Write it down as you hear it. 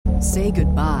Say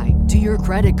goodbye to your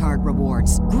credit card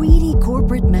rewards. Greedy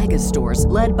corporate mega stores,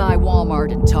 led by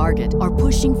Walmart and Target, are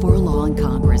pushing for a law in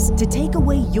Congress to take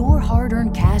away your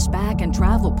hard-earned cash back and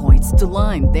travel points to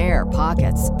line their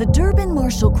pockets. The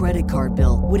Durbin-Marshall credit card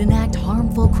bill would enact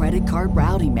harmful credit card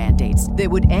routing mandates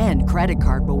that would end credit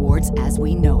card rewards as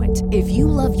we know it. If you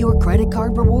love your credit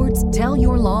card rewards, tell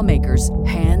your lawmakers,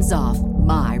 hands off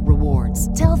my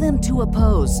rewards. Tell them to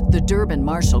oppose the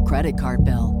Durbin-Marshall credit card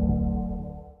bill.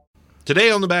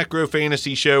 Today on the Back Row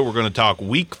Fantasy Show, we're going to talk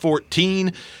Week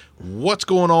 14, what's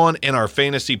going on in our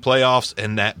fantasy playoffs,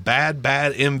 and that bad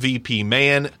MVP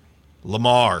man,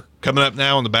 Lamar. Coming up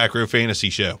now on the Back Row Fantasy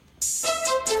Show.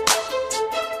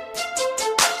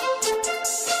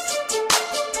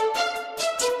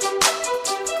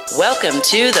 Welcome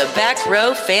to the Back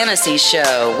Row Fantasy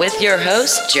Show with your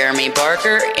hosts, Jeremy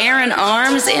Barker, Aaron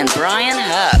Arms, and Brian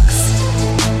Hucks.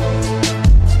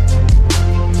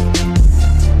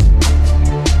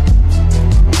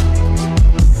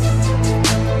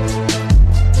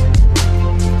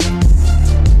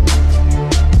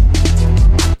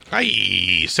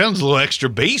 Hey, sounds a little extra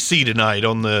bassy tonight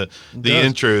on the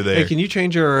intro there. Hey, can you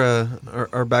change our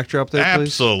backdrop there, please?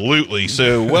 Absolutely.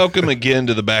 So welcome again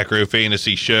to the Back Row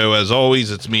Fantasy Show. As always,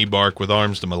 it's me, Bark, with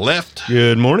Arms to my left.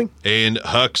 Good morning. And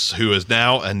Hucks, who is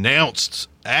now announced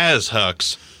as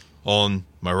Hucks, on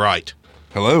my right.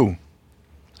 Hello.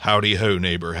 Howdy ho,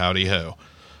 neighbor. Howdy ho.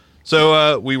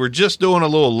 So we were just doing a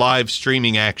little live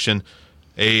streaming action,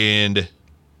 and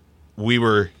we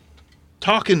were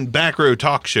talking Back Row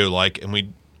Talk Show like,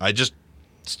 and I just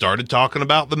started talking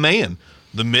about the man,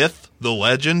 the myth, the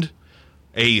legend,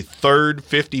 a third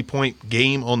 50-point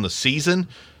game on the season.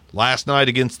 Last night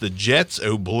against the Jets,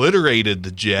 obliterated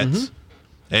the Jets,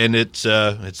 and it's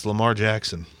Lamar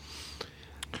Jackson.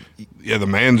 Yeah, the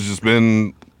man's just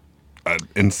been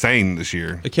insane this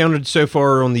year. Accounted so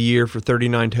far on the year for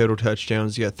 39 total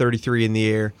touchdowns. He got 33 in the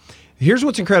air. Here's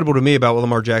what's incredible to me about what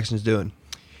Lamar Jackson's doing.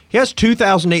 He has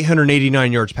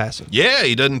 2,889 yards passing. Yeah,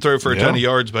 he doesn't throw for a ton of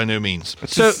yards by no means.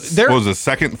 So there was a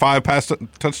second 5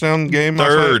 touchdown game.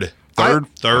 Third.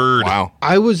 Wow.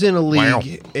 I was in a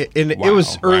league, and it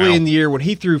was early in the year when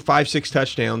he threw 5-6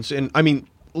 touchdowns, and I mean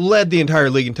led the entire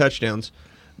league in touchdowns,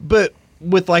 but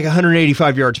with like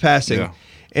 185 yards passing. Yeah.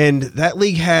 And that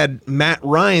league had Matt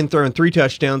Ryan throwing 3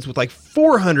 touchdowns with like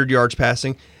 400 yards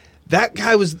passing.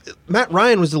 Matt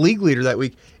Ryan was the league leader that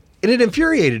week, and it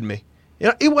infuriated me. You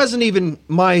know, it wasn't even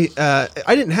my I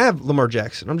didn't have Lamar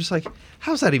Jackson. I'm just like,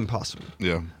 how's that even possible?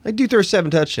 Yeah. I do throw 7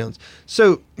 touchdowns.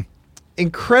 So,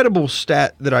 incredible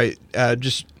stat that I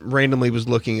just randomly was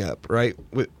looking up, right?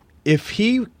 If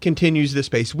he continues this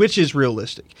pace, which is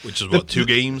realistic. Which is what, 2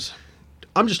 games?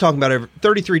 I'm just talking about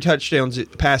 33 touchdowns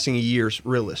passing a year is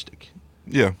realistic.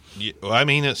 Yeah. Well, I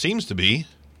mean, it seems to be.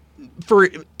 For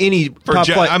any top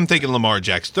I'm thinking Lamar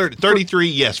Jackson. 33,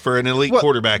 yes, for an elite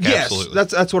quarterback, yes, absolutely.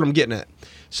 That's what I'm getting at.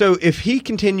 So if he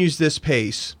continues this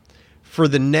pace for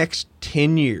the next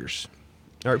 10 years,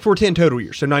 all right, for 10 total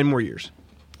years, so 9 more years,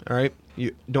 all right,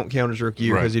 you don't count his rookie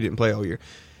year because he didn't play all year.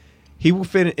 He will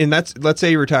finish, and let's say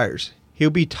he retires.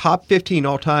 He'll be top 15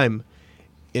 all time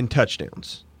in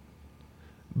touchdowns,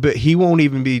 but he won't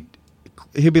even be.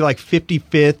 He'll be like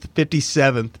 55th,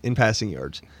 57th in passing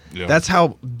yards. Yeah. That's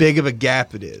how big of a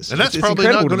gap it is. And that's probably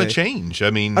not going to change. I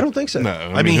mean, I don't think so.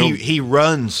 No, I mean he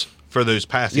runs for those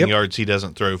passing yards he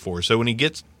doesn't throw for. So when he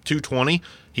gets 220,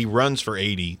 he runs for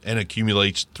 80 and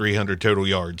accumulates 300 total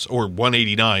yards, or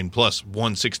 189 plus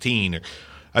 116.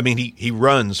 I mean, he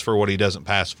runs for what he doesn't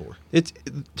pass for. It's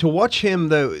to watch him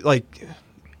though. Like,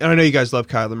 and I know you guys love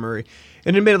Kyler Murray,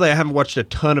 and admittedly, I haven't watched a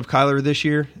ton of Kyler this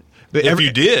year. But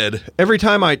you did, every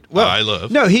time I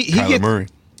love. No, he Kyler gets. Murray.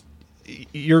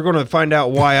 You're going to find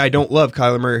out why I don't love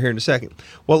Kyler Murray here in a second.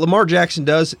 What Lamar Jackson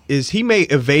does is he may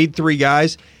evade 3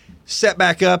 guys, set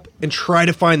back up, and try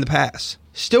to find the pass.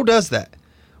 Still does that.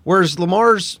 Whereas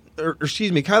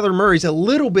Kyler Murray's a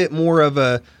little bit more of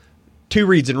a 2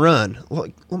 reads and run.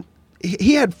 Like,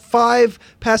 he had 5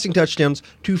 passing touchdowns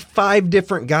to 5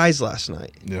 different guys last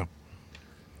night. Yeah.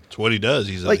 That's what he does.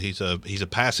 He's a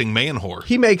passing man whore.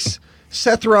 He makes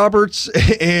Seth Roberts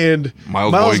and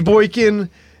Miles Boykin.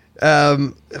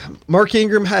 Mark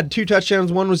Ingram had 2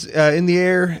 touchdowns. One was in the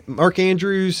air. Mark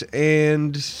Andrews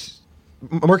and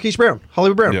Marquise Brown,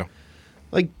 Hollywood Brown. Yeah.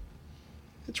 Like,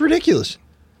 it's ridiculous.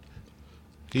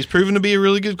 He's proven to be a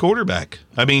really good quarterback.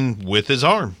 I mean, with his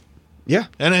arm. Yeah.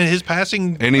 And his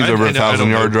passing. And he's over 1,000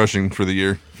 yards rushing for the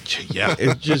year. Yeah.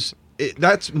 It's just,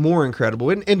 that's more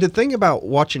incredible. And the thing about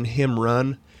watching him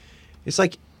run, it's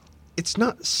like, it's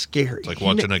not scary. It's like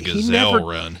watching a gazelle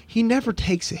run. He never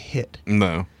takes a hit.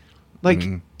 No. Like,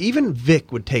 even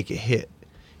Vic would take a hit.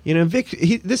 You know, Vic.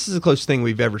 This is the closest thing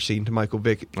we've ever seen to Michael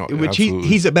Vick, Oh, yeah, which absolutely.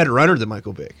 he's a better runner than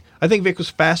Michael Vick. I think Vick was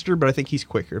faster, but I think he's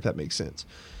quicker, if that makes sense.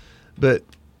 But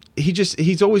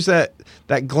he's always that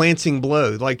glancing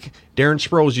blow, like Darren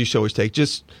Sproles used to always take.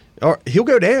 Or he'll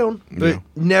go down, but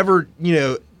never,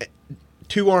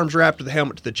 two arms wrapped with the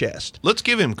helmet to the chest. Let's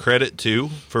give him credit, too,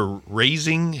 for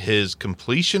raising his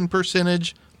completion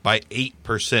percentage by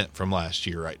 8% from last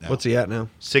year right now. What's he at now?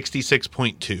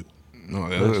 66.2. Oh,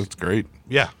 yeah, that's great.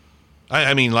 Yeah.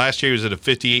 I mean, last year he was at a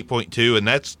 58.2, and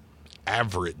that's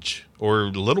average or a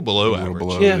little below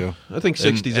average. Yeah. I think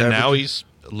And, 60's and average. now he's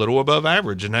a little above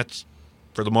average, and that's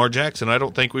for Lamar Jackson. I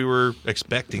don't think we were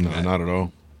expecting No, that. not at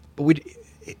all. But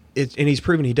and he's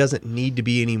proven he doesn't need to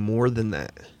be any more than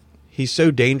that. He's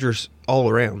so dangerous all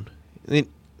around. I mean,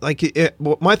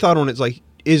 my thought on it is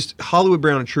is Hollywood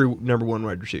Brown a true number one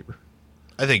wide receiver?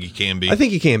 I think he can be. I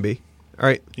think he can be. All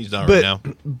right, He's not right now.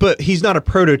 But he's not a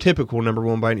prototypical number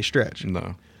one by any stretch.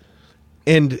 No.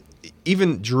 And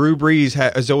even Drew Brees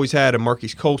has always had a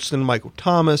Marquise Colston, Michael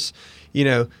Thomas.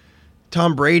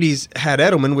 Tom Brady's had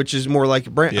Edelman, which is more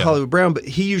like Hollywood Brown, but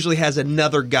he usually has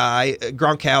another guy,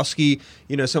 Gronkowski,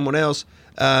 someone else.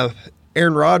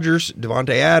 Aaron Rodgers,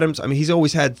 Devontae Adams. I mean, he's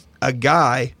always had a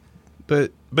guy,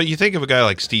 but you think of a guy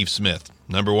like Steve Smith,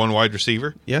 number one wide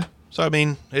receiver. yeah. So, I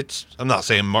mean, I'm not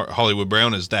saying Hollywood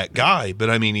Brown is that guy, but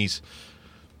I mean, he's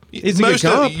a good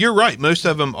comp. You're right. Most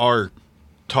of them are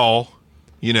tall,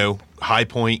 high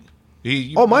point.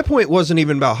 My point wasn't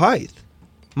even about height.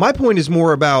 My point is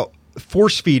more about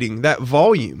force feeding that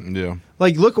volume. Yeah.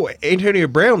 Like, look what Antonio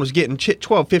Brown was getting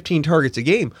 12, 15 targets a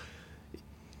game.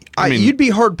 I mean, you'd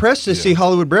be hard-pressed to see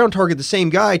Hollywood Brown target the same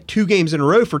guy 2 games in a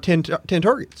row for 10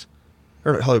 targets.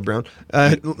 Or Hollywood Brown.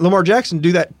 Lamar Jackson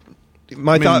do that.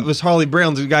 My thought was Holly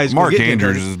Brown's the guys. Mark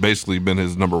Andrews has basically been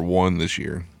his number one this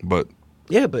year. But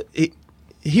yeah, but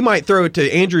he might throw it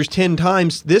to Andrews 10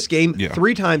 times this game,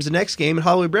 3 times the next game, and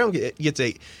Hollywood Brown gets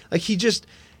 8. Like,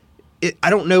 I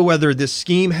don't know whether this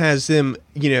scheme has them,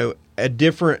 a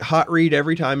different hot read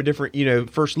every time, a different,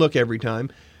 first look every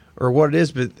time, or what it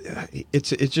is, but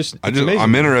it's amazing.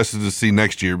 I'm interested to see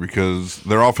next year because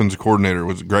their offensive coordinator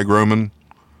was Greg Roman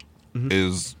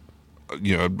is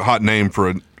a hot name for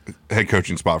a head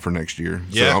coaching spot for next year.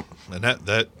 Yeah, so, and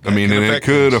that it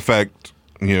could affect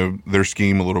their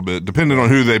scheme a little bit, depending on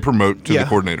who they promote to the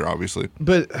coordinator, obviously.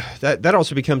 But that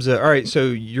also becomes all right.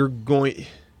 So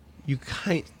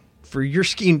for your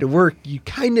scheme to work, you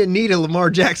kind of need a Lamar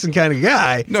Jackson kind of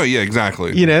guy. No, yeah,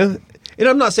 exactly. And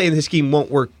I'm not saying his scheme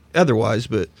won't work otherwise,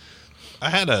 but I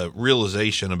had a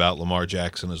realization about Lamar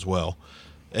Jackson as well.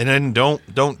 And then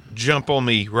don't jump on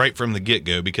me right from the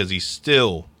get-go because he's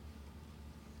still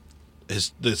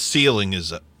the ceiling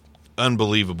is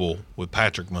unbelievable with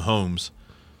Patrick Mahomes.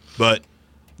 But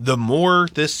the more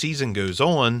this season goes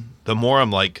on, the more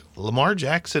I'm like, Lamar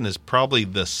Jackson is probably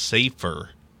the safer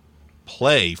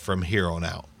play from here on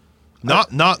out.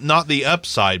 Not the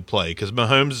upside play, because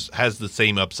Mahomes has the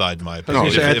same upside in my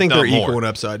opinion. I think they're more. equal in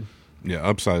upside. Yeah,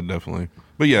 upside definitely.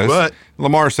 But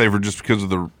Lamar's safer just because of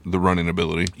the running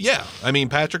ability. Yeah, I mean,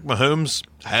 Patrick Mahomes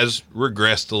has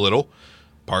regressed a little,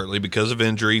 partly because of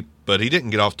injury, but he didn't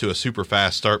get off to a super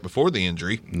fast start before the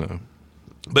injury. No.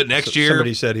 But next year...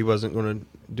 Somebody said he wasn't going to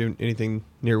do anything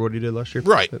near what he did last year.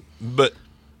 Right. But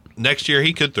next year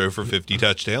he could throw for 50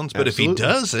 touchdowns, but Absolutely. if he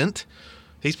doesn't,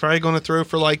 he's probably going to throw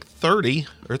for like 30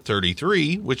 or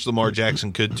 33, which Lamar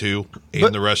Jackson could too,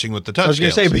 in the rushing with the touchdowns. I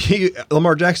was going to say, but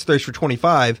Lamar Jackson throws for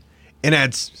 25 and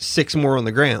adds 6 more on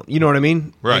the ground. You know what I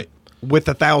mean? Right. With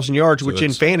 1,000 yards, So which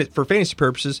for fantasy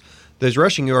purposes, those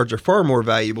rushing yards are far more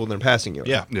valuable than passing yards.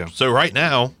 Yeah. So right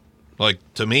now, like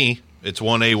to me, it's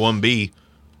 1A, 1B.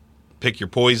 Pick your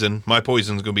poison. My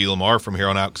poison's going to be Lamar from here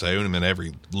on out because I own him in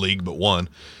every league but one.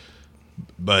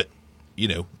 But,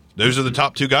 those are the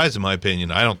top 2 guys in my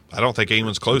opinion. I don't think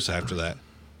anyone's close after that.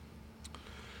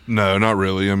 No, not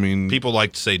really. I mean, People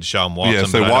like to say Deshaun Watson. yeah,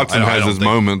 so but Watson I has don't his think-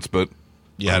 moments, but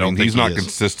Yeah, I don't think he's not he is.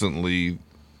 consistently.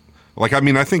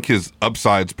 I think his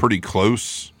upside's pretty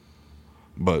close,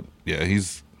 but yeah,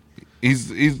 he's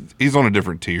on a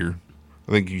different tier.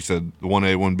 I think you said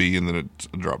 1A, 1B, and then it's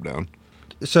a drop down.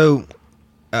 So,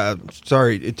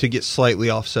 sorry to get slightly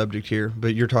off subject here,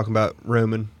 but you're talking about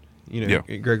Roman,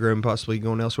 Greg Roman possibly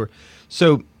going elsewhere.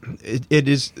 So, it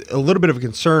is a little bit of a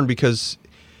concern because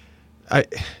I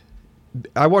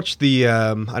watched the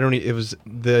it was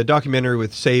the documentary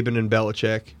with Saban and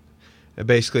Belichick,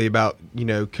 basically about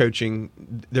coaching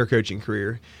their coaching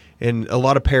career and a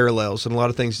lot of parallels and a lot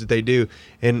of things that they do.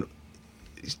 And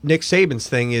Nick Saban's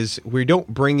thing is we don't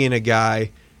bring in a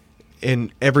guy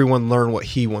and everyone learn what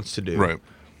he wants to do. Right.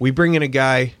 We bring in a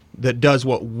guy that does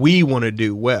what we want to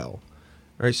do well.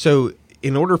 All right, so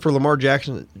in order for Lamar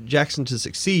Jackson to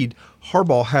succeed,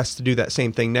 Harbaugh has to do that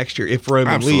same thing next year. If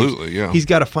Roman leaves, he's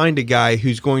got to find a guy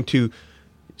who's going to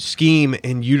scheme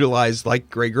and utilize like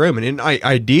Greg Roman. And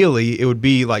ideally, it would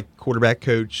be like quarterback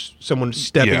coach, someone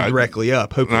stepping directly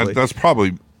up, hopefully.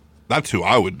 That's who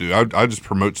I would do. I just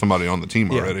promote somebody on the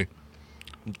team already.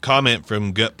 Comment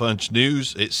from Gut Punch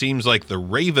News. It seems like the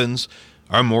Ravens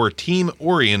are more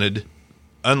team-oriented,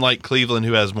 unlike Cleveland,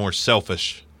 who has more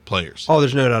selfish players. Oh,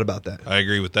 there's no doubt about that. I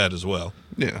agree with that as well.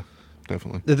 Yeah,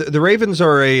 definitely. The Ravens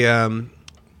are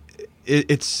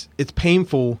it's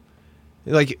painful.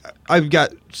 Like, I've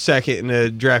got second in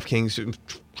the DraftKings,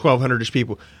 1,200-ish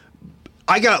people.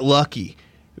 I got lucky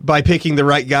by picking the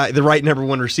right guy, the right number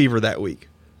one receiver that week.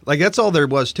 Like, that's all there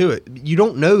was to it. You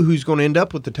don't know who's going to end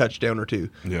up with the touchdown or two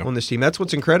on this team. That's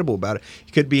what's incredible about it.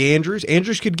 It could be Andrews.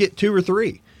 Andrews could get 2 or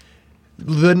 3.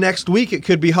 The next week, it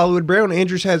could be Hollywood Brown.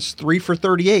 Andrews has 3 for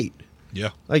 38. Yeah.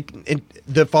 Like, and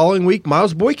the following week,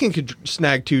 Miles Boykin could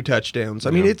snag 2 touchdowns.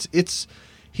 I mean, it's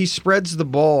he spreads the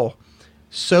ball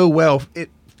so well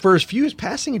for as few as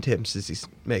passing attempts as he's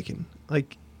making.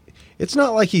 Like, it's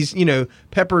not like he's,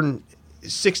 peppering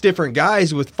 6 different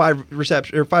guys with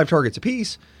 5 targets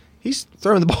apiece. He's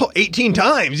throwing the ball 18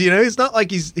 times. It's not like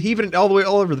he's heaving it all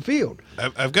over the field.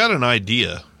 I've got an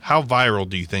idea. How viral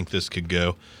do you think this could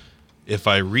go if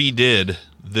I redid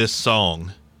this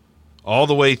song all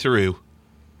the way through?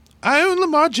 I own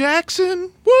Lamar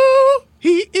Jackson. Woo!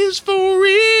 He is for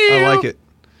real. I like it.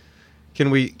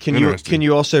 Can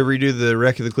you also redo the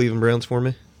wreck of the Cleveland Browns for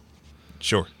me?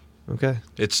 Sure. Okay.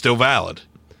 It's still valid.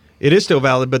 It is still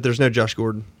valid, but there's no Josh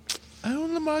Gordon. I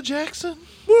own Lamar Jackson.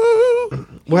 Woo!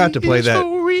 We'll have to play that.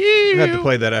 For real. We'll have to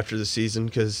play that after the season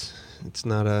because it's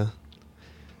not a.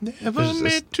 Never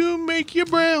meant to make your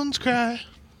Browns cry.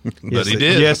 But he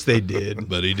did. Yes, they did.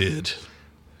 But he did.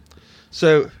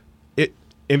 So,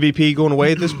 MVP going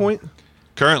away at this point?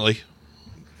 Currently.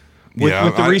 With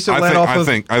the recent let-off of...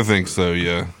 I think so,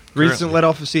 yeah. Recent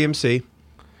let-off of CMC.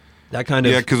 That kind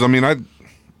of... Yeah, because,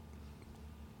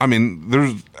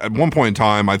 there's... At one point in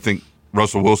time, I think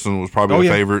Russell Wilson was probably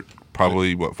the favorite.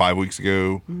 Probably, 5 weeks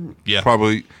ago? Yeah.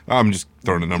 Probably. I'm just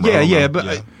throwing a number out. Yeah,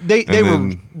 but they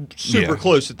were super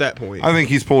close at that point. I think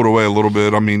he's pulled away a little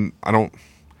bit. I don't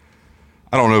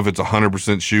know if it's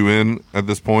 100% shoe-in at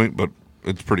this point, but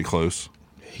it's pretty close.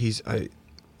 I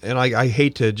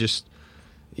hate to just,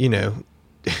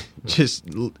 just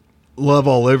love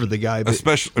all over the guy, but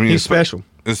he's special.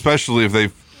 Especially if they,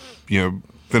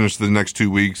 finish the next 2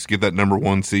 weeks, get that number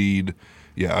 1 seed.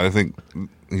 Yeah, I think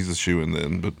he's a shoe-in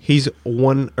then. But he's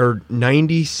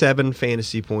 97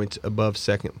 fantasy points above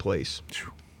second place.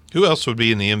 Who else would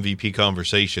be in the MVP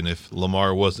conversation if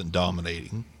Lamar wasn't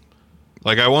dominating?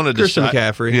 Like, I wanted to Christian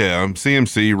McCaffrey. Yeah,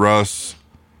 CMC, Russ.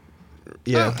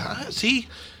 Yeah. See,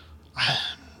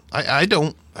 I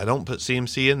don't put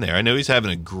CMC in there. I know he's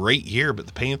having a great year, but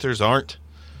the Panthers aren't.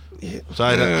 Yeah. So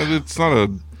it's not a.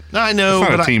 I know,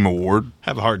 it's not a team award.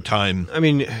 Have a hard time.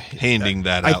 Handing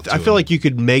that out. I feel like you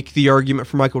could make the argument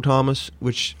for Michael Thomas,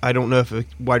 which I don't know if a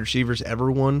wide receiver's ever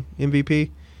won MVP.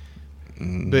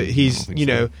 But he's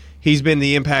he's been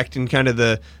the impact and kind of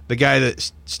the guy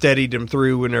that steadied him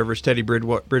through whenever it's Teddy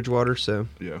Bridgewater. So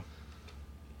yeah.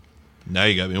 Now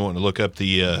you got me wanting to look up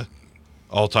the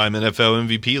all-time NFL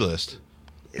MVP list.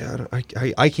 Yeah,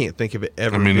 I can't think of it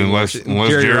ever. Unless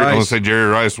Jerry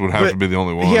Rice would have to be the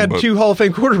only one. He had 2 Hall of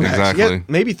Fame quarterbacks. Exactly.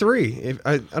 Maybe 3.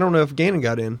 I don't know if Gannon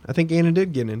got in. I think Gannon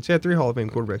did get in. So he had 3 Hall of Fame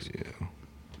quarterbacks.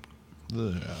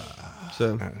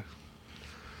 Yeah.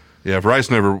 Yeah, if Rice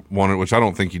never won it, which I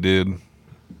don't think he did,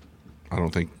 I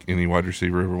don't think any wide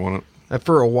receiver ever won it.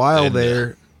 For a while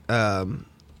there, Dalvin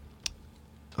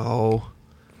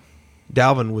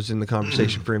was in the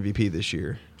conversation for MVP this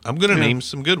year. I'm going to name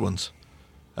some good ones.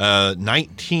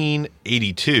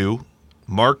 1982,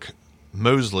 Mark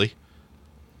Mosley,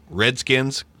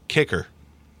 Redskins kicker,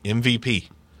 MVP.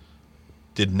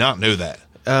 Did not know that.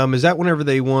 Is that whenever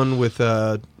they won with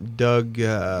Doug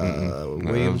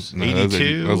Williams?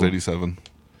 82. That was 87.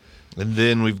 And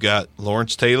then we've got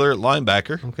Lawrence Taylor at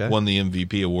linebacker, won the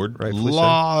MVP award. A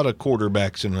lot of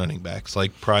quarterbacks and running backs,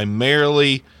 like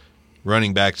primarily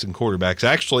running backs and quarterbacks.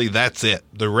 Actually, that's it.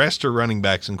 The rest are running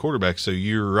backs and quarterbacks, so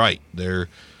you're right. There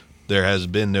has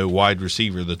been no wide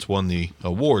receiver that's won the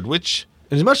award, which...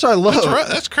 As much as I love...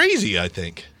 That's crazy, I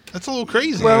think. That's a little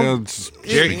crazy. Well, it's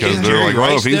because they're like,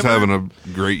 well, if he's having a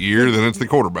great year, then it's the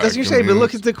quarterback. That's what you're saying, but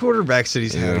look at the quarterbacks that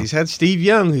he's had. He's had Steve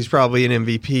Young, who's probably an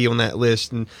MVP on that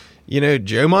list, and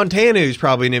Joe Montana, who's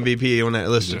probably an MVP on that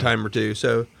list a time or two.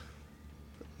 So,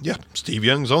 yeah, Steve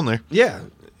Young's on there. Yeah,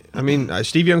 I mean,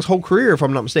 Steve Young's whole career, if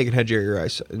I'm not mistaken, had Jerry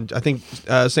Rice. And I think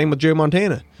same with Joe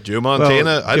Montana. Joe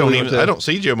Montana, Well, I don't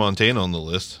see Joe Montana on the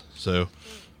list. So,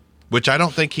 which I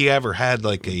don't think he ever had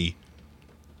like a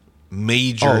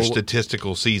major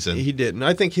statistical season. He didn't.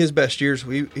 I think his best years,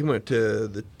 he went to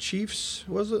the Chiefs,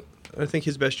 was it? I think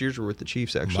his best years were with the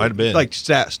Chiefs, actually. Might have been. Like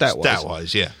stat-wise.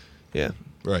 Stat-wise, yeah. Yeah.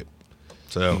 Right.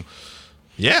 So,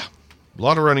 yeah, a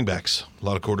lot of running backs, a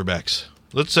lot of quarterbacks.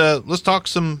 Let's talk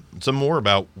some more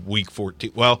about Week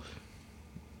 14. Well,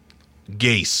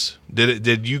 Gase.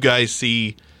 Did you guys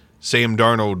see Sam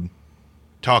Darnold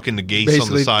talking to Gase on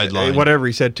the sideline? Whatever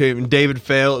he said to him. And David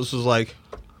Fales was like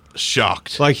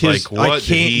shocked. I can't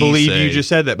believe you just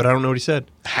said that, but I don't know what he said.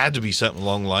 Had to be something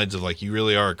along the lines of like, you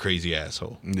really are a crazy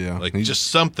asshole. Yeah. Like just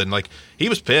something. Like he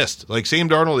was pissed. Like Sam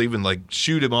Darnold even like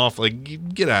shoot him off.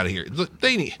 Like get out of here. Look,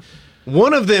 they need.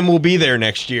 One of them will be there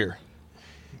next year.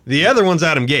 The other one's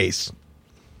Adam Gase.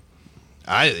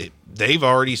 They've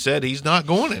already said he's not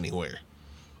going anywhere.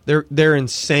 They're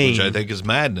insane. Which I think is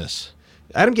madness.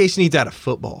 Adam Gase needs out of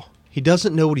football. He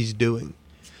doesn't know what he's doing.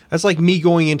 That's like me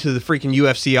going into the freaking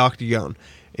UFC octagon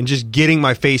and just getting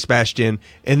my face bashed in,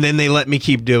 and then they let me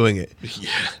keep doing it. Yeah.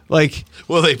 Like,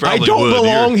 well, they probably I don't would.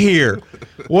 belong here.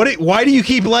 Why do you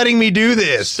keep letting me do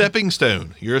this? Stepping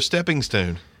stone. You're a stepping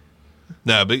stone.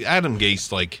 No, but Adam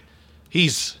Gase, like,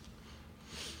 is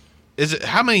it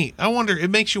how many? I wonder. It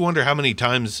makes you wonder how many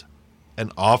times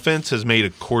an offense has made a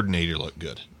coordinator look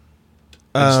good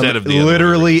instead of the other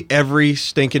literally every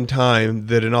stinking time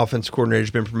that an offense coordinator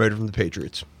has been promoted from the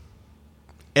Patriots.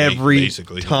 Every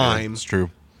time. It's true.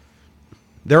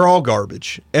 They're all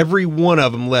garbage. Every one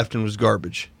of them left and was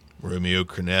garbage. Romeo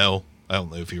Crennel. I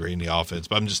don't know if he ran the offense,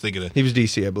 but I'm just thinking of he was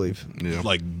DC, I believe. Yeah.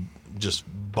 Like just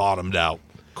bottomed out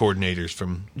coordinators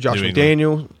from Josh New England.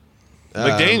 McDaniel.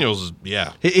 McDaniels,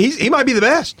 yeah, he might be the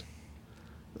best.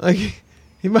 Like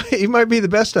he might be the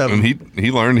best of them. And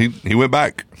he learned. He went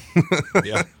back.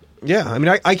 yeah. Yeah, I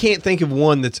mean, I can't think of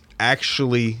one that's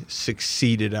actually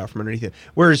succeeded out from underneath it.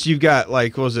 Whereas you've got,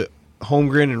 like, what was it,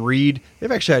 Holmgren and Reed?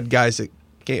 They've actually had guys that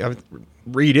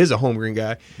Reed is a Holmgren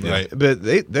guy. Right. But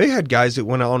they had guys that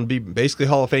went on to be basically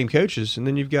Hall of Fame coaches. And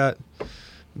then you've got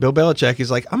Bill Belichick is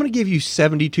like, I'm going to give you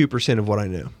 72% of what I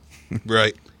know.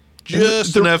 Right.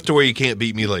 Just enough to where you can't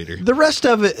beat me later. The rest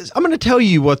of it, I'm going to tell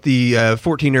you what the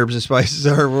 14 herbs and spices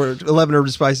are, or 11 herbs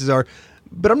and spices are,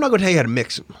 but I'm not going to tell you how to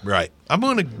mix them. Right. I'm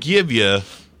going to give you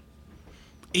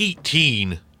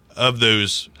 18 of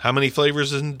those. How many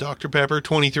flavors in Dr. Pepper?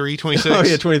 23, 26? Oh,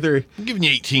 yeah, 23. I'm giving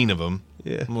you 18 of them.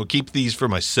 Yeah. I'm going to keep these for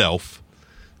myself.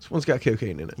 This one's got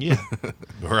cocaine in it. Yeah.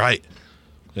 Right.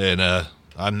 And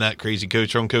I'm that crazy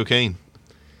coach on cocaine.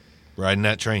 Riding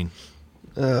that train.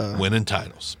 Winning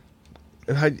titles.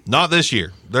 Not this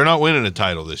year. They're not winning a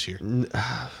title this year.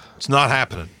 It's not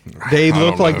happening. They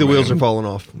look like the wheels are falling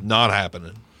off. Not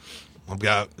happening.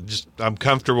 I'm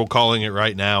comfortable calling it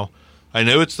right now. I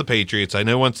know it's the Patriots. I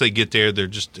know once they get there, they're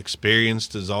just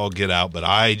experienced as all get out. But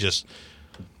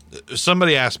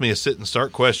somebody asked me a sit and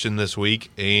start question this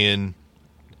week, and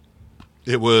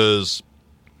it was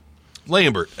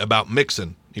Lambert about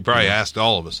Mixon. He probably asked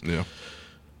all of us. Yeah.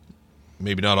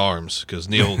 Maybe not Arms, because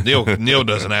Neil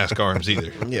doesn't ask Arms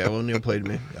either. Yeah, well, Neil played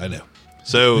me. I know.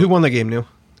 So who won that game, Neil?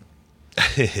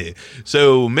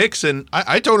 So Mixon,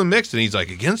 I told him Mixon. He's like,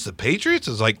 against the Patriots?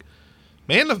 It's like,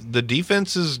 man, the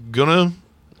defense is gonna.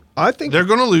 I think they're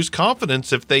gonna lose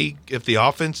confidence if the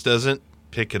offense doesn't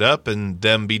pick it up and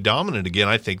them be dominant again.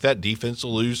 I think that defense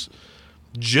will lose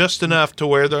just enough to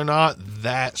where they're not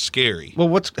that scary. Well,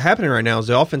 what's happening right now is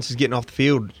the offense is getting off the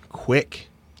field quick.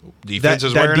 Defense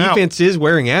is wearing out. That defense is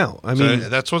wearing out. I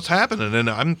mean, that's what's happening, and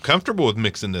I'm comfortable with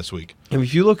Mixon this week. I mean,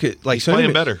 if you look at he's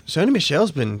playing better. Sonny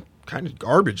Michel's been kind of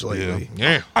garbage lately.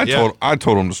 Yeah. I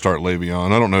told him to start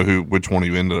Le'Veon. I don't know which one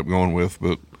he ended up going with,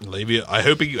 but Le'Veon. I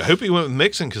hope he went with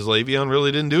Mixon because Le'Veon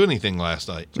really didn't do anything last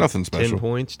night. Nothing special. 10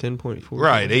 points, 10.4.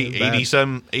 Right,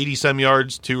 80 some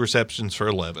yards, 2 receptions for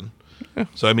 11. Yeah.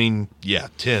 So I mean,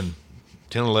 10,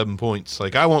 11 points.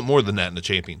 Like I want more than that in the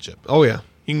championship. Oh yeah.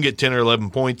 You can get 10 or 11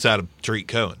 points out of Tariq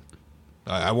Cohen.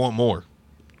 I want more.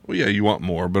 Well, yeah, you want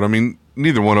more, but I mean,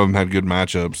 neither one of them had good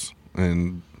matchups,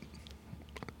 and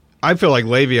I feel like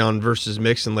Le'Veon versus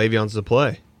Mixon. Le'Veon's the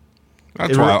play.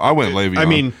 That's why I went Le'Veon. I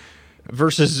mean,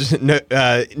 versus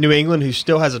New England, who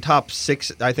still has a top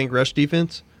 6, I think, rush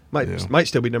defense, might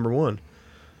still be number 1.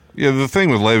 Yeah, the thing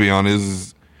with Le'Veon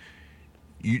is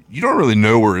you don't really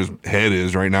know where his head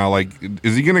is right now. Like,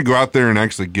 is he going to go out there and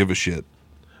actually give a shit?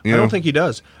 I don't think he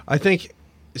does. I think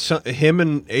him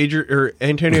and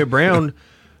Antonio Brown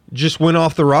just went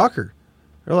off the rocker.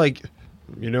 They're like,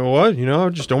 you know what? I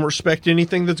just don't respect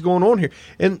anything that's going on here.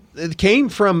 And it came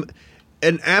from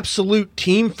an absolute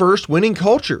team-first winning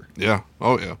culture. Yeah.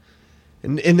 Oh, yeah.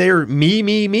 And they're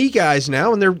me guys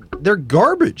now, and they're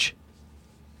garbage.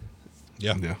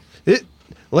 Yeah. Yeah.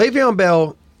 Le'Veon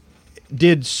Bell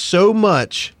did so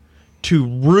much to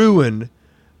ruin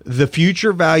the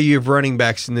future value of running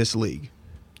backs in this league.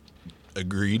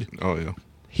 Agreed. Oh, yeah.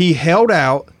 He held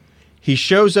out. He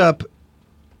shows up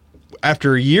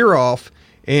after a year off,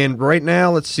 and right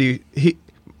now, let's see, he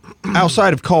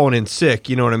outside of calling in sick,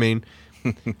 you know what I mean?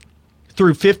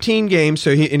 Through 15 games,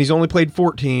 he's only played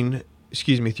 14.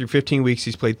 Through 15 weeks,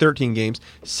 he's played 13 games.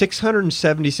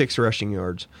 676 rushing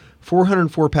yards,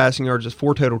 404 passing yards,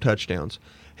 4 total touchdowns.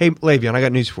 Hey, Le'Veon, I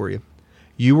got news for you.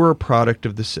 You were a product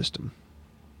of the system.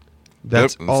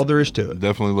 That's all there is to it.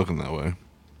 Definitely looking that way.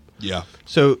 Yeah.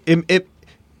 So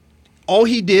all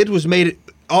he did was made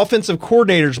offensive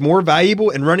coordinators more valuable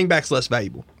and running backs less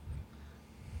valuable.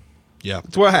 Yeah.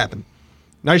 That's what happened.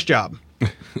 Nice job.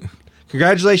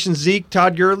 Congratulations, Zeke,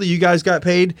 Todd Gurley. You guys got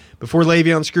paid before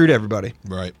Le'Veon screwed everybody.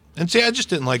 Right. And see, I just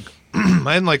didn't like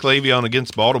I didn't like Le'Veon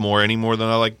against Baltimore any more than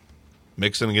I like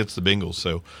Mixon against the Bengals.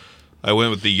 So I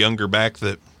went with the younger back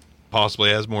that possibly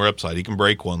has more upside. He can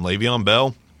break one. Le'Veon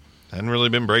Bell hadn't really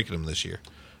been breaking him this year.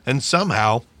 And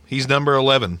somehow he's number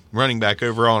 11 running back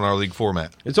overall in our league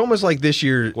format. It's almost like this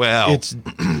year. Well, it's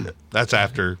that's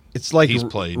after it's like he's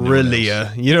played. No one really,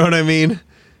 else. you know what I mean?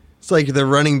 It's like the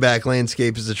running back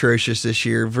landscape is atrocious this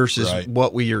year versus Right.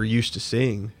 what we are used to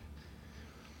seeing.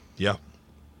 Yeah.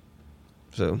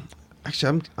 So,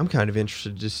 actually, I'm kind of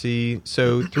interested to see.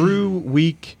 So through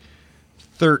week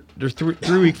through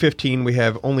week 15, we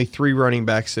have only 3 running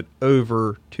backs at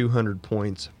over 200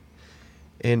 points,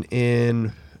 and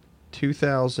in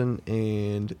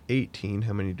 2018,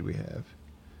 how many do we have?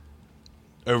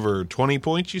 Over 20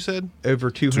 points, you said?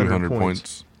 Over 200, 200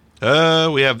 points.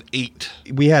 points. We have 8.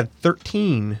 We had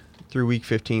 13 through week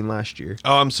 15 last year.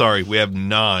 Oh, I'm sorry. We have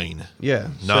 9. Yeah,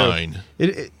 9.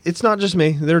 So it's not just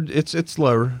me. It's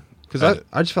lower because Got it.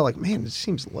 I just felt like, man, it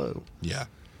seems low. Yeah.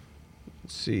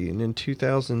 Let's see, and in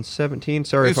 2017,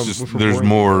 sorry It's if I'm just- if we're there's boring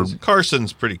you more- guys.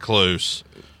 Carson's pretty close.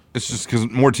 It's just because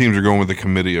more teams are going with the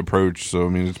committee approach. So, I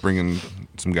mean, it's bringing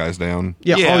some guys down.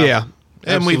 Yeah. Yeah. Oh yeah.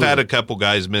 And we've had Absolutely. a couple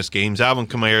guys miss games. Alvin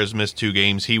Kamara's missed 2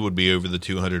 games. He would be over the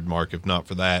 200 mark if not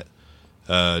for that.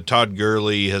 Todd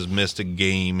Gurley has missed a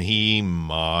game. He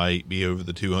might be over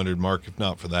the 200 mark if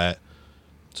not for that.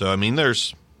 So, I mean,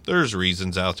 there's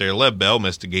reasons out there. Lev Bell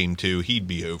missed a game too. He'd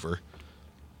be over.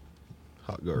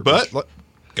 hot garbage. But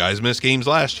guys missed games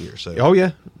last year. So oh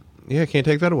yeah, can't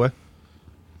take that away.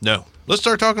 no. Let's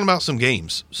start talking about some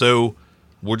games. So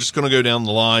we're just going to go down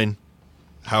the line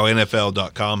how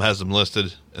NFL.com has them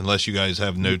listed, unless you guys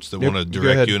have notes that Yep, want to go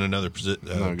direct ahead. you in another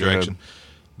go direction.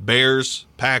 Bears,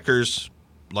 Packers,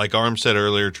 like Arm said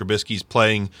earlier, Trubisky's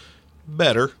playing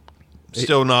better.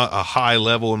 Still not a high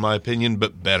level in my opinion,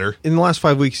 but better. In the last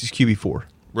 5 weeks, he's QB4.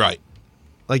 Right.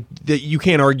 Like you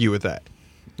can't argue with that.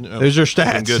 No, Those are been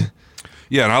stats. good.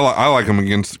 Yeah, and I like him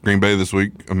against Green Bay this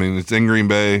week. I mean, it's in Green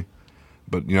Bay,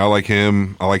 but, I like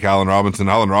him. I like Allen Robinson.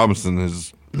 Allen Robinson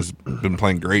has been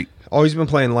playing great. Always been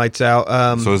playing lights out.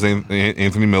 So is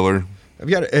Anthony Miller. I've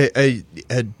got a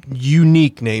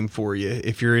unique name for you.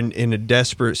 If you're in a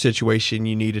desperate situation,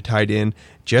 you need a tight end.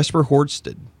 Jesper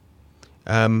Horsted.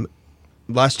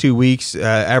 Last 2 weeks,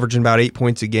 averaging about 8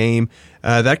 points a game.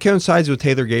 That coincides with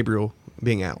Taylor Gabriel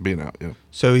being out. Being out, yeah.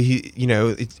 So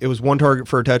it was 1 target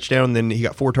for a touchdown, and then he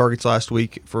got 4 targets last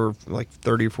week for like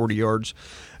 30 or 40 yards.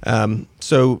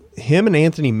 So him and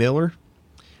Anthony Miller,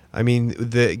 I mean,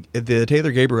 the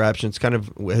Taylor Gabriel options kind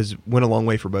of went a long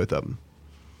way for both of them.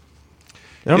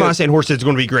 And I'm not saying Horsted's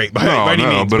going to be great by any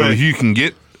means, but if you can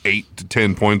get 8 to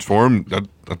 10 points for him,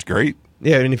 that's great.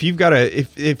 yeah, and if you've got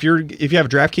if you have a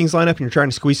DraftKings lineup and you're trying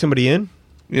to squeeze somebody in,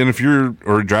 And if you're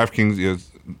or DraftKings,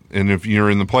 yes, and if you're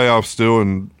in the playoffs still,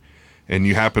 and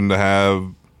you happen to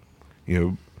have,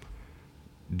 you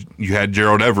had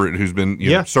Gerald Everett, who's been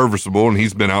serviceable, and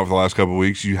he's been out for the last couple of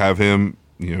weeks. You have him,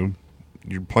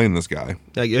 you're playing this guy.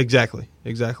 exactly.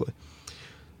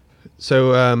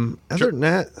 So other than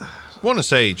that, I want to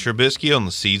say Trubisky on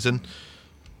the season,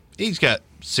 he's got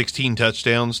 16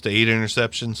 touchdowns to 8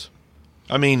 interceptions.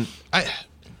 I mean,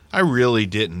 I really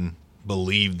didn't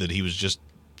believe that he was just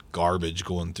garbage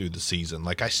going through the season.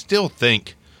 Like, I still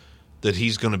think that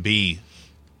he's going to be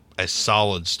a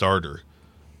solid starter.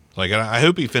 Like, I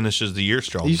hope he finishes the year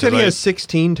strong. you said he 'cause has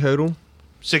 16 total,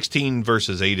 16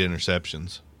 versus 8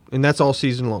 interceptions and that's all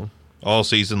season long. all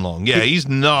season long. Yeah, he's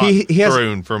not he has-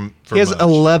 thrown from He has much.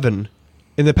 11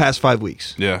 in the past 5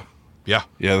 weeks. Yeah. Yeah.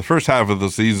 Yeah, the first half of the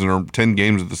season, or 10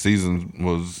 games of the season,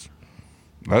 was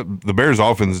the Bears'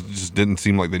 offense just didn't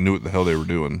seem like they knew what the hell they were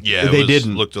doing. Yeah, They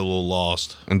didn't. Looked a little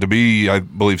lost. And to be, I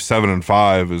believe,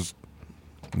 7-5 is,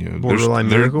 Borderline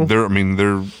miracle?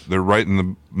 They're right in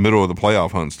the middle of the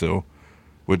playoff hunt still,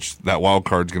 which that wild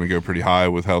card's going to go pretty high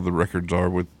with how the records are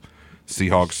with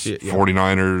Seahawks, Yeah.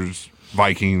 49ers,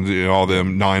 Vikings, all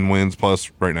them 9 wins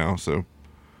plus right now. So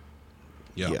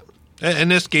Yeah. Yeah.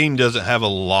 And this game doesn't have a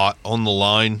lot on the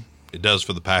line. It does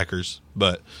for the Packers,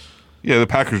 but yeah, the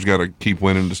Packers got to keep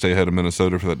winning to stay ahead of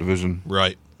Minnesota for that division.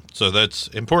 right. So that's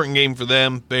important game for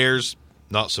them. Bears,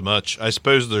 not so much. I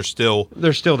suppose they're still.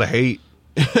 to hate.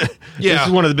 This Yeah.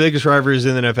 is one of the biggest rivalries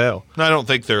in the NFL. I don't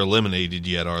think they're eliminated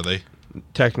yet, are they?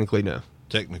 Technically, no.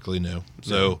 Technically, no.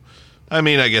 So, I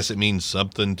mean, I guess it means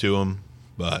something to them,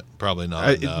 but probably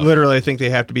not enough. Literally, I think they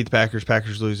have to beat the Packers.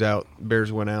 Packers lose out.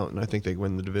 Bears win out, and I think they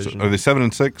win the So division. are they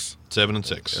 7-6?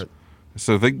 7-6.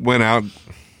 So if they win out,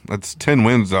 that's 10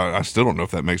 wins. I still don't know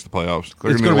if that makes the playoffs.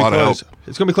 They're It's going to be a lot close. of help.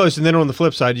 It's going to be close. And then on the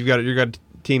flip side, you've got a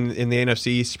team in the NFC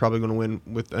East probably going to win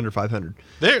with under 500.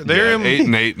 They're Yeah, in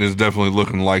 8-8 is definitely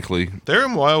looking likely. they're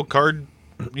in wild card.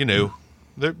 You know,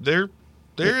 they're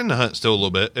in the hunt still a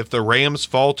little bit. If the Rams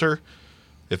falter,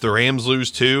 if the Rams lose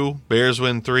 2, Bears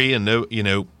win 3,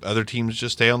 and other teams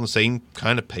just stay on the same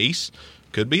kind of pace,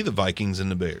 could be the Vikings and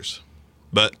the Bears.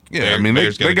 But Yeah, I mean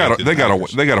Bears they gotta got go through the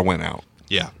Packers. they got to win out.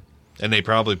 Yeah, and they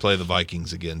probably play the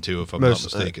Vikings again too, if I'm not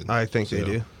mistaken. I think they So,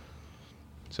 do.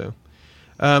 So,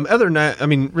 other than that, I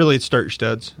mean, really, it's start your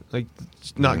studs. Like,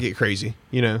 not get crazy,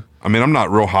 I mean, I'm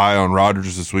not real high on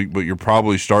Rodgers this week, but you're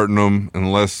probably starting them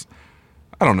unless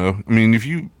I don't know. I mean, if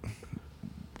you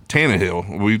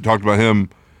Tannehill, we talked about him.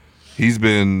 He's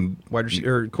been Wide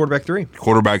receiver, or quarterback 3.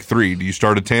 quarterback 3. Do you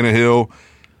start a Tannehill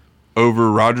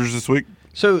over Rodgers this week?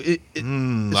 So, I some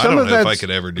don't of know if I that's-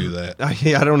 could ever do that. I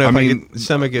don't know if I can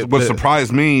stomach it. What but-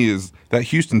 surprised me is that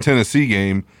Houston-Tennessee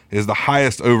game is the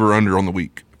highest over-under on the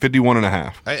week,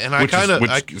 51.5. And I which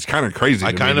kinda- is kind of crazy.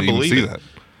 I kind of to even believe see it. that.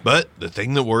 But the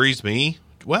thing that worries me,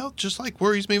 well, just like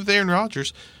worries me with Aaron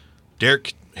Rodgers,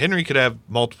 Derrick Henry could have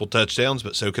multiple touchdowns,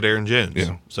 but so could Aaron Jones.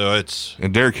 Yeah. So it's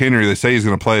And Derrick Henry, they say he's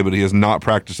going to play, but he has not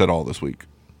practiced at all this week.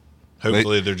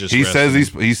 hopefully they're just. He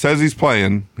resting. says he's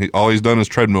playing. All he's done is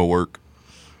treadmill work,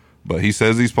 but he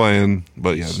says he's playing.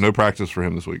 But yeah, no practice for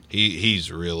him this week. He's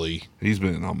really. He's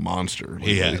been a monster.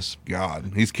 He lately. has.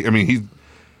 God,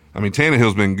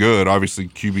 Tannehill's been good. Obviously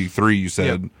QB3, you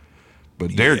said,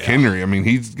 but Derrick Yeah. Henry, I mean,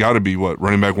 he's got to be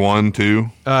running back 1, 2.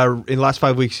 in the last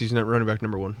 5 weeks, he's not running back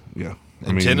number 1. Yeah,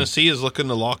 And Tennessee is looking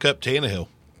to lock up Tannehill.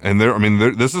 and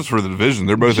this is for the division.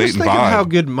 They're both Just 8 and think of 5. how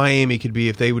good Miami could be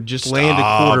if they would just land a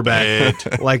Stop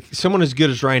quarterback like someone as good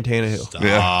as Ryan Tannehill.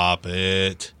 Stop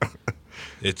it.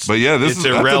 It's But yeah, it's that's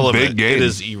a irrelevant. big game. It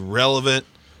is irrelevant.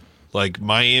 Like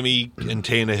Miami and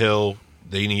Tannehill,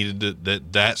 they needed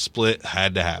that split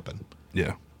had to happen.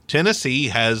 Yeah. Tennessee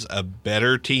has a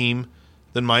better team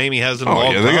than Miami has in a Oh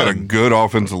long yeah, they got a time. good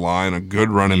offensive line, a good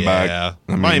running back. Yeah,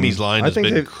 I mean, Miami's line I has think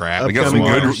been they've- crap. They got some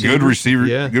Upcoming good receiver,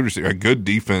 Yeah. a good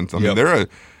defense. I mean, Yep.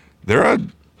 they're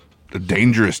a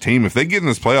dangerous team. If they get in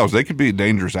this playoffs, they could be a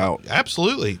dangerous out.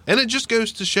 Absolutely. And it just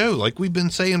goes to show, like we've been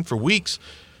saying for weeks,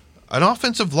 an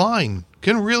offensive line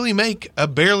can really make a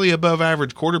barely above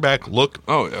average quarterback look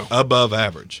Oh, yeah. above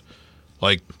average.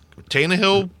 Like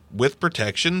Tannehill with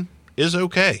protection is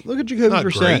okay. Look at Jacoby Not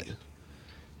Brissett. great.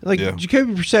 Like Yeah.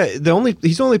 Jacoby Brissett,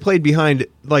 he's only played behind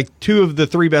like 2 of the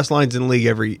 3 best lines in the league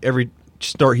every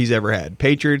start he's ever had.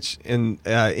 Patriots and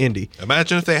Indy.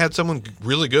 Imagine if they had someone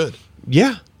really good.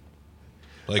 Yeah,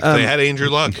 Like if they had Andrew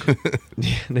Luck.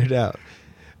 yeah, no doubt.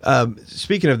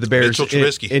 Speaking of the Bears, Mitchell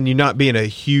Trubisky. and you not being a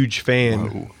huge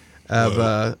fan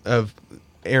of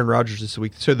Aaron Rodgers this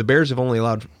week, so the Bears have only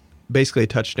allowed basically a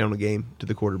touchdown a game to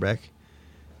the quarterback,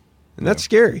 and that's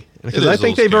scary because is I a think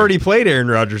little they've scary. already played Aaron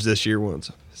Rodgers this year once.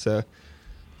 So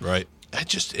Right.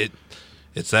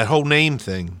 It's that whole name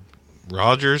thing.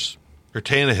 Rodgers or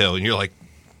Tannehill. And you're like,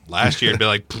 last year it'd be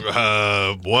like,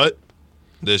 what?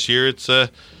 This year it's a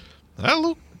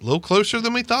little closer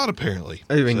than we thought, apparently.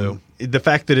 I mean, So, the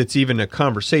fact that it's even a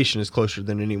conversation is closer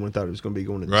than anyone thought it was going to be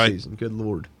going into Right. the season. Good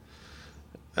Lord.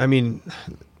 I mean,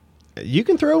 you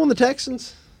can throw on the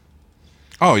Texans.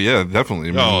 Oh yeah, definitely.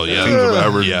 I mean, Oh, yeah. teams of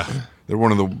average. Yeah.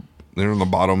 They're in the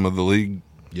bottom of the league.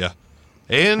 yeah.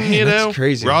 And, Man, that's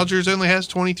crazy. Rodgers only has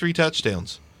 23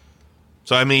 touchdowns.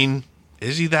 So, I mean,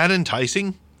 is he that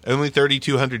enticing? Only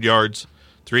 3,200 yards,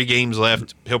 3 games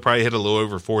left. He'll probably hit a little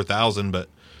over 4,000, but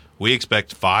we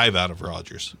expect 5 out of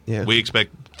Rodgers. Yeah. We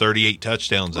expect 38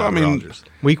 touchdowns out I of mean, Rodgers.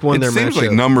 Week 1, It their seems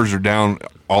like matchup. numbers are down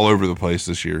all over the place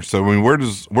this year. So I mean, where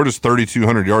does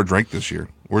 3,200 yards rank this year?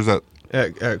 Where's that?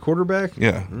 At quarterback?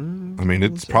 Yeah. I mean,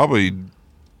 it's probably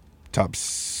top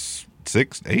 6,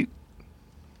 8.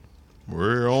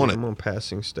 We're on it. I'm on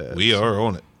passing stats. We are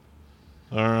on it.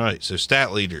 All right. So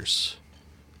stat leaders.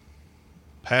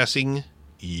 Passing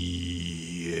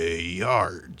yards.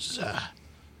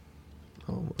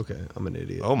 Oh, okay. I'm an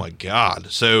idiot. Oh, my God.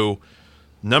 So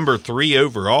number 3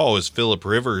 overall is Phillip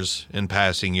Rivers in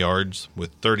passing yards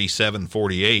with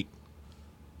 37.48.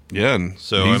 Yeah. And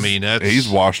So, I mean, he's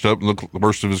washed up and looked the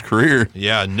worst of his career.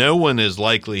 Yeah, no one is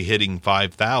likely hitting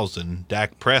 5,000.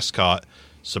 Dak Prescott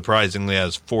surprisingly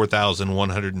has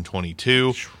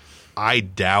 4,122. I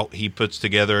doubt he puts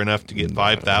together enough to get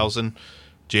 5,000.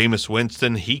 Jameis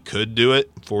Winston, he could do it,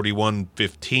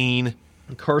 4,115.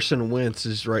 Carson Wentz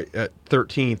is right at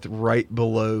 13th, right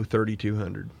below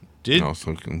 3,200. So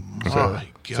God.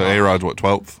 A-Rod's what,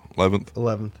 12th, 11th?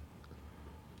 11th.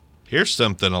 Here's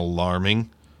something alarming.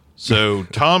 So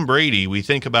Tom Brady, we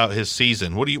think about his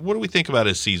season. What do we think about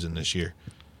his season this year?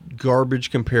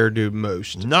 Garbage compared to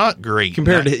most. Not great.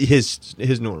 Compared to his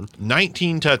norm.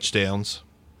 19 touchdowns,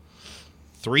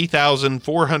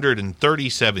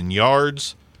 3,437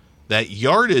 yards. That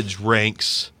yardage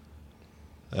ranks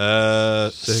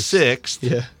sixth,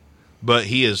 Yeah. but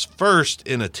he is first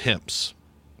in attempts,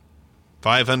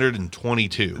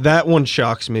 522. That one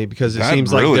shocks me because it That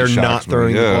seems like really they're not shocks me,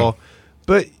 throwing yeah. the ball.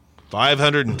 But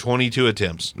 522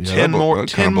 attempts. Yeah, 10 that more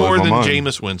kinda 10 blows more my than mind.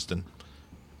 Jameis Winston.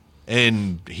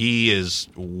 And he is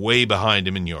way behind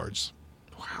him in yards.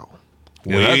 wow.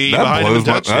 Way that behind him in blows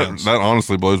my, touchdowns. that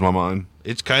honestly blows my mind.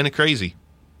 It's kind of crazy.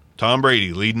 Tom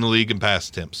Brady leading the league in pass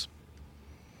attempts.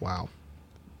 Wow.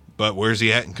 But where's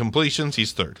he at in completions?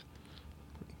 He's third.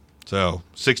 So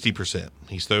 60%.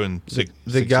 He's throwing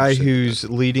The guy 60%. who's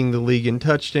leading the league in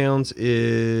touchdowns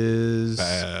is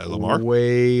Lamar?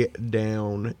 way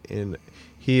down, and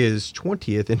he is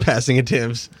 20th in passing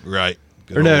attempts. Right.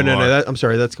 Good Or no. old Lamar. I'm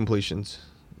sorry, that's completions.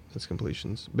 That's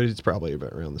completions, but it's probably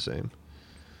about around the same.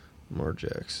 Lamar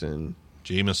Jackson,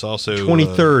 Jameis also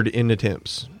 23rd in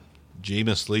attempts,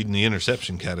 Jameis leading the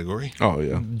interception category. Oh,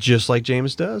 yeah. just like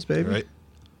Jameis does, baby. Right.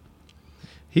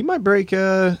 He might break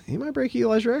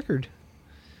Eli's record.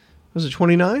 Was it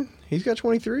 29? He's got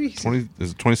 23. 20,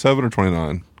 is it 27 or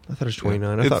 29? I thought it was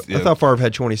 29. Yeah. I thought Favre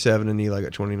had 27 and Eli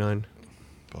got 29.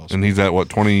 And he's at, what,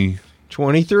 20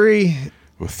 23.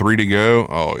 with 3 to go?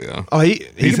 Oh, yeah. Oh, he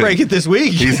can break it this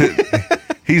week. He's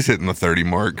hitting the 30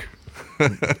 mark.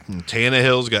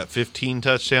 Tannehill's got 15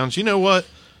 touchdowns. You know what?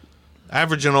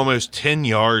 Averaging almost 10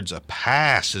 yards a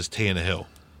pass is Tannehill.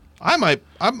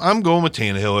 I'm going with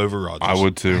Tannehill over Rodgers. I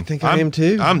would, too. I think I am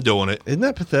too. I'm doing it. Isn't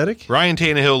that pathetic? Ryan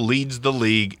Tannehill leads the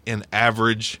league in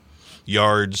average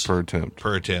yards Per attempt.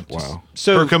 Per Wow.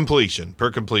 completion.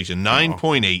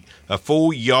 9.8. A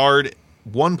full yard,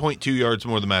 1.2 yards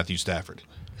more than Matthew Stafford.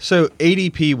 So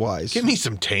ADP wise, Give me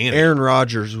some Tannehill. Aaron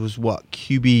Rodgers was what,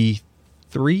 QB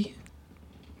 3?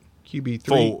 QB 3?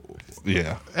 Full.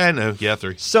 Yeah. I know. Yeah,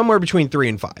 3. Somewhere between 3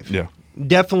 and 5. Yeah.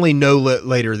 Definitely no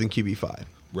later than QB 5.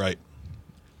 Right.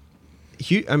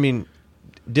 I mean,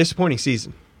 disappointing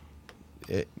season.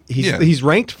 He's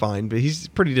ranked fine, but he's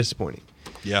pretty disappointing.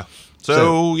 Yeah.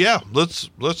 So yeah, let's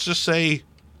just say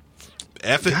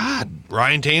F it. God.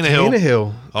 Ryan Tannehill.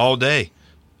 Tannehill. All day.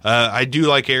 I do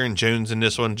like Aaron Jones in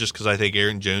this one just because I think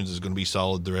Aaron Jones is going to be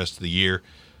solid the rest of the year.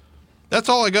 That's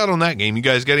all I got on that game. You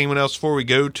guys got anyone else before we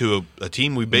go to a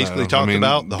team we basically talked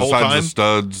about the whole besides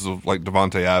time? the studs of like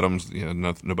Devontae Adams,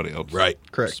 nobody else. Right.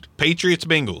 Correct. Patriots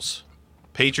Bengals.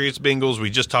 We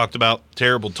just talked about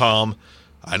terrible Tom.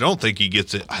 I don't think he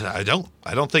gets it. I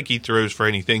don't think he throws for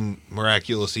anything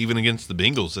miraculous even against the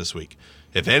Bengals this week.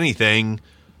 If anything,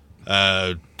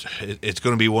 it's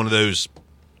going to be one of those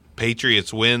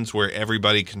Patriots wins where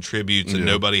everybody contributes and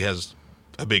nobody has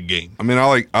a big game. I mean, I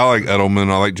like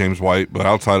Edelman, I like James White, but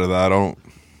outside of that, I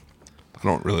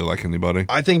don't really like anybody.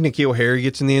 I think N'Keal Harry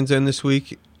gets in the end zone this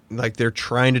week. Like they're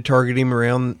trying to target him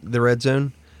around the red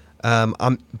zone,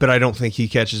 but I don't think he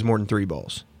catches more than 3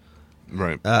 balls.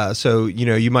 Right. So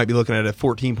you might be looking at a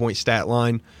 14-point stat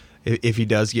line if he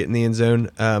does get in the end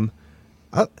zone. I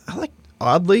like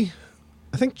oddly.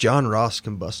 I think John Ross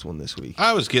can bust one this week.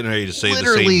 I was getting ready to say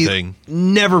Literally the same thing.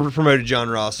 Never promoted John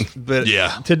Ross, but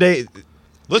Yeah. today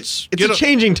It's a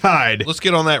changing tide. Let's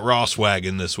get on that Ross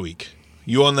wagon this week.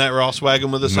 You on that Ross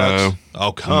wagon with us? No. Hux?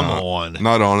 Oh, come on.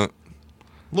 Not on it.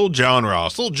 Little John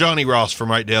Ross. Little Johnny Ross from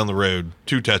right down the road.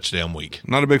 2 touchdown week.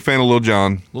 Not a big fan of Lil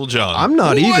John. Little John. I'm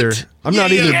not either. I'm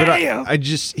not either. But Yeah. I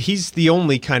just he's the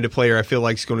only kind of player I feel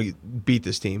like is going to beat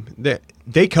this team.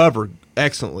 They cover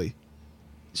excellently.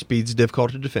 Speed's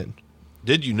difficult to defend.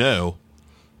 Did you know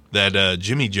that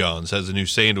Jimmy John's has a new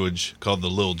sandwich called the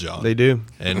Lil John. They do.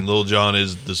 And Lil John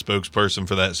is the spokesperson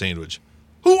for that sandwich.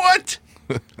 What?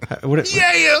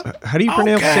 Yeah. How do you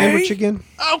pronounce Okay. sandwich again?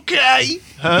 Okay.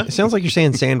 Huh? It sounds like you're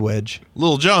saying sandwich.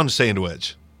 Lil John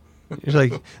sandwich. It's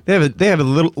like they have a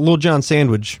little John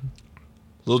sandwich.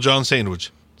 Lil John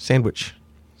sandwich. Sandwich.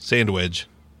 Sandwich.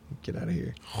 Get out of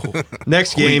here.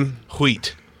 Next game.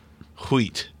 Wheat.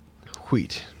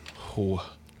 Wheat.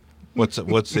 What's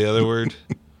the other word?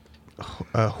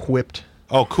 Whipped.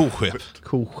 Oh, Cool Whip.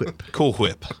 Cool whip. Cool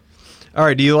Whip. All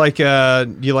right. Do you like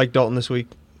Dalton this week?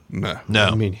 No.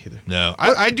 No. Me neither. No.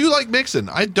 I do like Mixon.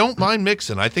 I don't mind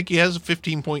Mixon. I think he has a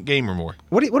 15-point game or more.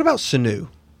 What about Sanu?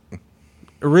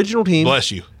 Original team.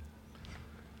 Bless you.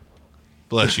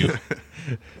 Bless you.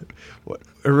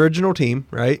 Original team,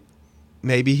 right?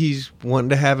 Maybe he's wanting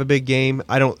to have a big game.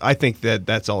 I think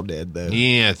that's all dead though.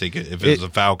 Yeah, I think if it was the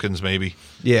Falcons, maybe.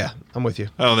 Yeah, I'm with you.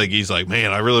 I don't think he's like,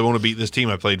 man, I really want to beat this team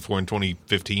I played for in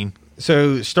 2015.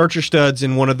 So start your studs,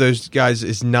 and one of those guys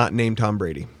is not named Tom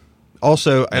Brady.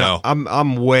 Also, No.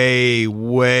 I'm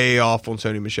way off on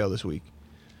Sony Michel this week.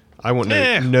 I want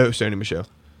no Sony Michel.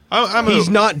 He's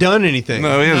not done anything.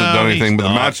 No, he hasn't No, done anything, he's but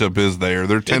the not. matchup is there.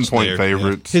 They're 10-point there,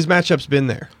 favorites. His matchup's been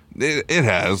there. It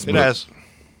has. It has.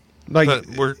 Like But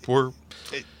we're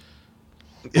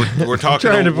talking.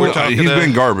 trying to- We're talking. He's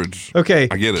been garbage. okay,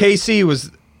 I get it. KC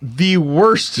was the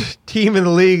worst team in the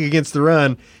league against the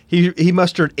run. He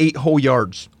mustered 8 whole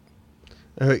yards.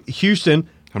 Houston,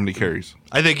 How many carries?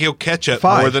 I think he'll catch up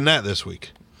 5. more than that this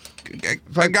week.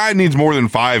 That guy needs more than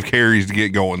 5 carries to get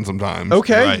going sometimes.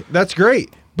 okay, Right. that's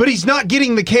great, but he's not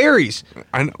getting the carries.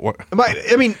 I know. What?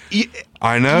 I mean,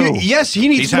 I know. yes, he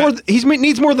needs He's more.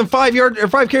 Needs more than 5 yards or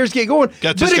 5 carries to get going.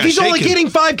 Got But this if guy he's only shaking. getting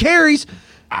 5 carries,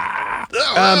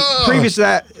 previous to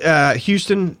that,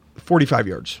 Houston 45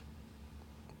 yards.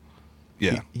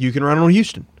 Yeah. You can run on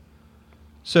Houston,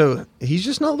 so he's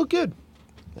just not looked good.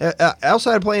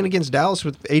 Outside of playing against Dallas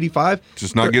with 85,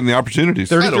 Just not getting the opportunities.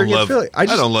 30 I don't against love. Philly. I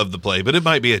don't love the play, but it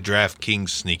might be a DraftKings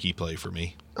sneaky play for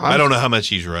me. I don't know how much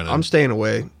he's running. I'm staying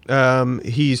away.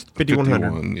 He's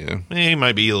 5,100. 51, yeah. He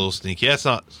might be a little sneaky. That's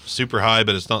not super high,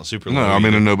 but it's not super low. No, I mean,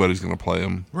 either. and nobody's going to play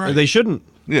him. Right. They shouldn't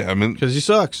Yeah, I mean, because he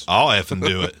sucks. I'll effing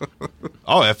do it.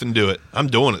 I'll effing do it. I'm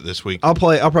doing it this week. I'll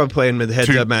probably play him in the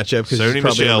heads-up Two- matchup because Sony he's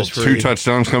probably Michel, almost 2 free.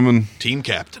 touchdowns coming. Team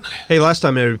captain. Hey, last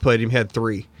time I played him, he had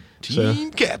 3. So, Team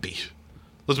Cappy.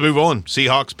 Let's move on.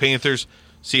 Seahawks, Panthers.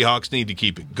 Seahawks need to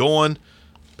keep it going.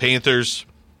 Panthers,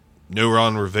 no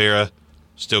Ron Rivera.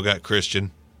 Still got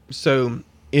Christian. so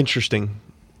interesting.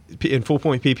 In full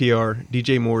point PPR,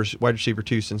 DJ Moore's wide receiver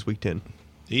 2 since week 10.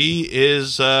 He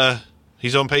is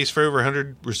he's on pace for over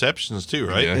 100 receptions too,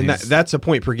 right? Yeah. And He's- that's a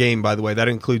point per game, by the way. That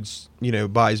includes,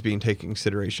 buys being taken into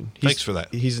consideration. Thanks for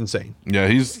that. He's insane. Yeah,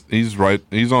 he's right.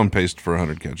 He's on pace for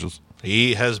 100 catches.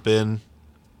 He has been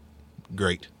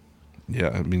great. Yeah,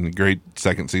 I mean, a great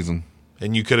second season.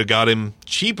 And you could have got him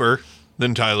cheaper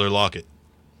than Tyler Lockett.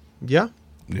 Yeah.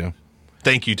 Yeah.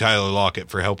 Thank you, Tyler Lockett,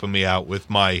 for helping me out with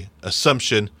my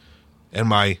assumption and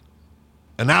my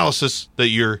analysis that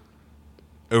you're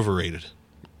overrated.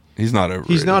 He's not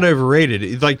overrated. He's not overrated.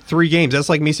 It's like 3 games. That's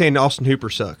like me saying Austin Hooper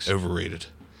sucks. Overrated.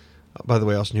 By the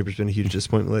way, Austin Hooper's been a huge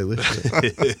disappointment lately.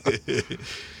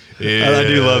 Yeah, I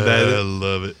do love that. I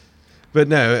love it. But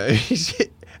no,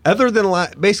 other than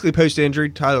basically post-injury,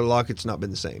 Tyler Lockett's not been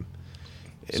the same.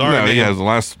 Sorry, no, man. he has the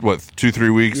last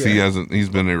 2-3 weeks. He Yeah. hasn't. He's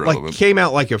been irrelevant. Like came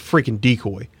out like a freaking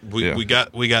decoy. We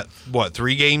got what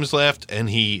 3 games left, and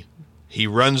he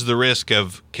runs the risk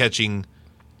of catching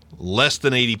less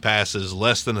than 80 passes,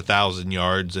 less than 1,000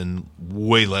 yards, and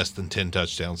way less than 10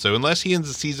 touchdowns. So unless he ends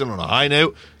the season on a high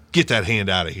note, get that hand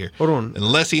out of here. Hold on.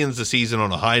 Unless he ends the season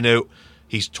on a high note,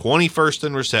 he's 21st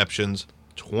in receptions,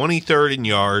 23rd in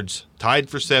yards, tied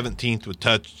for 17th with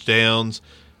touchdowns.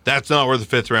 That's not worth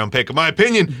a 5th round pick, in my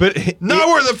opinion. But not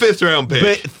worth a 5th round pick.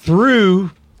 But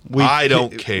through I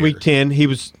don't care. Week 10, he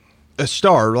was a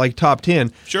star, like top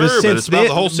 10. Sure, but since it's about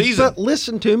the whole season. But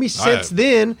listen to me. Since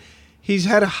then, he's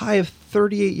had a high of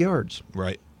 38 yards.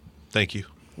 Right. Thank you.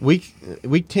 Week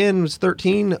 10 was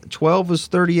 13. 12 was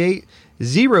 38.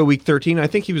 0 week 13. I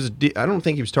think he was. I don't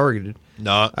think he was targeted.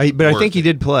 Not. I worth think he it.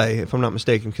 did play, if I'm not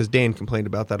mistaken, because Dan complained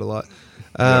about that a lot.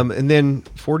 And then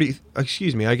 40.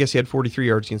 Excuse me. I guess he had 43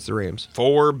 yards against the Rams.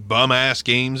 4 bum ass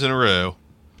games in a row.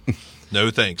 No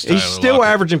thanks. Tyler He's still Lockett.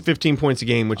 averaging 15 points a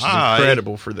game, which is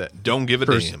incredible for that. Don't give a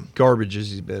for damn. garbage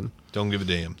as he's been. Don't give a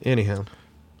damn. Anyhow,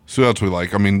 So who else we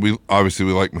like? I mean, we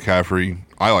like McCaffrey.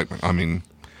 I mean,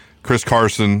 Chris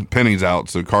Carson. Penny's out,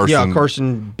 so Carson. yeah,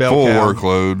 Carson Bell full cow.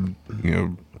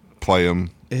 workload. Play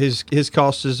him. his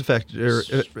cost is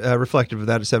reflective of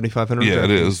that at 7,500. Yeah,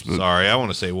 it is. But Sorry, I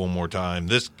want to say one more time.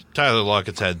 This Tyler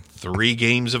Lockett's had 3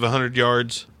 games of 100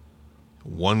 yards,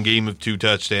 1 game of 2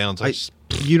 touchdowns.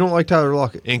 You don't like Tyler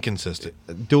Lockett? Inconsistent.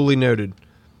 Duly noted.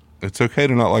 it's okay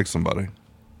to not like somebody.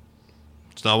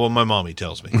 It's not what my mommy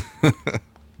tells me.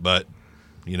 But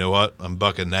you know what? I'm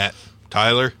bucking that.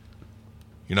 Tyler,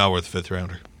 you're not worth a 5th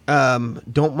rounder.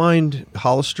 Don't mind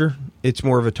Hollister. It's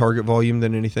more of a target volume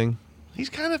than anything. He's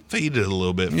kind of faded a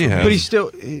little bit. Yeah. But he's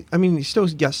still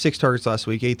got 6 targets last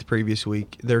week, 8 the previous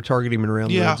week. They're targeting him around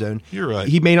the red zone. You're right.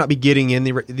 He may not be getting in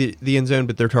the end zone,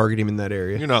 but they're targeting him in that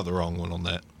area. You're not the wrong one on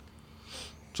that.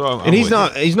 So And he's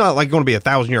not like going to be a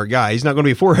 1,000-yard guy. He's not going to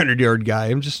be a 400-yard guy.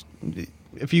 I'm just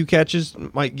a few catches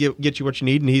might get you what you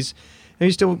need, and he's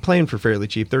still playing for fairly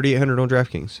cheap, 3,800 on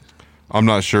DraftKings. I'm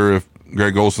not sure if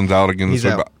Greg Olson's out again this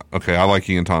He's week. out. But, okay, I like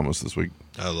Ian Thomas this week.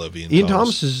 I love Ian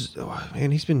Thomas is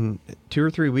he's been 2 or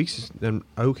 3 weeks then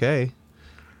okay.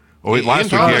 Oh, wait,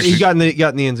 last week He got in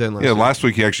the end zone last week. last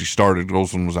week he actually started.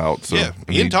 Olson was out. So yeah,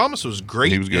 and Ian Thomas was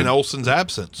great he was good. in Olsen's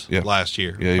absence Yeah. last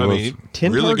year. Yeah, he I was. mean,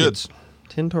 10 really targets. good.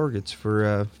 10 targets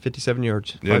for 57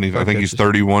 yards. Yeah, and I think he's catches.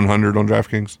 3,100 on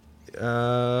DraftKings.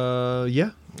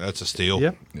 Yeah. That's a steal.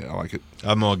 Yeah. Yeah, I like it.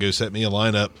 I'm gonna go set me a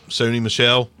lineup. Sony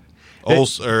Michelle,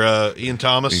 Ian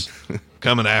Thomas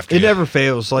coming after It you. never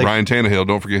fails. Like Ryan Tannehill,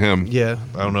 don't forget him. yeah.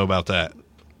 I don't know about that.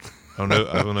 I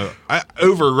don't know.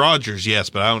 Over Rodgers, yes,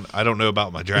 but I don't know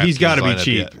about my draft. He's got to be lineup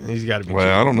cheap. yet. He's got to be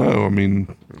Well, I don't know. I mean,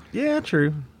 cheap. Yeah,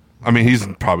 true. he's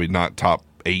probably not top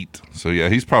 8. So yeah,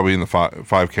 he's probably in the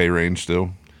 5K range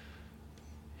still.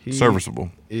 He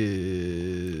Serviceable.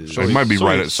 is So he might be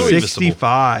right at 6.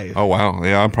 65. Oh wow,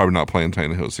 yeah, I'm probably not playing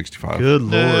Tannehill at 65. Good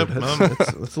Nah, lord.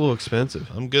 That's a little expensive.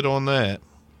 I'm good on that.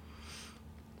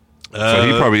 So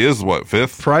he probably is what,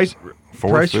 5th? Price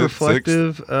Fourth, price fifth,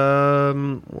 reflective.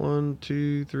 1,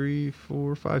 2, 3,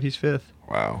 4, 5. He's 5th.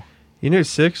 Wow. You know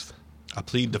 6th? I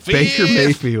plead the 5th. Baker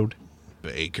Mayfield.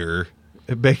 Baker.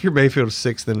 Baker Mayfield is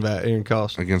 6th in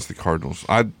cost. Against the Cardinals.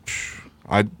 I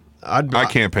I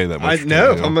can't pay that much. I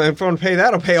know. Tannehill. If I'm going to pay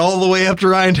that, I'll pay all the way up to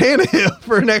Ryan Tannehill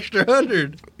for an extra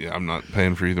 100. Yeah, I'm not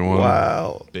paying for either one.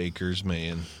 Wow. Baker's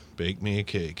man. Bake me a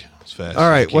cake as fast. All as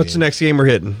right, you what's the can. next game we're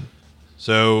hitting?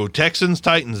 So Texans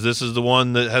Titans. This is the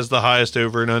one that has the highest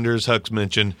over and under, as Huck's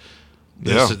mentioned.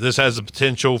 This has the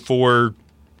potential for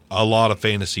a lot of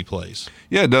fantasy plays.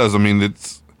 Yeah, it does. I mean,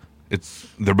 it's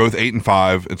they're both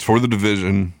 8-5. It's for the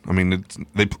division. I mean,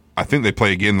 I think they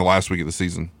play again the last week of the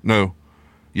season. No,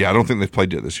 yeah, I don't think they've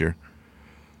played yet this year.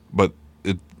 But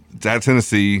it's at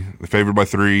Tennessee. They're favored by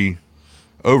 3.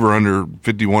 Over under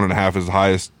 51.5 is the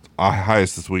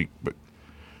highest this week. But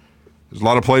there's a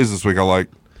lot of plays this week I like.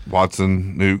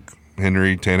 Watson, Nuke,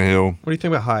 Henry, Tannehill. What do you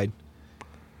think about Hyde?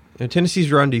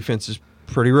 Tennessee's run defense is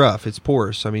pretty rough. It's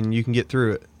porous. I mean, you can get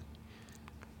through it.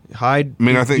 Hyde. I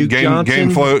mean, I think Duke game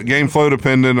Johnson, flow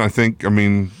dependent. I think. I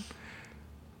mean,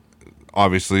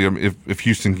 obviously, if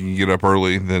Houston can get up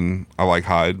early, then I like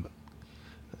Hyde.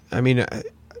 I mean,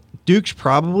 Duke's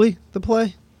probably the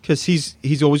play because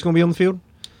he's always going to be on the field,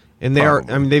 and they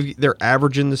Probably. are. I mean, they're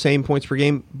averaging the same points per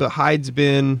game, but Hyde's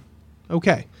been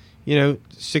okay. 60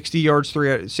 plus yards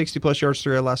 3 out of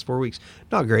the last 4 weeks.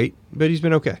 Not great, but he's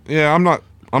been okay. Yeah, I'm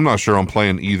not sure I'm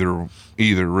playing either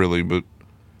really, but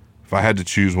if I had to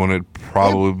choose one, it'd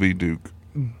probably be Duke.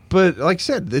 But like I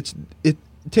said,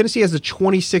 Tennessee has the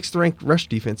 26th ranked rush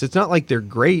defense. It's not like they're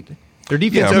great. Their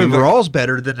defense Yeah, I mean, overall is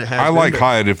better than it has. I been, like but-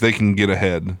 Hyde if they can get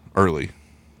ahead early.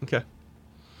 Okay.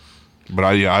 But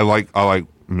I like.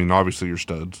 I mean, obviously you're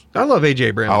studs. I love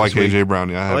AJ Brown. I like this week. AJ Brown.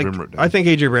 Yeah, I have him written down. I think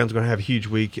AJ Brown's going to have a huge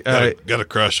week. Got a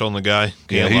crush on the guy.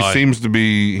 Yeah, Can't he lie. seems to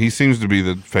be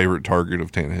the favorite target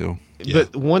of Tannehill. Yeah.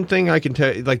 But one thing I can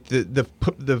tell you, like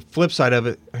the flip side of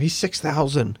it, he's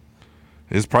 6,000.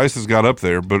 His price has got up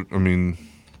there, but I mean,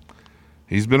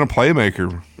 he's been a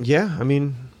playmaker. Yeah, I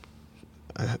mean,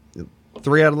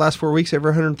 3 out of the last 4 weeks, over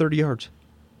 130 yards.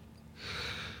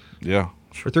 Yeah,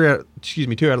 Or 2 out of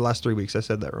the last 3 weeks. I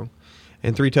said that wrong.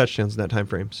 And 3 touchdowns in that time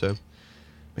frame. So,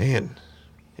 man,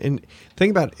 and think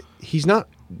about it, he's not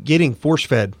getting force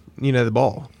fed, the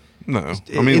ball. no,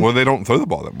 I mean, they don't throw the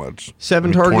ball that much.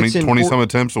 7 targets in 20 some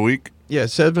attempts a week. Yeah,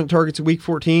 7 targets in week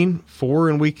 14, 4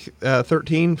 in week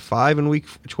 13, 5 in week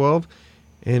 12,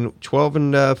 and 12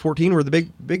 and 14 were the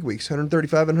big weeks,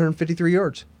 135 and 153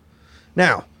 yards.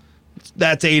 Now,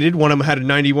 that's aided. One of them had a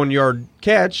 91-yard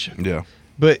catch. Yeah,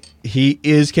 But he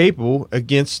is capable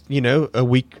against, a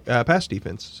weak pass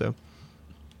defense. So,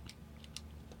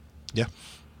 Yeah.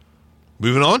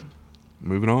 Moving on.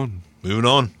 moving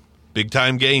on. Big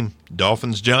time game.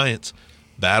 Dolphins Giants.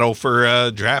 Battle for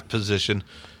draft position.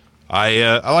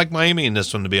 I like Miami in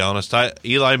this one, to be honest.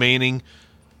 Eli Manning,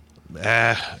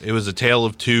 it was a tale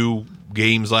of two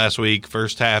games last week.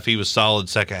 First half, he was solid.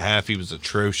 Second half, he was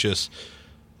atrocious.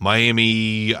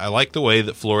 Miami, I like the way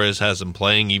that Flores has them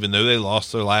playing, even though they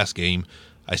lost their last game.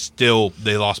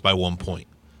 They lost by 1 point.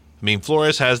 I mean,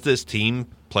 Flores has this team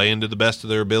playing to the best of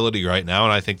their ability right now,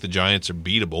 and I think the Giants are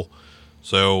beatable.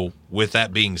 So, with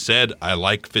that being said, I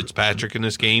like Fitzpatrick in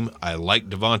this game. I like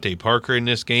Devontae Parker in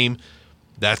this game.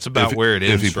 That's about where it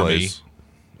ends for plays.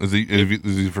 Me. Is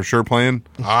he for sure playing?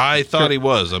 I thought he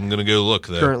was. I'm going to go look,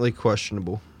 though. Currently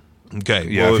questionable. Okay.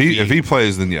 Yeah, well, if he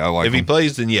plays, then yeah, I like him. If he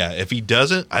plays, then yeah. If he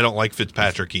doesn't, I don't like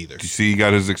Fitzpatrick either. Do you see he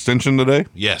got his extension today?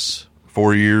 Yes.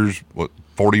 4 years, what,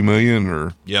 $40 million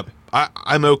or? Yep.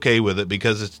 I'm okay with it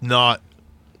because it's not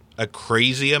a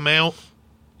crazy amount.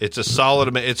 It's a solid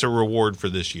amount. It's a reward for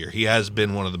this year. He has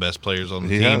been one of the best players on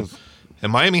the team. Has.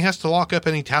 And Miami has to lock up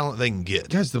any talent they can get.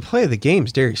 Guys, the play of the game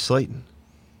is Darius Slayton.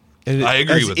 And I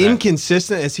agree with that. As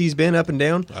inconsistent as he's been up and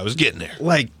down, I was getting there.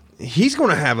 like he's going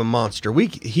to have a monster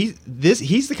week. He's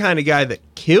the kind of guy that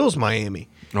kills Miami.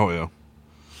 Oh yeah.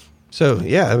 So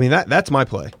yeah, I mean that's my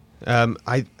play.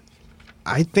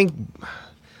 I think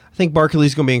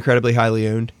Barkley's going to be incredibly highly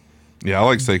owned. Yeah, I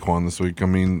like Saquon this week. I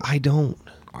mean, I don't.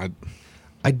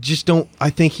 I just don't. I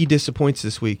think he disappoints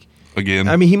this week. Again.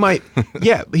 I mean, he might.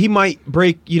 Yeah, he might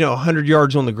break 100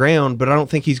 yards on the ground, but I don't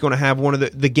think he's going to have one of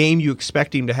the game you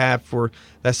expect him to have for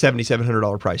that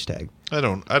 $7,700 price tag. I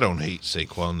don't hate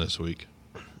Saquon this week.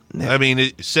 No. I mean,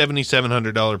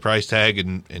 $7,700 price tag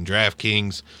in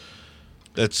DraftKings.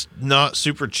 That's not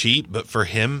super cheap, but for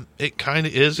him, it kind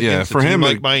of is. Yeah, against for a team him,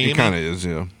 like Miami. it kind of is.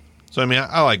 Yeah. So I mean,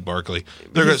 I like Barkley.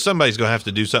 Somebody's going to have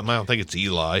to do something. I don't think it's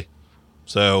Eli.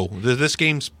 So this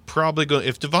game's probably going.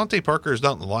 If Devontae Parker is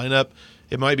not in the lineup,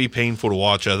 it might be painful to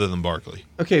watch. Other than Barkley.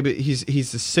 Okay, but he's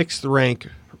the 6th rank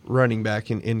running back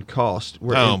in cost.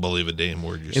 I don't believe a damn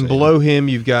word you're saying. And below him,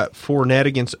 you've got Fournette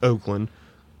against Oakland,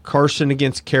 Carson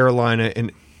against Carolina,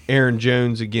 and Aaron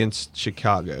Jones against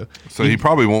Chicago. So he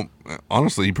probably won't.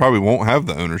 Honestly, he probably won't have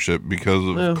the ownership because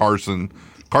of Carson.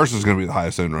 Carson's going to be the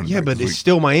highest owned running back. Yeah, but it's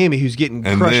still Miami who's getting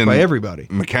crushed by everybody.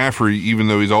 McCaffrey, even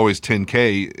though he's always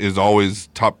 10K, is always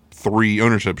top 3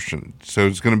 ownership. So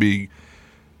it's going to be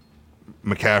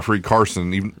McCaffrey,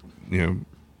 Carson. Even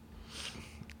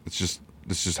it's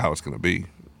just how it's going to be.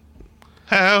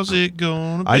 How's it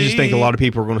going to be? I just think a lot of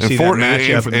people are going to see that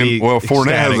matchup and be Fournette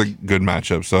ecstatic. has a good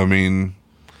matchup. So I mean,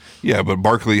 yeah, but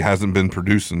Barkley hasn't been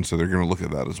producing, so they're going to look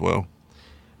at that as well.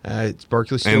 It's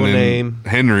Barkley's still a name.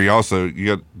 Henry also,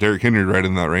 you got Derrick Henry right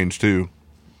in that range too.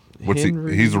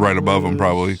 He's right above him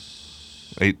probably.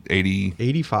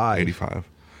 85. 85.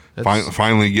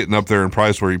 Finally getting up there in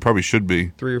price where he probably should be.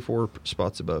 3 or 4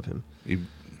 spots above him.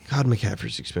 God,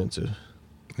 McCaffrey's expensive.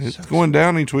 It's going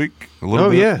down each week a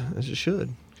little bit. Oh yeah, as it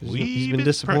should. He's been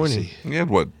disappointing. He had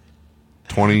what?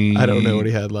 20. I don't know what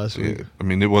he had last week. I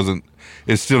mean,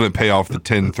 it still didn't pay off the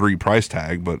 10-3 price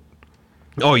tag, but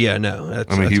oh yeah, no.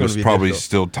 He was probably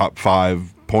still top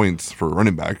 5 points for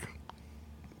running back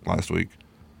last week.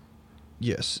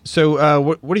 Yes.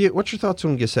 So, what's your thoughts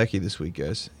on Gesicki this week,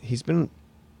 guys? He's been,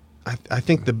 I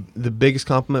think the biggest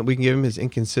compliment we can give him is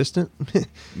inconsistent.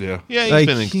 Yeah. Yeah, he's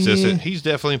been inconsistent. Yeah. He's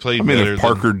definitely played. I mean, better if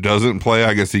Parker doesn't play,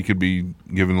 I guess he could be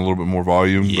given a little bit more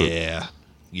volume. Yeah.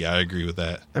 Yeah, I agree with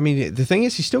that. I mean, the thing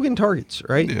is, he's still getting targets,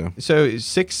 right? Yeah. So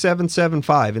 6, 7, 7,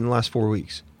 5 in the last 4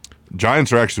 weeks.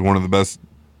 Giants are actually one of the best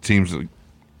teams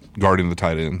guarding the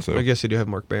tight end. So I guess they do have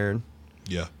Mark Barron.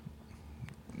 Yeah.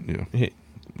 Yeah.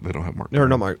 They don't have Mark. No,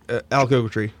 not Mark. Alec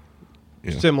Ogletree.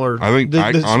 Yeah. Similar. I think.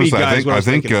 Honestly,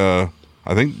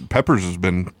 I think Peppers has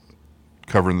been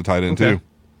covering the tight end too.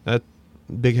 That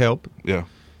big help. Yeah.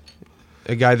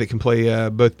 A guy that can play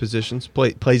both positions.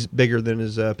 Plays bigger than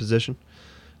his position.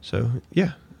 So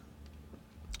yeah.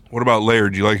 What about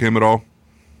Laird? Do you like him at all?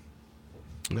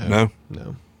 No.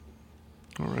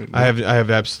 All right. I have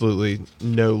absolutely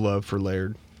no love for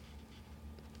Laird.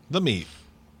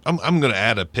 I'm going to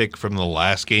add a pick from the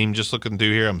last game. Just looking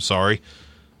through here, I'm sorry,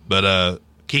 but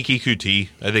Kiki Kuti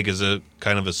I think is a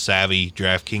kind of a savvy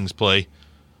DraftKings play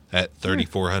at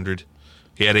 3,400.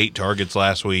 He had 8 targets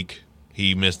last week.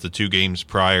 He missed the 2 games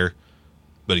prior,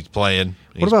 but he's playing.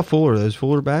 What about Fuller? Is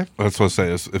Fuller back? That's what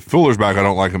I say. If Fuller's back, I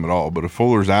don't like him at all. But if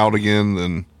Fuller's out again,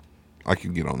 then I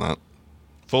can get on that.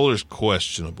 Fuller's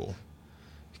questionable.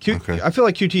 Okay. I feel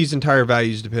like QT's entire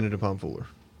value is dependent upon Fuller.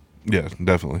 Yeah,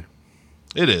 definitely.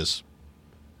 It is,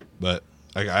 but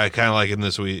I kind of like him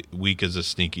this week as a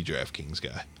sneaky DraftKings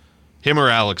guy. Him or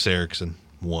Alex Erickson,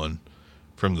 one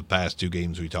from the past 2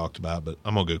 games we talked about, but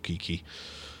I'm going to go Kiki.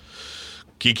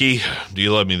 Kiki, do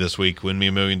you love me this week? Win me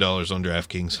 $1 million on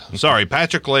DraftKings. Sorry,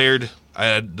 Patrick Laird.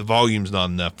 The volume's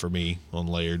not enough for me on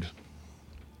Laird.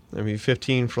 I mean,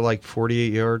 15 for like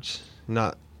 48 yards.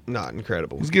 Not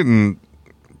incredible. He's getting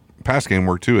pass game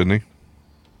work too, isn't he?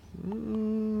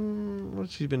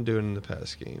 What's he been doing in the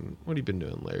past game? What have you been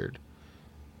doing, Laird?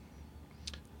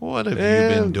 What have you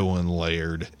been doing,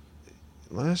 Laird?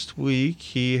 Last week,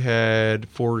 he had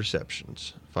 4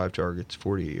 receptions, 5 targets,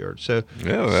 48 yards. So,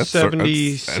 Yeah, that's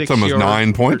 76 almost yards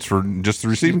 9 points for just the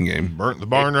receiving game. Burnt the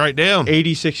barn right down.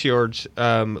 86 yards,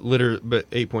 but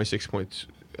 8.6 points.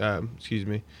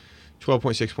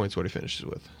 12.6 points what he finishes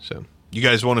with. So, You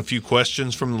guys want a few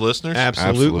questions from the listeners?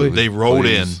 absolutely. They rolled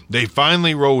Please. in. They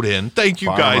finally rolled in. Thank you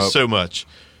Fire 'em guys up. so much.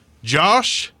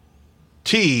 Josh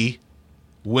T.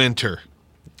 Winter.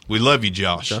 We love you,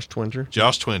 Josh. Josh Twinter.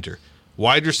 Josh Twinter.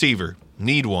 Wide receiver.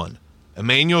 Need one.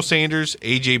 Emmanuel Sanders,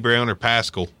 A.J. Brown, or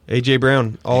Pascal? A.J.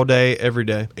 Brown, all day, every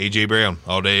day. A.J. Brown.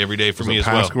 All day, every day for me as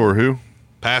Pascal well. or who?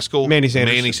 Pascal. Manny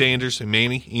Sanders. Manny Sanders.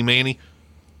 Email.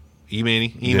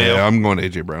 Yeah, I'm going to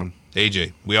AJ Brown.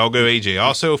 AJ. We all go AJ.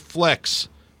 Also, flex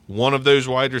one of those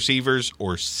wide receivers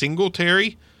or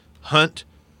Singletary, Hunt,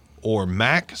 or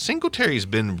Mack. Singletary's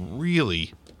been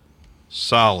really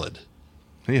solid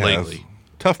He has. lately.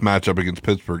 Tough matchup against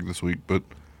Pittsburgh this week, but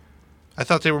I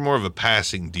thought they were more of a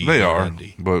passing D. they than are. run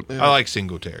D. But I like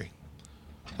Singletary.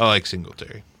 I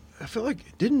feel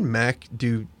like, didn't Mac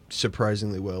do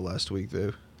surprisingly well last week,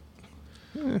 though?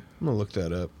 I'm going to look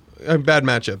that up. Bad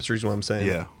matchup is the reason why I'm saying.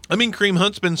 yeah. I mean, Kareem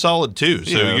Hunt's been solid too.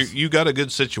 So Yes. you got a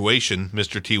good situation,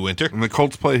 Mr. T. Winter. And the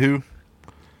Colts play who?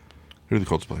 Who do the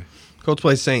Colts play? Colts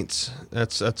play Saints.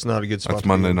 That's not a good spot. That's to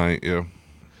Monday be in. night, yeah.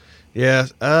 Yeah.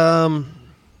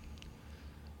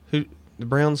 Who the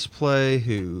Browns play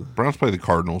who? Browns play the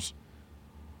Cardinals.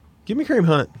 Give me Kareem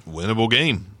Hunt. Winnable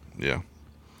game. Yeah.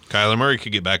 Kyler Murray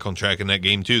could get back on track in that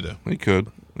game too, though. He could.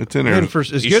 It's in And there. for as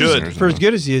He good should. as, for as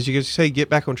good as he is, you can say get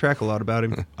back on track a lot about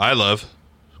him. I love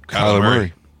Kyler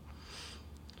Murray.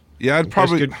 Yeah, I'd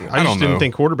probably. Just I don't didn't know.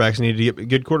 think quarterbacks needed to get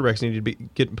good quarterbacks needed to be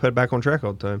get put back on track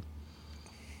all the time.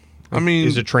 I mean,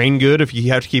 Is a train good if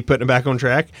you have to keep putting it back on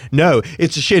track? No,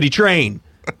 it's a shitty train.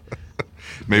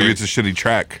 maybe it's a shitty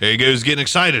track. There he goes, getting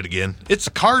excited again. It's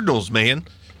the Cardinals, man.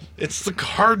 It's the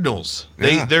Cardinals.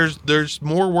 Yeah. There's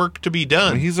more work to be I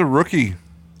done. mean, he's a rookie.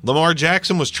 Lamar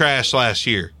Jackson was trash last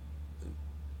year.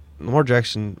 Lamar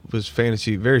Jackson was very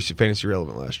fantasy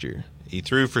relevant last year. He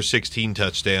threw for 16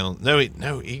 touchdowns.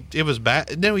 It was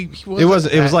bad. No, he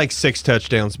wasn't. It was bad. like 6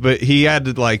 touchdowns, but he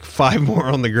added like 5 more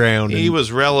on the ground. He and- was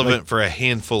relevant for a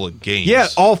handful of games. Yeah,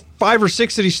 all 5 or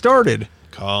 6 that he started.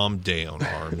 Calm down,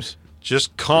 Arms.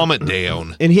 Just calm it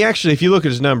down. And he actually, if you look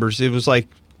at his numbers, it was like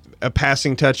a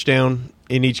passing touchdown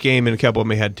in each game, and a couple of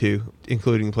them he had 2,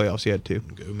 including the playoffs. He had 2.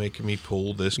 Go making me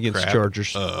pull this Against crap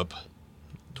Chargers. up.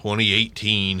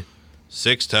 2018,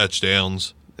 6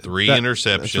 touchdowns, 3 That's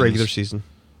interceptions. regular season.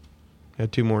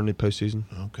 Had 2 more in the postseason.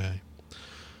 Okay,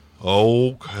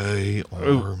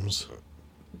 Arms.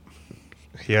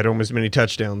 He had almost as many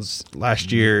touchdowns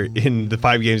last year in the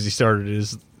 5 games he started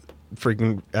as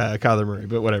freaking Kyler Murray,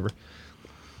 but whatever.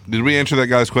 Did we answer that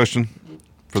guy's question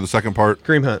for the second part?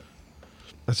 Kareem Hunt.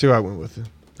 That's who I went with.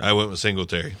 I went with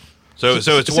Singletary. So it's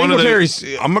one of the Singletary's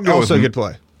I'm gonna go also with- a good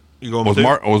play. you going Was with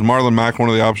was Marlon Mack one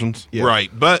of the options? Yeah. right,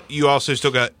 but you also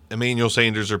still got Emmanuel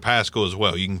Sanders or Pascal as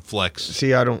well. You can flex.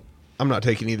 See, I'm not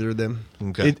taking either of them.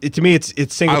 Okay. To me, it's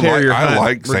Singletary or I Hunt,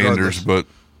 like regardless. Sanders, but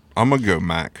I'm gonna go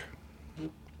Mack.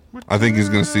 I think he's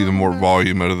gonna see the more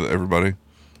volume out of everybody.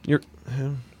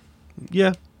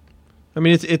 Yeah. I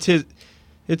mean,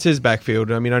 it's his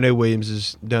backfield. I mean, I know Williams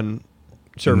has done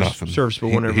serviceable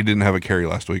whenever. He didn't have a carry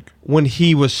last week. When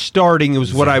he was starting, it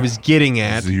was what I was getting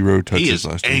at. 0 touches He is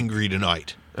last week. angry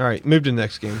tonight. All right, move to the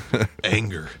next game.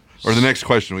 Anger. Or the next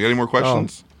question. We got any more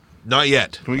questions? Not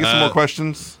yet. Can we get some more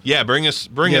questions? Yeah, bring us the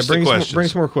bring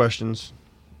questions. some more questions.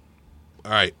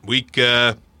 All right, week.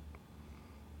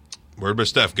 Where'd my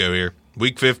stuff go here?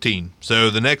 Week 15. So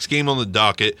the next game on the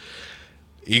docket,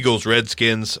 Eagles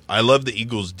Redskins. I love the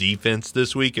Eagles defense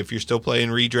this week. If you're still playing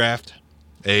redraft,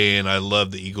 and I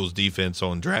love the Eagles defense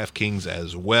on DraftKings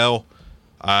as well.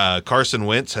 Carson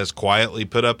Wentz has quietly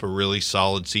put up a really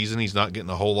solid season. He's not getting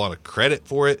a whole lot of credit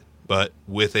for it, but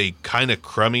with a kind of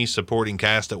crummy supporting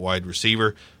cast at wide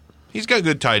receiver, he's got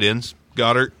good tight ends.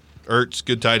 Goddard, Ertz,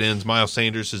 good tight ends. Miles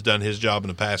Sanders has done his job in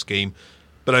the pass game.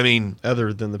 But, I mean,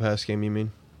 Other than the pass game, you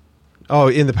mean? Oh,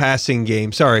 in the passing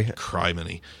game. Sorry.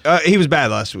 criminy. He was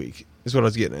bad last week, is what I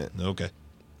was getting at. Okay.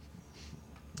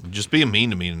 Just being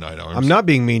mean to me tonight, Arms. I'm not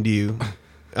being mean to you.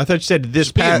 I thought you said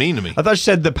this being past. mean to me. I thought you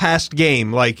said the past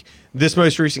game, like this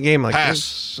most recent game. Like,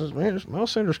 Pass. Man,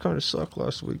 Miles Sanders kind of sucked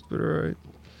last week, but all right.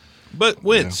 But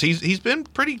Wentz, he's been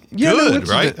pretty Yeah, no, good, Wentz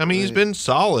has right? been- I mean, he's been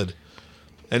solid.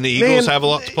 And the Eagles have a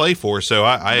lot to play for, so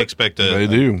I expect They a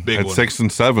do. big At one. 6 and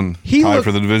 7, He tied looked-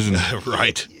 for the division.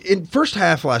 Right. In first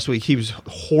half last week, he was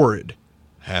horrid.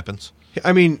 Happens.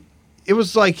 I mean, it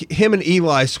was like him and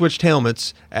Eli switched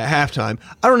helmets at halftime.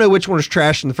 I don't know which one was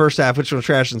trash in the first half, which one was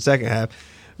trash in the second half.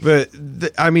 But,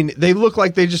 I mean, they look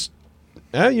like they just,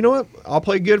 you know what? I'll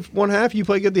play good one half, you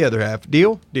play good the other half.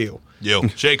 Deal? Deal. Yo,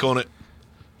 shake on it.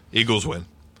 Eagles win.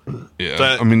 Yeah,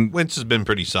 But I mean, Wentz has been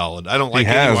pretty solid. I don't he like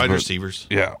any has, wide but- receivers.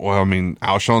 Yeah, well, I mean,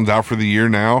 Alshon's out for the year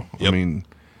now. I Yep. mean,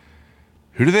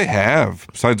 who do they have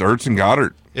besides Ertz and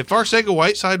Goddard? If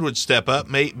Arcega-Whiteside would step up,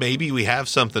 maybe we have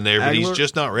something there, but he's Aguilar?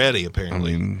 just not ready, I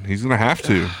apparently. mean, he's going to have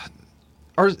to.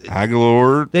 Or,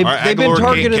 Aguilar, they've Our been Aguilar can't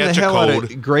targeting the catch a hell out cold.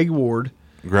 of Greg Ward.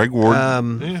 Greg Ward.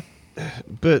 Yeah.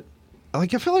 But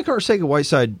like I feel like Arcega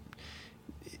Whiteside.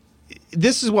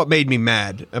 This is what made me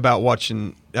mad about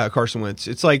watching Carson Wentz.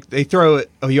 It's like they throw it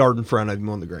a yard in front of him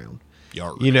on the ground.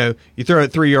 Yard. You know, you throw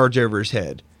it 3 yards over his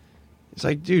head. It's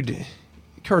like, dude,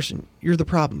 Carson, you're the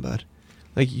problem, bud.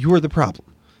 Like, you're the problem.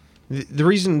 The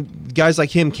reason guys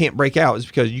like him can't break out is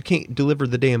because you can't deliver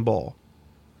the damn ball.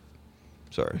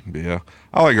 Sorry. Yeah.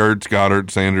 I like Ertz,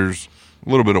 Goddard, Sanders, a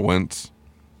little bit of Wentz.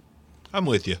 I'm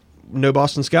with you. No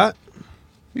Boston Scott?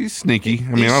 He's sneaky.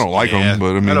 I mean, I don't like yeah, him,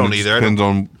 but I mean, I don't it either. I depends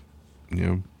on, you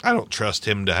know. I don't trust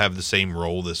him to have the same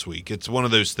role this week. It's one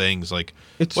of those things like,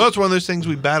 It's one of those things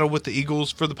we battled with the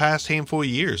Eagles for the past handful of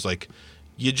years. Like,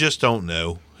 you just don't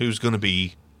know who's going to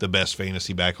be the best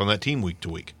fantasy back on that team week to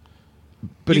week.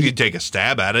 But you he- could take a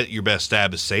stab at it. Your best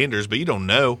stab is Sanders, but you don't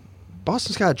know.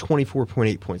 Boston Scott had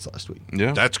 24.8 points last week.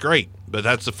 Yeah. That's great, but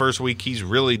that's the first week he's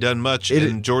really done much. It-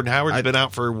 and Jordan Howard's been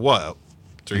out for what,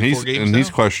 3-4 games and now? he's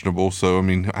questionable, so I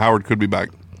mean, Howard could be back.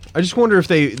 I just wonder if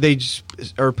they just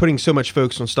are putting so much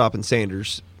focus on stopping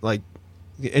Sanders. Like,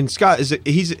 and Scott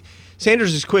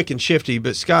Sanders is quick and shifty,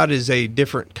 but Scott is a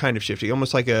different kind of shifty,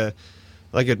 almost like a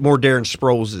more Darren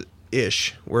Sproles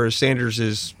ish. Whereas Sanders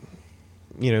is,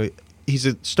 you know, he's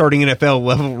a starting NFL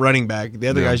level running back. The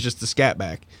other Yeah. guy's just a scat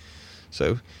back.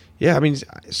 So yeah, I mean,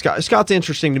 Scott's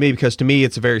interesting to me because to me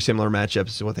it's a very similar matchup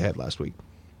as what they had last week.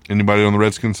 Anybody on the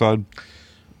Redskins side?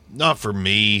 Not for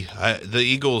me. The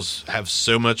Eagles have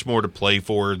so much more to play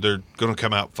for. They're going to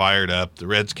come out fired up. The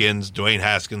Redskins, Dwayne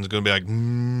Haskins is going to be like,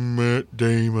 Matt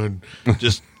Damon.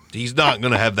 Just, he's not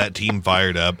going to have that team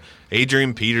fired up.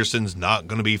 Adrian Peterson's not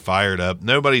going to be fired up.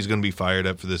 Nobody's going to be fired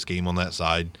up for this game on that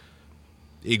side.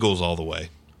 Eagles all the way.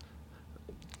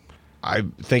 I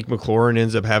think McLaurin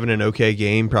ends up having an okay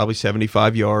game, probably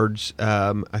 75 yards.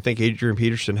 I think Adrian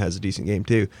Peterson has a decent game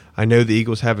too. I know the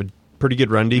Eagles have a pretty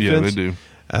good run defense. Yeah,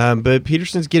 they do. But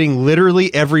Peterson's getting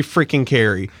literally every freaking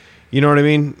carry. You know what I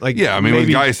mean? Like, Yeah, I mean, with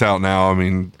Geis out now, I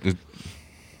mean,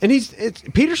 and it's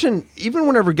Peterson. Even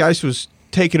whenever Geis was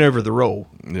taking over the role,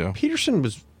 yeah. Peterson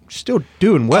was still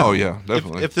doing well. Oh, yeah,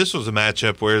 definitely. If this was a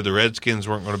matchup where the Redskins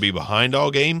weren't going to be behind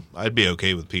all game, I'd be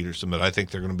okay with Peterson, but I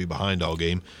think they're going to be behind all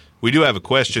game. We do have a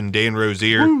question. Dan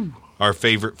Rozier, our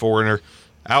favorite foreigner.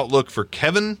 Outlook for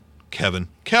Kelvin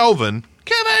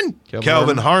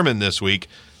Harmon this week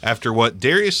after what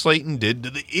Darius Slayton did to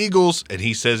the Eagles, and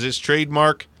he says it's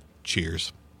trademark.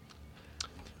 Cheers.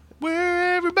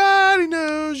 Where everybody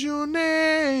knows your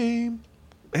name.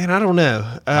 Man, I don't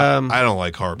know. I don't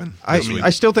like Harmon this week. I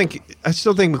still think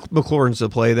McLaurin's the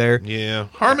play there. Yeah.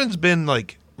 Harmon's been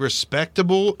like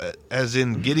respectable as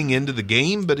in getting into the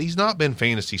game, but he's not been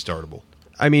fantasy startable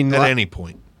I mean, at any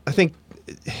point. I think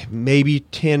maybe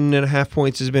 10.5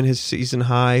 points has been his season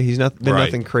high. He's not been Right.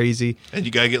 nothing crazy. And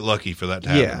you got to get lucky for that to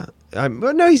happen. Yeah.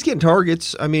 But no, he's getting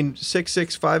targets. I mean,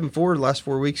 6, 5, and 4 the last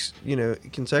 4 weeks, you know,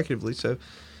 consecutively. So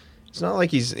it's not like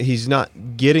he's not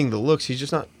getting the looks. He's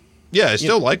just not. Yeah, I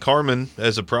still like Harmon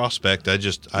as a prospect. I'm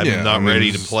Yeah, not I mean,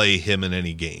 ready to he's- play him in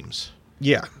any games.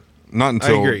 Yeah. Not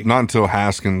agree. until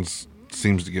Haskins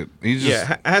seems to get. He's just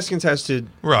Haskins has to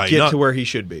Right, get not- to where he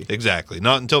should be. Exactly.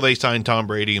 Not until they sign Tom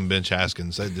Brady and bench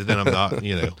Haskins. Then I'm not,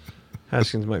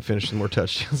 Haskins might finish with more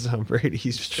touchdowns than Brady.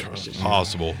 He's finished.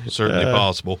 possible. Certainly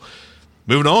possible.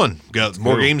 Moving on. Got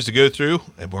more games to go through,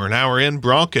 and we're an hour in.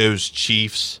 Broncos,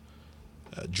 Chiefs.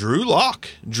 Drew Lock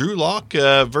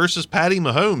versus Patty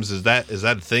Mahomes. Is that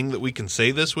a thing that we can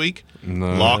say this week?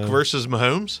 No. Lock versus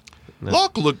Mahomes?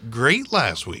 Lock looked great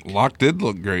last week. Locke did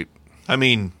look great. I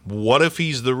mean, what if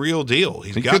he's the real deal?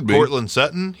 He's He got could be. Cortland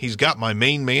Sutton. He's got my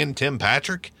main man, Tim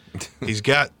Patrick. He's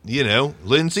got,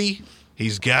 Lindsey.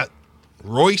 He's got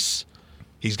Royce.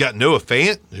 He's got Noah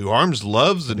Fant, who Arms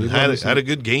loves and had a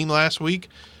good game last week.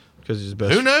 Because he's the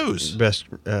best. Who knows? Best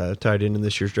tight end in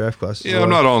this year's draft class. Yeah, I'm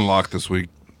not on lock this week.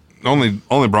 Only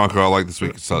Bronco I like this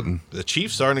week is Sutton. The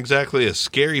Chiefs aren't exactly a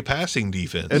scary passing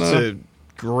defense. It's a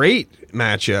great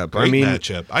matchup. Great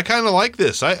matchup. I kind of like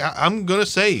this. I'm going to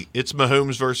say it's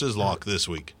Mahomes versus Locke this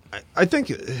week. I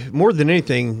think more than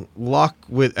anything, Locke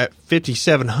at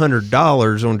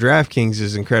 $5,700 on DraftKings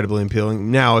is incredibly appealing.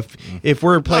 Now, if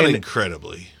we're playing Not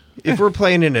incredibly, if we're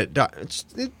playing in it's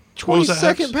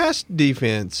 22nd pass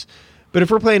defense, but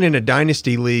if we're playing in a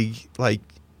dynasty league, like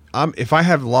if I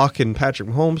have Locke and Patrick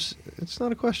Mahomes, it's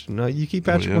not a question. No, you keep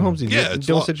Patrick Mahomes. And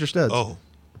don't sit your studs. Oh,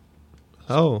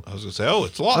 I was going to say,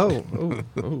 it's Locke.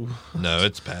 Oh. No,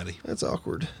 it's Patty. That's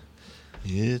awkward.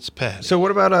 It's Patty. So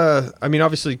what about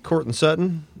obviously Courtland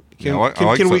Sutton? I like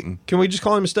Sutton. Can we just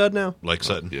call him a stud now? Like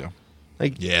Sutton.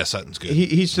 Yeah. Sutton's good.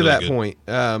 He's to really that good. point.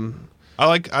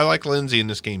 I like Lindsey in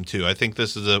this game too. I think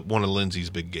this is one of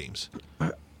Lindsey's big games.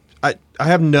 I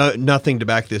have nothing to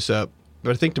back this up,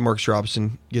 but I think DeMarcus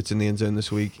Robinson gets in the end zone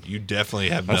this week. You definitely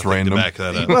have That's nothing random. to back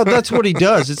that up. Well, that's what he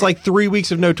does. It's like 3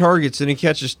 weeks of no targets, and he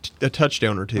catches a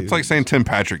touchdown or two. It's like saying Tim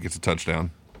Patrick gets a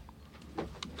touchdown.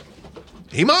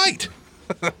 He might.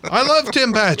 I love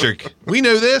Tim Patrick. We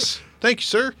know this. Thank you,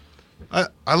 sir.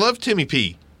 I love Timmy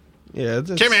P. Yeah,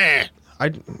 Timmy. I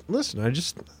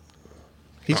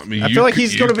mean, feel like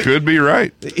he's going to be. Could be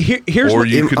right. Here's Or what-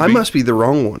 you could I be- must be the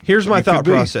wrong one. Here's my You thought could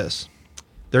be. process.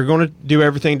 They're going to do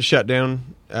everything to shut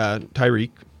down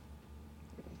Tyreek.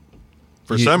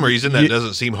 For You- some reason, that you-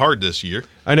 doesn't seem hard this year.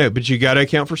 I know, but you got to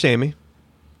account for Sammy.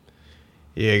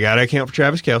 You got to account for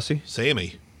Travis Kelce.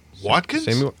 Sammy Watkins.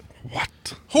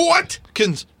 What?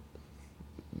 Watkins.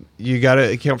 You got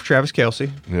to account for Travis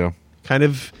Kelce. Yeah. Kind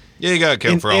of. Yeah, you got to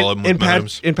account for all of them with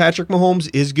Mahomes. And Patrick Mahomes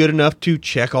is good enough to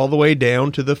check all the way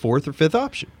down to the fourth or fifth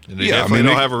option. And they definitely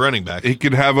don't have a running back. He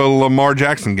could have a Lamar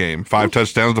Jackson game, 5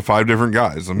 touchdowns to 5 different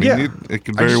guys. I mean, Yeah. it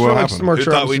could I very just well feel like happen. Lamar Who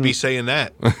thought we'd Robinson- be saying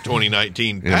that?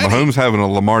 2019. Yeah, Patty. Mahomes having a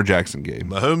Lamar Jackson game.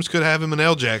 Mahomes could have him an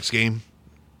L-Jax game.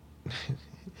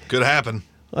 Could happen.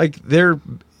 Like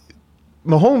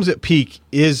Mahomes at peak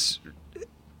is.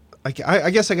 I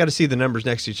guess I got to see the numbers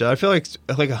next to each other. I feel like it's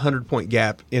like a 100-point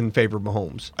gap in favor of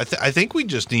Mahomes. I think we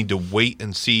just need to wait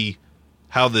and see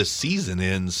how this season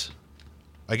ends.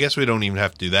 I guess we don't even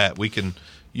have to do that.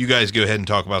 You guys go ahead and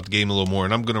talk about the game a little more,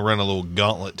 and I'm going to run a little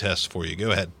gauntlet test for you.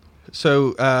 Go ahead.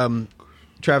 So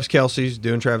Travis Kelce's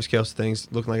doing Travis Kelce things,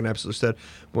 looking like an absolute stud.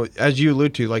 Well, as you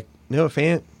allude to, like Noah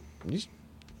Fant,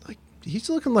 he's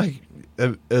looking like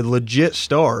a legit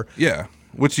star. Yeah,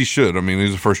 which he should. I mean,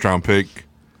 he's a first-round pick.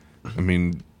 I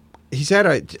mean, He's had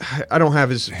I don't have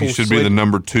his full he should be slate. the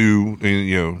number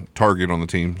 2, target on the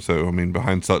team. So, I mean,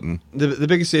 behind Sutton. The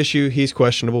biggest issue, he's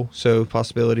questionable, so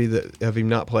possibility of him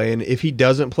not playing. If he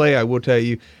doesn't play, I will tell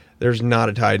you, there's not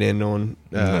a tight end on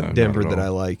No, Denver not at that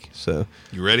all. I like. So,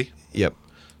 You ready? yep.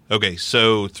 Okay,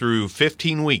 so through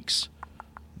 15 weeks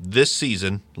this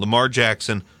season, Lamar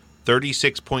Jackson,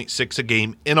 36.6 a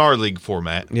game in our league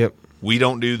format. Yep. We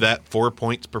don't do that 4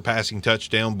 points per passing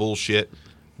touchdown bullshit.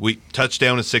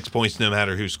 Touchdown is 6 points no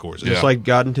matter who scores it. Just like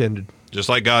God intended. Just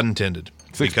like God intended.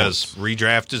 6 because points.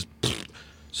 redraft is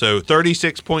so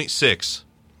 36.6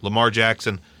 Lamar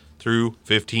Jackson through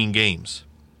 15 games.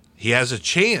 He has a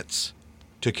chance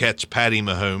to catch Patty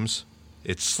Mahomes.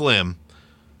 It's slim.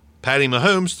 Patty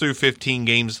Mahomes through 15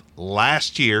 games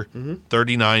last year,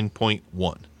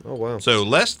 39.1. Oh, wow. So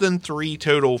less than 3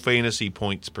 total fantasy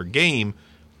points per game,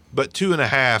 but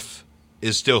 2.5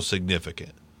 is still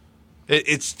significant.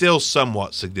 It's still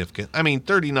somewhat significant. I mean,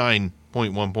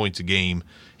 39.1 points a game.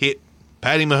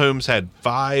 Patty Mahomes had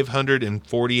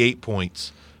 548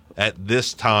 points at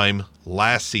this time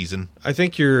last season. I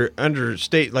think you're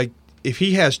understate. Like, if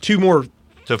he has two more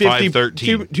To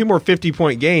 513. two more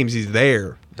 50-point games, he's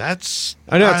there. I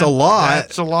know it's a lot.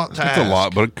 That's a lot to It's ask. a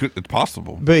lot, but it's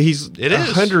possible. But it is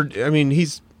 100. I mean,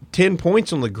 he's 10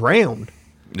 points on the ground.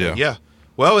 Yeah. Yeah.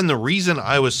 Well, and the reason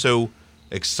I was so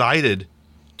excited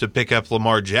to pick up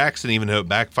Lamar Jackson, even though it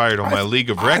backfired on my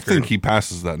league of record, I think he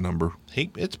passes that number.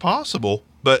 it's possible.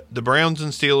 But the Browns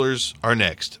and Steelers are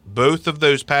next. Both of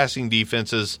those passing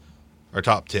defenses are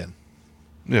top 10.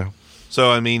 Yeah.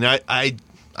 So, I mean,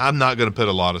 I'm not going to put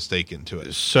a lot of stake into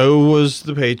it. So was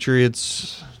the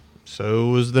Patriots. So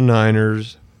was the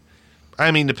Niners.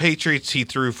 I mean, the Patriots, he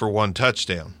threw for 1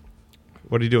 touchdown.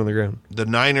 What do you do on the ground? The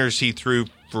Niners, he threw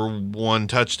for 1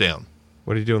 touchdown.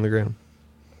 What do you do on the ground?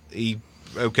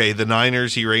 The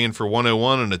Niners, he ran for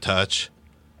 101 and a touch.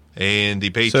 And the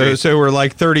Patriots... So we're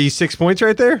like 36 points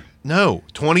right there? No,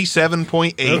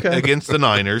 27.8 Okay. against the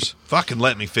Niners. Fucking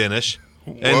let me finish.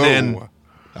 And Whoa. then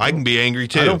I can be angry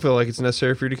too. I don't feel like it's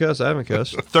necessary for you to cuss. I haven't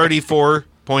cussed.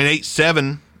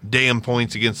 34.87 damn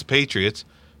points against the Patriots.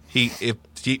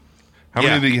 How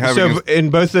many did he have? So,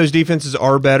 and both those defenses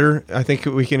are better. I think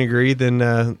we can agree than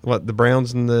the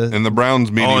Browns and the Browns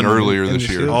meeting earlier and this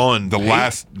the year.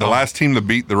 Steelers? The last team to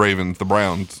beat the Ravens, the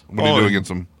Browns. What do you do against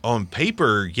them? On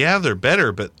paper, yeah, they're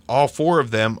better, but all four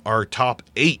of them are top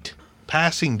 8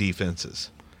 passing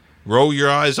defenses. Roll your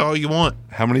eyes all you want.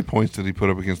 How many points did he put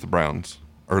up against the Browns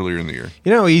earlier in the year?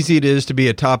 You know how easy it is to be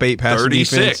a top 8 passing 36.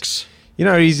 defense. You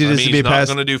know how easy it is to be he's not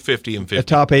going to do 50 and 50. a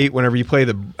top 8 whenever you play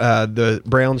the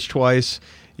Browns twice,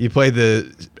 you play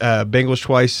the Bengals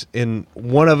twice, and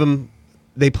one of them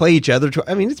they play each other twice.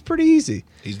 I mean, it's pretty easy.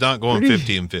 He's not going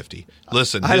 50 and 50.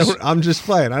 Listen, I'm just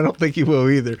playing. I don't think he will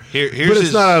either. But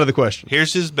it's not out of the question.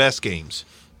 Here's his best games.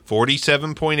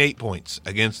 47.8 points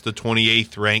against the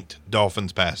 28th ranked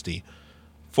Dolphins pass D.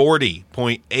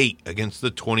 40.8 against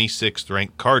the 26th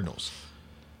ranked Cardinals.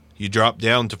 You drop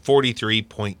down to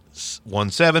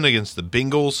 43.17 against the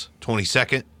Bengals,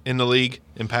 22nd in the league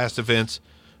in pass defense.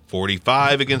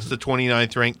 45 against the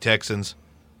 29th ranked Texans.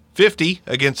 50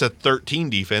 against a 13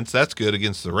 defense. That's good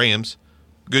against the Rams.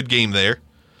 Good game there.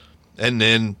 And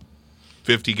then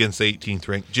 50 against the 18th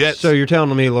ranked Jets. So you're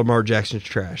telling me Lamar Jackson's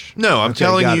trash? No, I'm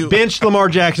telling got you. it. Bench Lamar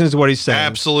Jackson is what he's saying.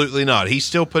 Absolutely not. He's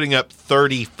still putting up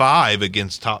 35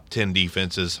 against top 10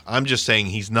 defenses. I'm just saying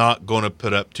he's not going to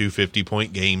put up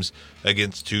 250-point games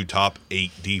against 2 top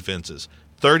 8 defenses.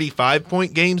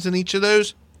 35-point games in each of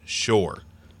those? Sure.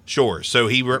 So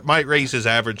he might raise his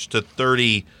average to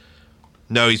 30.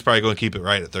 No, he's probably going to keep it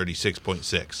right at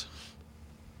 36.6.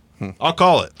 I'll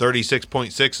call it.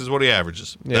 36.6 is what he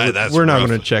averages. Yeah, That's we're not rough.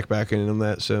 going to check back in on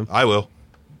that, so I will.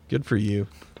 good for you.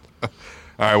 All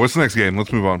right, what's the next game?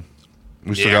 Let's move on.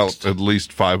 We still got at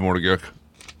least 5 more to go.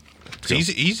 It's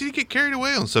easy to get carried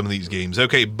away on some of these games.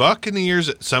 Okay,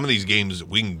 Buccaneers, some of these games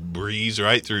we can breeze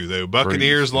right through, though.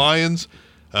 Buccaneers, Lions,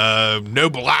 no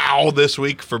Blau this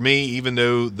week for me, even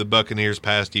though the Buccaneers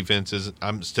pass defenses.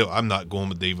 I'm not going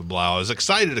with David Blau. I was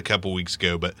excited a couple weeks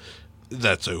ago, but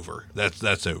that's over.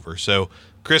 That's over. So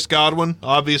Chris Godwin,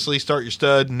 obviously start your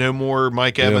stud. No more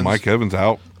Mike Evans. Yeah, Mike Evans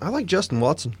out. I like Justin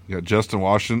Watson. You got Justin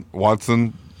Watson,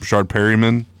 Rashard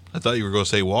Perryman. I thought you were going to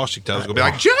say Washington. I was going to be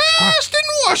like, Justin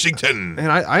Washington.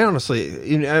 And I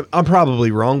honestly, I'm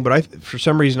probably wrong, but for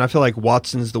some reason I feel like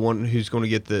Watson's the one who's going to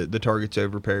get the targets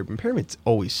over Perryman. Perryman's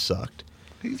always sucked.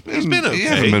 He's been okay. He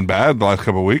hasn't been bad the last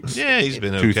couple of weeks. Yeah, he's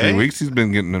been okay. 2-3 weeks he's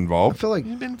been getting I involved. feel like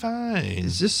He's been fine.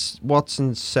 is this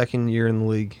Watson's second year in the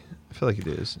league? I feel like it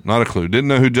is. Not a clue. Didn't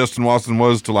know who Justin Watson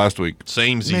was till last week.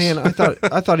 Samesies. Man,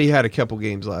 I thought he had a couple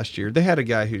games last year. They had a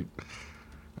guy who.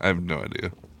 I have no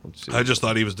idea. Let's see. I just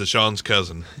thought he was Deshaun's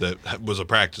cousin that was a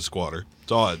practice squatter.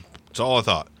 That's all I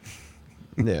thought.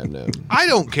 Yeah, no. I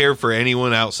don't care for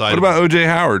anyone outside. What about O.J.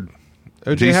 Howard?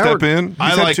 O.J. Did he Howard, step in? I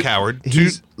He's had like Howard. Two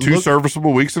looked-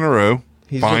 serviceable weeks in a row.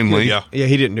 He's looked Finally. good. Yeah,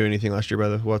 he didn't do anything last year by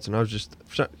the Watson. I was just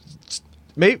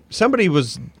maybe somebody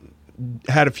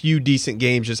had a few decent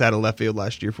games just out of left field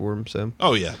last year for him. So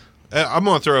Oh yeah, I'm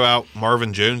going to throw out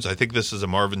Marvin Jones. I think this is a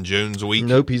Marvin Jones week.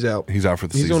 nope, he's out. He's out for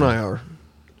the He's season. on IR.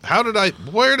 What did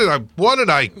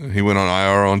I? He went on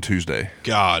IR on Tuesday.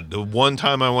 God, the one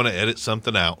time I want to edit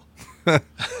something out.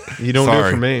 You don't do it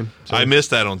Sorry. for me. So. I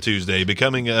missed that on Tuesday.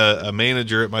 Becoming a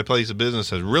manager at my place of business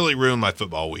has really ruined my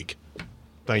football week.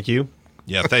 Thank you.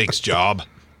 Yeah, thanks, job.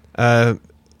 But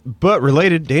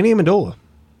related, Danny Amendola.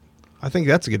 I think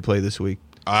that's a good play this week.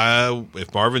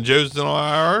 If Marvin Jones is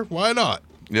on IR, why not?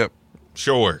 Yep.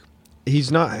 Sure.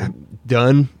 He's not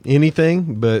done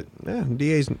anything, but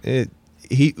DA's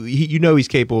he's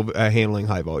capable of handling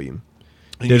high volume.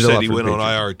 And you Did a said lot he for the went on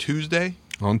Patriots. IR Tuesday?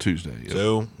 On Tuesday. Yep.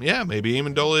 So, yeah, maybe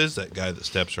Amendola is that guy that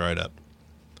steps right up.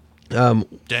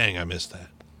 Dang, I missed that.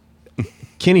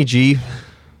 Kenny G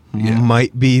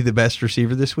might be the best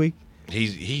receiver this week.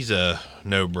 He's a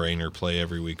no-brainer play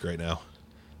every week right now.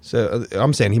 So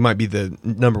I'm saying he might be the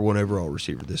number 1 overall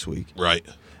receiver this week. Right.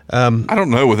 I don't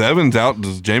know. With Evans out,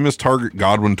 does Jameis target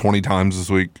Godwin 20 times this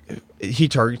week? He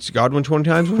targets Godwin 20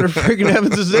 times whenever freaking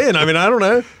Evans is in. I mean, I don't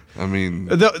know. I mean,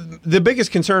 The biggest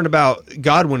concern about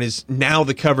Godwin is now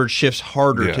the coverage shifts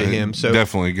harder to him. So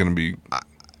definitely going to be.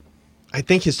 I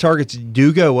think his targets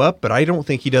do go up, but I don't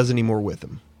think he does any more with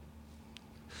them.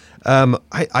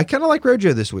 I kind of like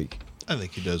Rojo this week. I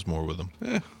think he does more with them.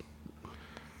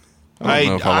 I don't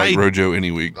know if I like Rojo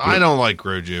any week. I don't like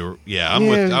Rojo. Yeah,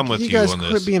 I'm with you guys on this.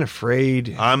 Quit being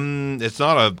afraid. It's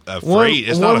not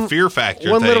a fear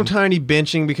factor. One thing. little tiny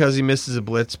benching because he misses a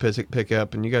blitz pick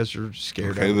up, and you guys are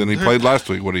scared. Okay, of then him. he played last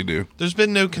week. What did he do? There's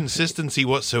been no consistency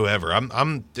whatsoever.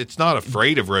 It's not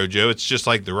afraid of Rojo. It's just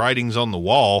like the writing's on the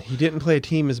wall. He didn't play a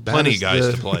team as bad. Plenty as of guys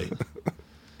the, to play.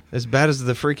 As bad as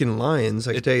the freaking Lions.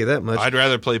 I can tell you that much. I'd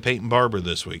rather play Peyton Barber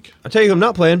this week. I tell you, I'm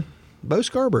not playing Bo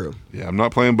Scarborough. Yeah, I'm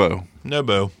not playing Bo. No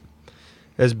Bo.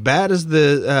 As bad as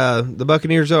the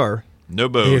Buccaneers are, No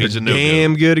Bo. they're He's a no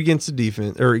damn good against the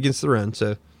defense or against the run.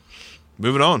 So,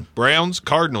 moving on. Browns,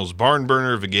 Cardinals, barn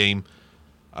burner of a game.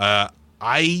 I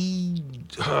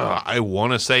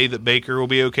want to say that Baker will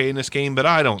be okay in this game, but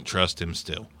I don't trust him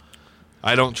still.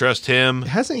 I don't trust him.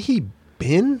 hasn't he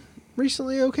been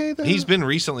recently okay though? He's been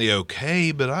recently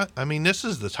okay, but I mean, this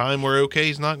is the time where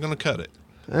okay's not going to cut it.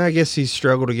 I guess he's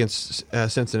struggled against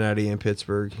Cincinnati and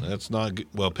Pittsburgh. That's not good.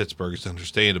 Well, Pittsburgh's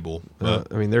understandable. But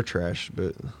I mean, they're trash,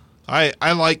 but I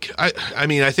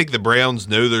think the Browns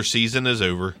know their season is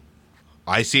over.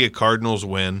 I see a Cardinals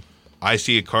win. I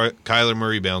see a Kyler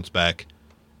Murray bounce back.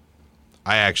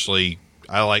 I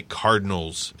like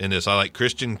Cardinals in this. I like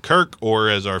Christian Kirk, or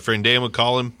as our friend Dan would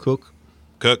call him,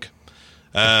 Cook.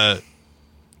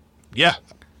 Yeah,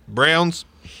 Browns,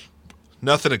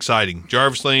 nothing exciting.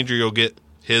 Jarvis Landry will get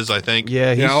his, I think.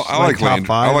 Yeah, he's I like top Landry.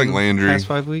 five I like in the Landry. Past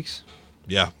 5 weeks.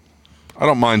 Yeah. I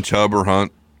don't mind Chubb or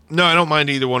Hunt. No, I don't mind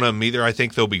either one of them either. I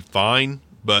think they'll be fine,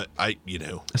 but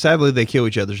Sadly, they kill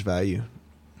each other's value.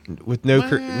 With no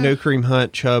Kareem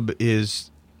Hunt, Chubb is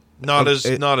not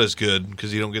as good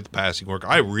because you don't get the passing work.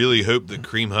 I really hope that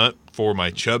Kareem Hunt, for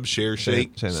my Chubb share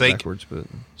saying sake, that backwards, but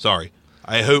sorry,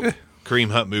 I hope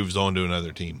Kareem Hunt moves on to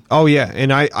another team. oh yeah,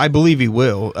 and I believe he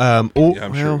will. I'm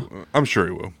sure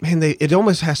he will. Man, it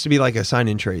almost has to be like a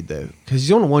sign-in trade though, because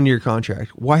he's on a 1-year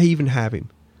contract. Why even have him?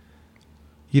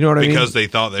 You know what I mean? Because they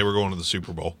thought they were going to the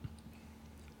Super Bowl.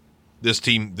 This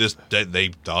team, they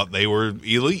thought they were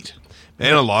elite,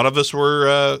 and a lot of us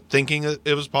were thinking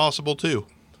it was possible too.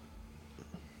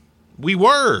 We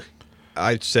were.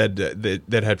 I said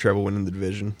that had trouble winning the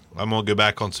division. I'm gonna go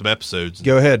back on some episodes.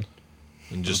 Go ahead.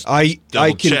 And just I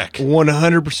double can check.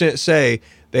 100% say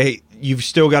you've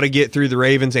still got to get through the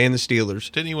Ravens and the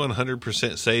Steelers. Didn't he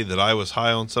 100% say that I was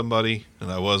high on somebody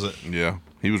and I wasn't? Yeah,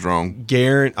 he was wrong.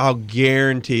 I'll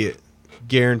guarantee it.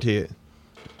 Guarantee it.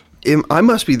 I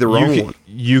must be the wrong one.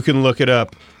 You can look it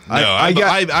up. No, I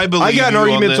believe I got in you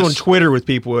arguments on on this. Twitter with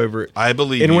people over it. I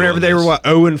believe And you whenever on they this. were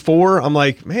 0-4, I'm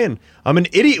like, man, I'm an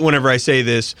idiot whenever I say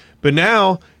this. But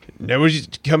now nobody's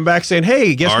come back saying,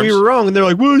 hey, guess we Arms? were wrong. And they're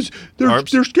like, well,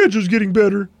 Arms? their schedule's getting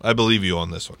better. I believe you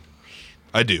on this one.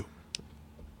 I do.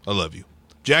 I love you.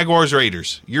 Jaguars,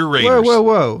 Raiders. You're Raiders.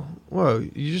 Whoa.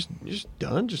 You just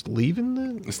done? Just leaving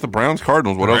the It's the Browns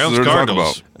Cardinals. What else Browns, is there to talk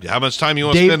Cardinals. about? How much time you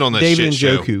want to spend on this David shit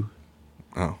and show? Njoku.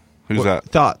 Oh, who's that?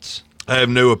 Thoughts? I have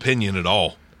no opinion at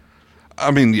all.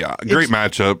 I mean, yeah, great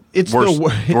matchup. it's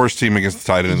worst team against the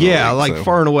tight end. in the Yeah, league, like so.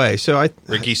 far and away. So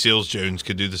Ricky Seals-Jones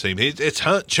could do the same. It's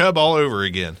Hunt Chubb all over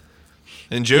again.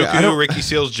 And Njoku, I don't- Ricky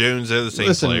Seals-Jones, they're the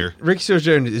same player. Ricky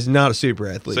Seals-Jones is not a super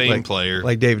athlete. Same player.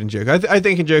 Like David Njoku. I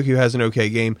think Njoku has an okay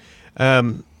game.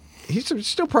 He's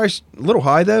still priced a little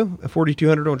high, though, at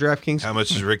 $4,200 on DraftKings. How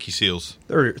much is Ricky Seals?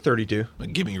 32.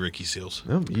 Give me Ricky Seals.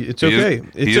 No, it's He is- okay.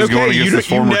 he is It's going okay. against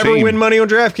his You former never team. win money on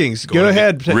DraftKings. Go Going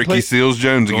ahead. Ricky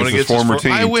Seals-Jones Going against his against former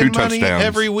team. I win 2 money touchdowns.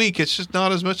 every week. It's just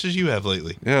not as much as you have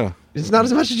lately. Yeah. It's not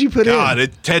as much as you put God,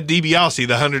 in. Ted DiBiase,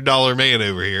 the $100 man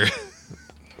over here.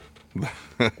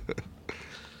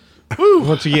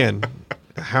 Once again,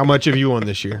 how much have you won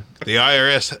this year? The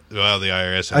IRS has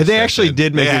They stepped actually in.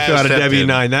 did make They me have fill out a stepped in.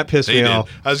 W-9. That pissed They me did. off.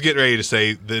 I was getting ready to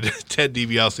say that Ted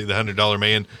DiBiase, the $100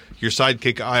 man, your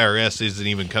sidekick IRS isn't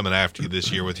even coming after you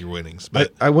this year with your winnings,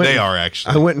 but I went they and- are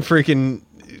actually. I went and freaking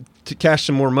to cash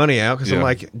some more money out because I'm Yeah.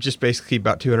 like, just basically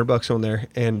about $200 on there.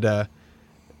 And I'm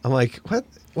like, what?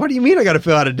 What do you mean I got to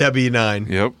fill out a W-9?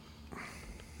 Yep.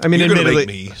 I mean, You're going to admittedly,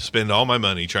 make me spend all my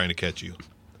money trying to catch you.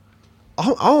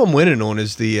 all I'm winning on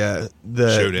is the Showdown.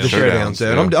 showdowns.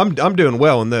 Showdowns, And I'm doing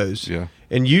well in those. Yeah.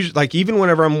 And usually, like even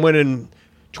whenever I'm winning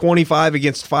 25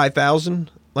 against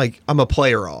 5,000, like I'm a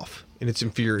player off, and it's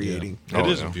infuriating. It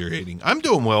is infuriating. I'm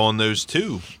doing well on those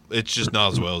too. It's just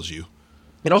not as well as you.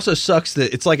 It also sucks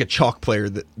that it's like a chalk player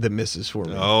that misses for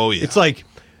me. Oh, yeah. It's like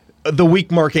the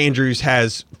week Mark Andrews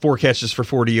has 4 catches for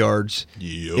 40 yards.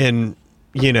 Yep. And,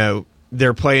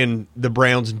 they're playing the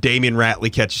Browns and Damian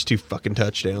Ratley catches 2 fucking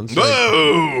touchdowns.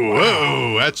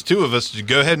 Whoa! That's 2 of us.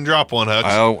 Go ahead and drop one, Hux.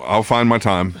 I'll find my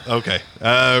time. Okay.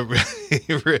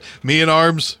 Me and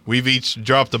Arms, we've each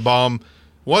dropped a bomb.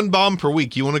 1 bomb per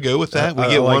week. You want to go with that? We I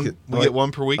get like one. it. We get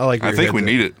one per week. I like. I think we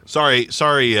need it. Sorry,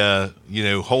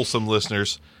 wholesome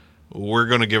listeners. We're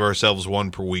going to give ourselves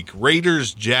one per week.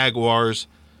 Raiders, Jaguars,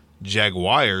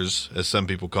 as some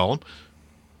people call them.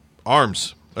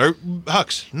 Arms or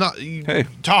Hux. Hey.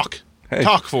 Talk. Hey.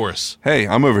 Talk for us. Hey,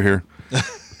 I'm over here.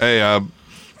 Hey,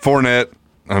 Fournette.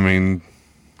 I mean,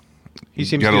 He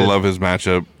seems gotta good. love his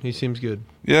matchup. He seems good.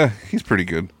 Yeah, he's pretty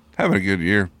good. Having a good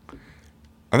year.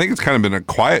 I think it's kind of been a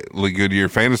quietly good year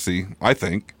fantasy, I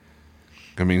think.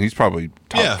 I mean, he's probably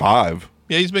top 5.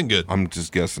 Yeah, he's been good. I'm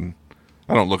just guessing.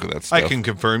 I don't look at that stuff. I can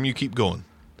confirm. You keep going.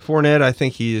 Fournette, I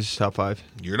think he is top 5.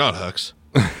 You're not Hux.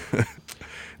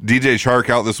 DJ Shark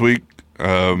out this week.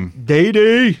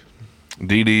 DD.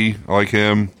 DD, I like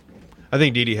him. I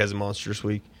think DD has a monstrous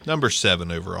week. Number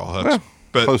 7 overall, Hux. Well,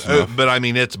 but close enough. but I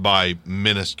mean, it's by a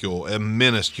minuscule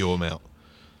amount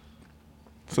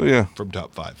So yeah, from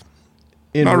top 5.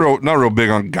 not real big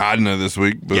on Gardner this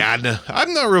week. But Gardner.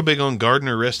 I'm not real big on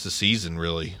Gardner rest of the season,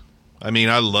 really. I mean,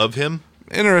 I love him.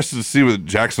 interested to see what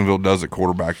Jacksonville does at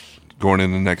quarterback going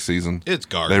into next season. It's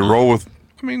Gardner. They roll with.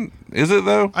 I mean, is it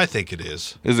though? I think it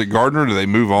is. Is it Gardner? Do they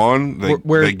move on?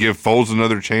 They give Foles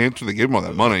another chance, or they give him all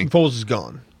that money? Foles is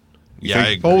gone. Yeah, I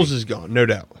agree. Foles is gone, no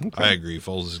doubt. I agree.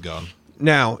 Foles is gone.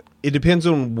 Now, it depends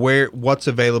on what's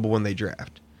available when they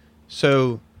draft.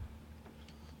 So,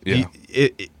 Yeah,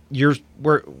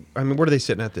 where are they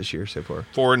sitting at this year so far?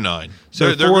 4-9.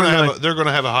 So they're 4 going to and have they're going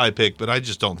to have a high pick, but I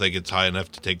just don't think it's high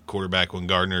enough to take quarterback when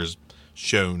Gardner's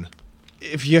shown.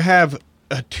 If you have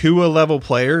a Tua level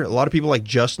player, a lot of people like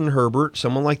Justin Herbert,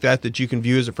 someone like that you can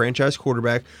view as a franchise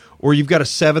quarterback, or you've got a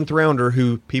 7th rounder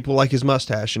who people like his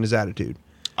mustache and his attitude.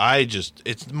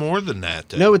 It's more than that.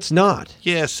 Though. No, it's not.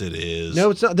 Yes, it is. No,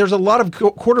 it's not. There's a lot of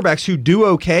quarterbacks who do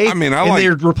okay. I mean, and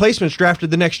their replacements drafted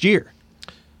the next year.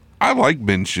 I like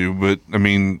Minshew, but I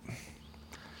mean,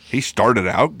 he started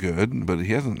out good, but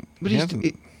he hasn't.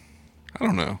 I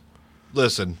don't know.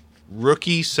 Listen,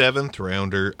 rookie 7th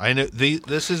rounder. I know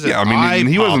this is. Yeah, I mean,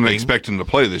 he wasn't eye-popping. expecting to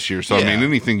play this year, so I mean,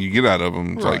 anything you get out of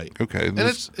him, it's Right. like okay. And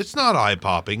it's not eye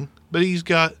popping, but he's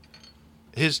got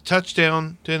his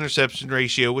touchdown to interception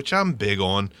ratio, which I'm big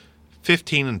on,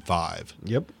 15-5.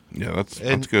 Yep. Yeah, that's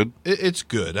And good. It's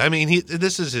good. I mean,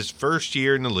 this is his first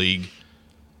year in the league.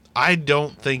 I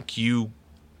don't think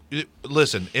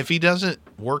listen, if he doesn't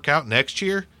work out next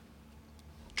year,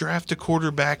 draft a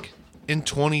quarterback in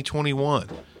 2021.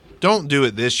 Don't do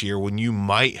it this year when you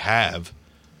might have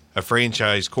a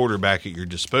franchise quarterback at your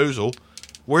disposal.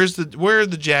 Where are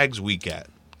the Jags weak at?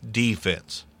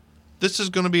 Defense. This is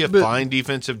going to be a fine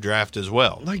defensive draft as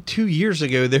well. Like 2 years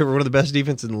ago, they were one of the best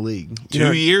defenses in the league.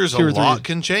 2 years, a or lot 3.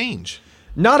 can change.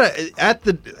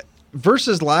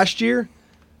 Versus last year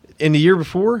and the year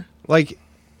before, like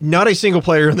not a single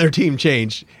player on their team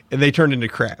changed and they turned into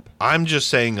crap. I'm just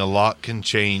saying a lot can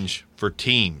change for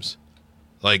teams.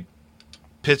 Like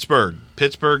Pittsburgh.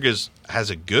 Pittsburgh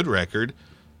has a good record.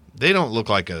 They don't look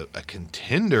like a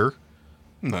contender.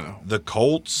 No. The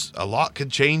Colts, a lot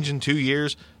could change in 2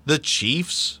 years. The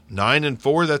Chiefs,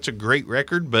 9-4, that's a great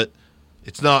record, but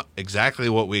it's not exactly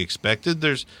what we expected.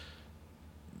 There's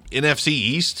NFC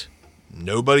East,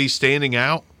 nobody's standing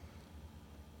out.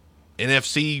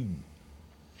 NFC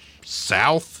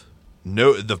South,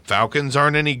 no, the Falcons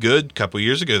aren't any good. A couple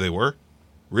years ago they were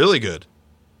really good.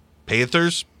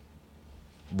 Panthers,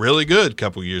 really good a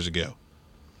couple years ago.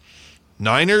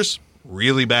 Niners,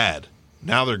 really bad.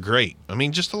 Now they're great. I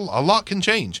mean, just a lot can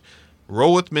change.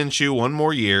 Roll with Minshew one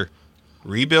more year.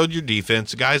 Rebuild your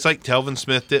defense. Guys like Telvin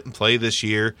Smith didn't play this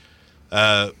year.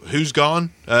 Who's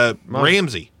gone?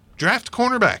 Ramsey. Draft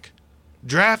cornerback.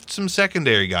 Draft some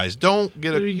secondary guys. Don't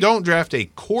draft a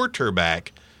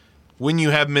quarterback when you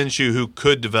have Minshew who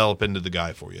could develop into the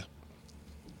guy for you.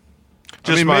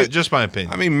 Just my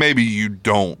opinion. I mean, maybe you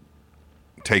don't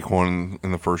take one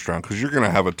in the first round because you're going to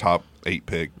have a top 8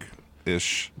 pick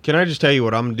ish. Can I just tell you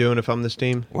what I'm doing if I'm this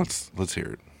team? Let's hear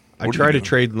it. I try to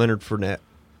trade Leonard Fournette.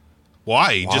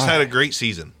 Why? He just had a great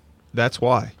season. That's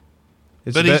why.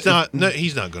 But he's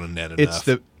not going to net enough.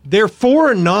 They're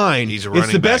 4-9. He's a running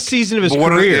It's the best back. season of his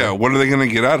What career. are they going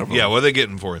to get out of him? Yeah, what are they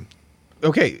getting for him?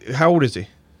 Okay, how old is he?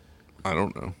 I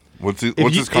don't know. What's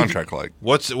his contract like?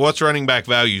 What's running back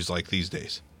values like these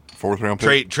days? 4th round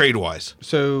pick? Trade wise.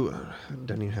 So,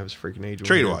 doesn't even have his freaking age.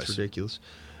 Trade-wise. It's ridiculous.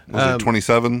 Was it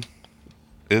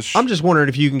 27-ish? I'm just wondering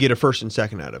if you can get a 1st and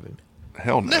 2nd out of him.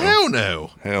 Hell no. Hell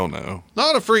no. Hell no.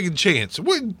 Not a freaking chance.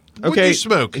 What Okay, you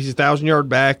smoke? He's a 1,000-yard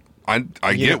back.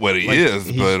 I get what he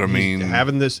is, but I mean,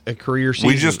 having a career season.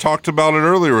 we just talked about it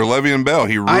earlier. Le'Veon Bell,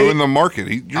 he ruined the market.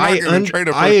 You're not going to trade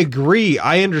a I first. agree.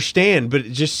 I understand, but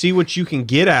just see what you can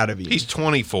get out of him. He's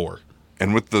 24.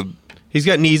 And with the He's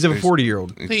got knees of a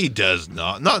 40-year-old. He does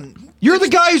not. Not You're the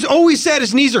guy who's always said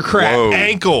his knees are crap. Whoa.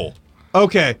 ankle.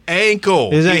 Okay.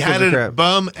 Ankle. His He ankles had are a crap.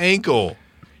 bum ankle.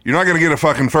 you're not going to get a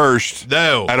fucking first.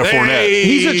 No. Out of Fournette.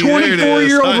 He's a there it is.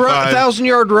 24-year-old High five.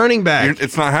 1,000-yard running back.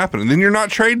 It's not happening. Then you're not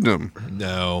trading him.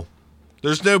 No.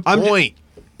 There's no I'm- point.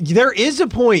 There is a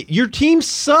point. Your team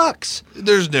sucks.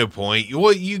 There's no point.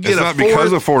 You get It's a not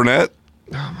because of Fournette.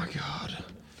 Oh, my God.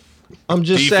 I'm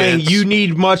just Defense. saying you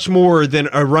need much more than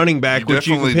a running back, You which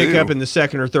you can definitely pick do. up in the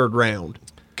second or third round.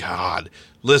 God. And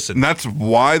Listen. that's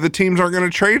why the teams aren't going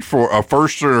to trade for a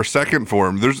first or a second for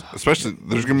him. There's going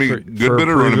to be a good For bit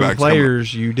of running proven backs coming.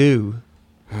 players, you do.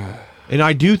 And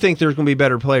I do think there's going to be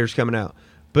better players coming out.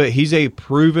 But he's a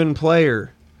proven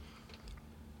player.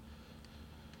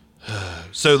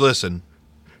 So listen.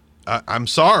 I'm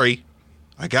sorry.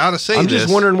 I gotta say I'm this.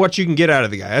 just wondering what you can get out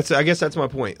of the guy. I guess that's my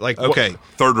point. Like, Okay.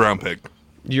 Third round pick.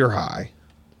 you're high.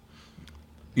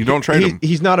 You don't trade him.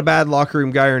 He's not a bad locker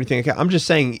room guy or anything like that. I'm just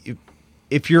saying,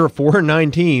 if you're a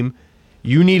 4-9 team,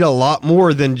 you need a lot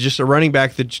more than just a running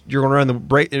back that you're going to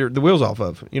run the wheels off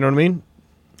of. You know what I mean?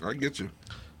 I get you.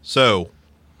 So,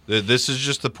 this is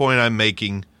just the point I'm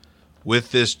making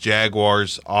with this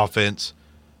Jaguars offense.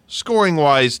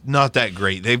 Scoring-wise, not that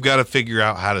great. They've got to figure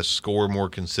out how to score more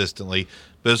consistently.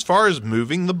 But as far as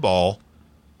moving the ball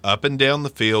up and down the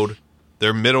field,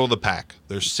 they're middle of the pack.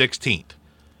 They're 16th.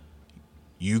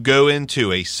 You go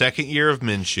into a second year of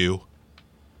Minshew,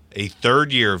 a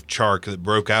third year of Chark that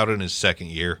broke out in his second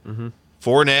year.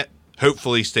 Fournette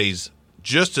hopefully stays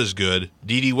just as good.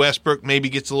 D.D. Westbrook maybe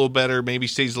gets a little better, maybe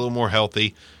stays a little more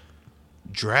healthy.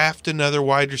 Draft another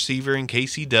wide receiver in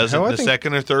case he doesn't Hell, I in the think-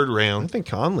 second or third I round. think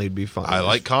Conley'd be fine. I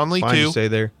like Conley Fine too. to stay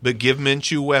there. But give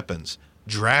Minshew weapons.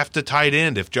 Draft a tight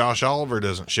end if Josh Oliver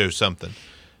doesn't show something.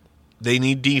 They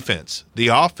need defense. The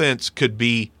offense could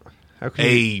be How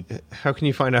can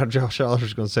you find out Josh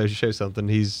Oliver's going to show something?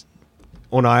 He's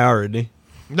on IR, isn't he?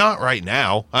 not right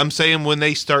now. I'm saying when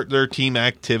they start their team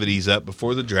activities up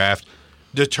before the draft,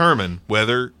 determine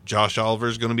whether Josh Oliver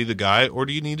is going to be the guy or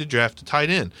do you need to draft a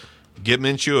tight end. Get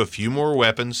Minshew a few more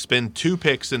weapons, spend 2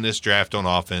 picks in this draft on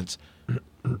offense,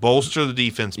 bolster the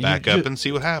defense back up, and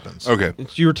see what happens. Okay.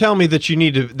 You were telling me that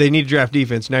they need to draft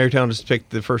defense. Now you're telling us to pick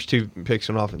the first 2 picks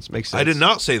on offense. Makes sense. I did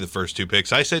not say the first 2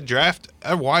 picks. I said draft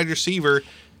a wide receiver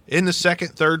in the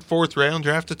 2nd, 3rd, 4th round.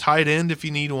 Draft a tight end if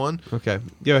you need one. Okay,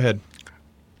 go ahead.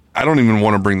 I don't even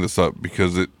want to bring this up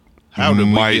because it How did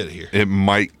we might get here? it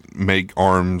might make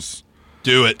Arms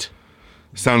Do it.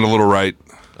 sound a little right.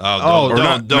 Oh, Or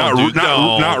don't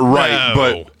not right,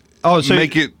 but Oh, so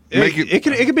make it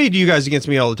it could be you guys against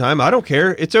me all the time. I don't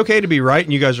care. It's okay to be right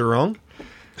and you guys are wrong.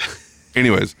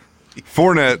 anyways.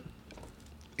 Fournette,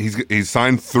 he's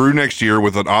signed through next year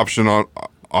with an option on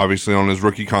obviously on his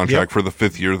rookie contract Yep. for the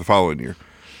 5th year the following year.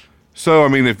 So I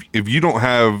mean, if you don't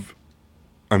have,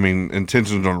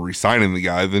 intentions on re-signing the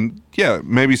guy, then yeah,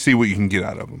 maybe see what you can get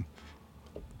out of him.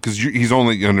 Because he's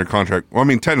only under contract. Well,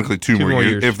 technically 2 more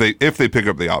years if they pick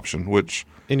up the option. Which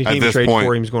Any at team this trade point,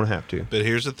 for him is going to have to. But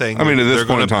here's the thing. at this They're point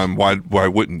gonna- in time, why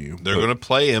wouldn't you? They're going to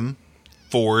play him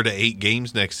 4 to 8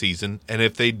 games next season, and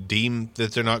if they deem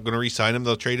that they're not going to re-sign him,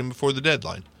 they'll trade him before the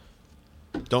deadline.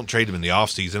 Don't trade him in the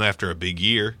offseason after a big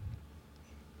year.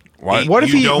 Why? What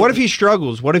if You he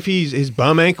struggles? What if his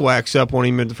bum ankle acts up on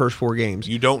him in the first 4 games?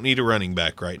 You don't need a running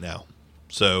back right now.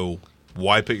 So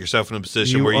why put yourself in a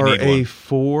position You where you are need a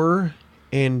one?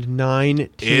 4-9 team.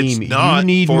 It's not you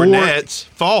need Fournette's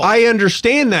fault. I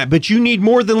understand that, but you need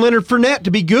more than Leonard Fournette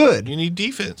to be good. You need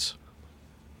defense.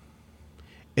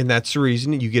 And that's the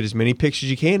reason you get as many picks as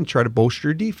you can and try to bolster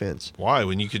your defense. Why?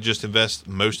 When you could just invest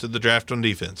most of the draft on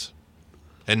defense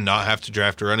and not have to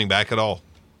draft a running back at all.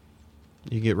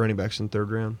 You get running backs in the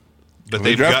 3rd round. But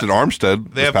they drafted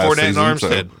Armstead. They this have past Fournette and season,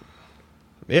 Armstead.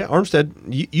 Yeah,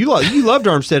 Armstead. You loved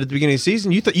Armstead at the beginning of the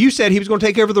season. You said he was going to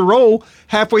take over the role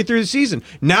halfway through the season.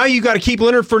 Now you got to keep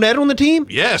Leonard Fournette on the team?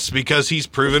 Yes, because he's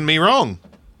proven me wrong.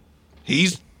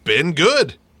 He's been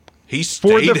good. He's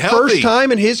For stayed the healthy. first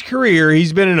time in his career,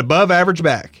 he's been an above-average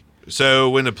back. So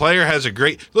when a player has a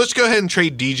great, let's go ahead and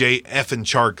trade DJ effing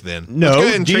Chark then. No, let's go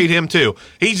ahead and trade him too.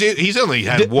 He's only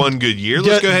had one good year.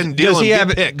 Let's go ahead and deal does him. he Get have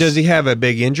picks. Does he have a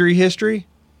big injury history?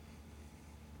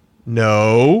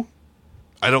 No,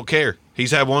 I don't care.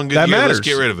 He's had one good that year. matters. Let's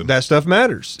get rid of him. That stuff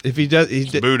matters. If he does,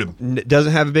 boot him.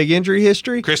 Doesn't have a big injury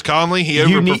history. Chris Conley, he You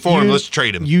overperformed. Let's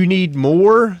trade him. You need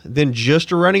more than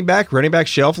just a running back. Running back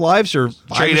shelf lives are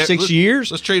 5 or 6 years.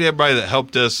 Let's trade everybody that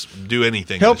helped us do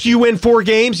anything. Helped this you year. win 4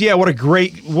 games. Yeah, what a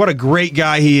great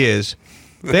guy he is.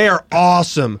 They are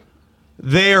awesome.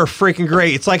 They are freaking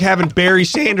great. It's like having Barry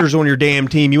Sanders on your damn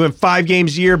team. You win 5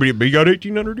 games a year, but you got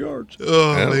 1,800 yards.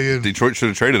 Oh, Yeah, man. Detroit should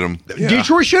have traded him. Yeah.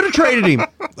 Detroit should have traded him.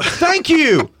 Thank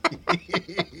you.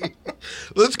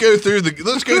 Let's go through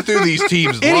these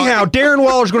teams. Anyhow, Darren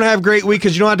Waller's going to have a great week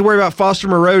because you don't have to worry about Foster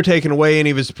Moreau taking away any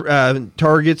of his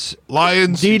targets.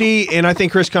 Lions. Dede, and I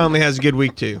think Chris Conley has a good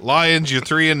week too. Lions, you're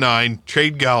 3-9.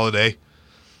 Trade Galladay.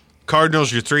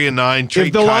 Cardinals, you're 3-9.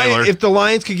 Trade Kyler. If the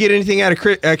Lions could get anything out of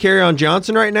Kerryon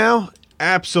Johnson right now,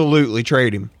 absolutely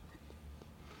trade him.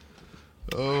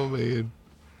 Oh, man.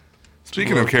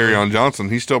 Speaking of Kerryon Johnson,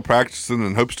 he's still practicing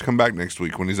and hopes to come back next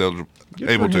week when he's able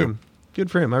to. Good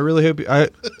for him. I really hope.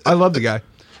 I love the guy.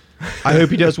 I hope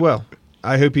he does well.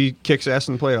 I hope he kicks ass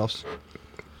in the playoffs.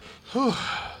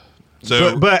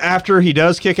 But after he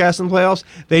does kick ass in the playoffs,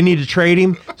 they need to trade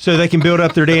him so they can build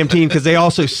up their damn team because they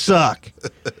also suck.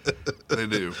 They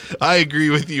do. I agree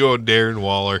with you on Darren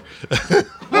Waller. Oh,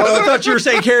 I thought you were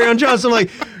saying Kerryon Johnson. I'm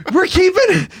like, we're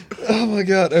keeping. Oh my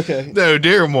god. Okay. No,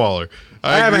 Darren Waller.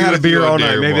 I haven't agree had a with you beer on all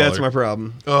night. Darren Maybe that's Waller. my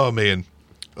problem. Oh, man.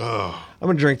 I'm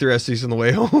gonna drink the rest of these on the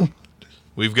way home.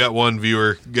 We've got one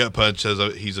viewer, Gut Punch,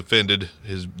 says he's offended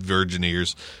his virgin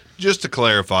ears. Just to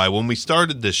clarify, when we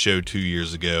started this show 2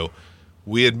 years ago,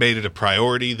 we had made it a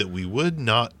priority that we would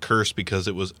not curse because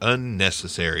it was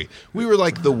unnecessary. We were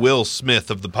like the Will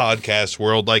Smith of the podcast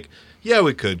world. Like, yeah,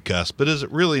 we could cuss, but is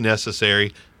it really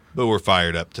necessary? But we're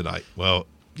fired up tonight. Well,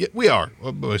 yeah, we are.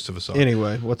 Well, most of us are.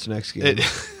 Anyway, what's the next game?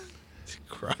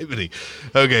 Criminy.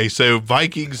 Okay, so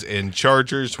Vikings and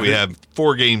Chargers. We have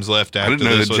 4 games left after I didn't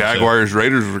know this the one, so- Jaguars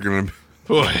Raiders were going to.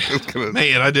 Boy,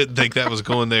 man, I didn't think that was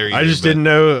going there either. I just didn't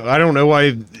know. I don't know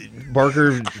why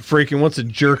Barker freaking wants to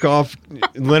jerk off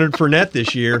Leonard Fournette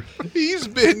this year. He's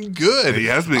been good. He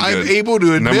has been good. I'm able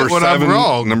to admit when I'm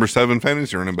wrong. Number 7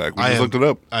 fantasy running back. We just looked it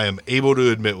up. I am able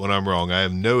to admit when I'm wrong. I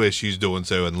have no issues doing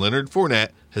so. And Leonard Fournette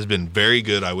has been very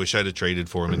good. I wish I'd have traded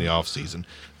for him in the offseason.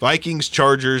 Vikings,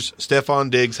 Chargers.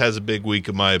 Stephon Diggs has a big week,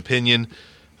 in my opinion.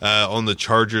 On the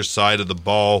Chargers side of the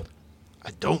ball, I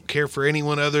don't care for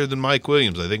anyone other than Mike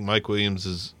Williams. I think Mike Williams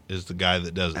is the guy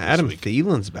that does it Adam this week.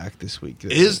 Thielen's back this week.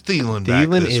 Is Thielen back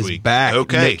Thielen this is week? back.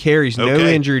 Okay. Nick carries no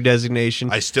injury designation.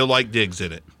 I still like Diggs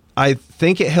in it. I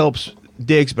think it helps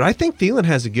Diggs, but I think Thielen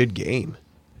has a good game.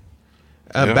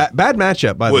 Yeah. Bad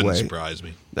matchup, by Wouldn't the way. surprise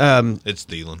me. Um, It's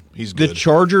Thielen. He's the good.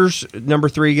 Chargers, number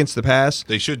 3 against the pass.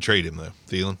 They should trade him, though.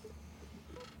 Thielen.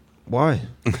 Why?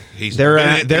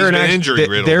 They're They're been an injury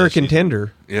riddled. they're a this season.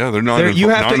 contender. Yeah, they're not. You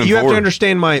have to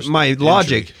understand my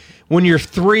logic. When you're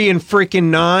 3 and freaking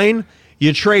 9,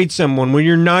 you trade someone. When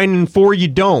you're 9 and 4, you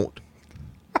don't.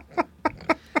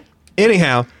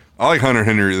 Anyhow, I like Hunter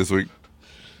Henry this week.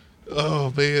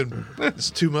 Oh man, it's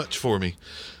too much for me.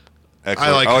 Eckler.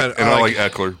 I like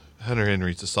Eckler. Hunter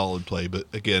Henry's a solid play, but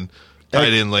again,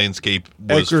 tight end landscape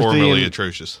was Eckler's formerly the-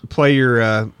 atrocious. play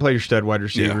your stud wide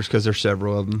receivers because there's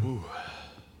several of them.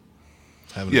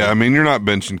 Yeah, I mean, you're not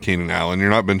benching Keenan Allen. You're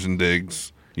not benching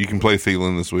Diggs. You can play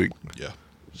Thielen this week. Yeah.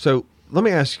 So let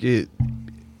me ask you: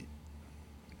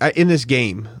 in this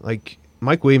game, like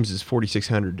Mike Williams is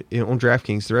 4,600 on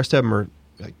DraftKings. The rest of them are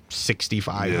like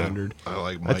 6,500. I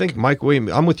like I Mike. think Mike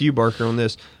Williams. I'm with you, Barker, on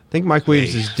this. I think Mike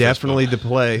Williams Hey, is definitely fist the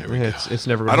play. There we go. It's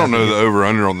never. Gonna I don't know happen the over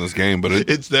under on this game, but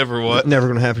It's never what. Never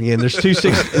going to happen again. There's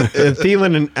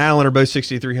Thielen and Allen are both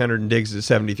 6,300, and Diggs is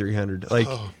 7,300. Like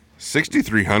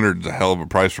 6,300 is a hell of a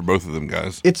price for both of them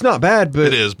guys. it's not bad, but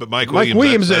It is, but Mike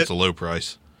Williams, that's a low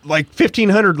price. like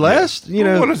 1,500 less. You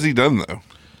know, What has he done though?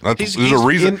 There's He's- a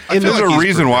reason. in There's the- a he's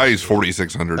reason why he's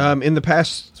 4,600. in the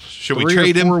past Should we 3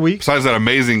 trade or him? 4 weeks, Besides that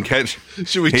amazing catch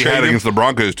Should we he trade had him? against the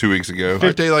Broncos 2 weeks ago.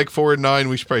 If they like 4 and 9,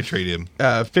 we should probably trade him.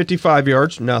 55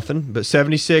 yards, nothing, but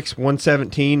 76,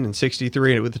 117, and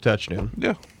 63 with a touchdown.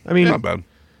 Yeah, I mean, not bad.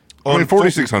 I mean,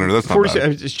 4,600. That's not 46,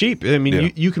 bad. it's cheap. I mean, Yeah.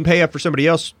 you can pay up for somebody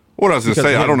else. What I was going to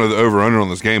because say, of I him. don't know the over under on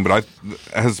this game, but it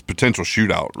has potential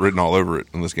shootout written all over it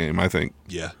in this game. I think.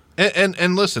 Yeah.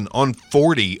 And listen, on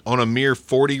a mere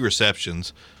 40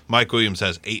 receptions, Mike Williams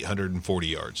has 840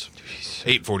 yards.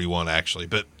 841 actually,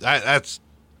 but that's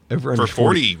Over for under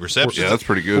 40 receptions. Yeah, that's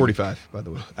pretty good. 45, by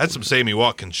the way. That's some Sammy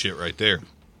Watkins shit right there.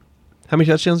 How many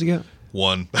touchdowns you got?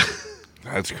 One.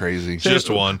 That's crazy.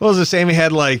 Just one. What was it? Sammy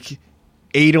had like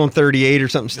 8 on 38 or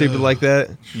something stupid like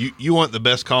that. You want the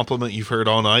best compliment you've heard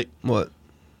all night? What?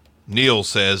 Neil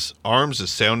says, Arms is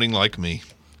sounding like me.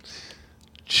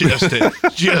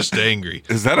 Just angry.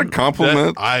 Is that a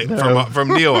compliment? From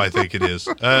Neil, I think it is.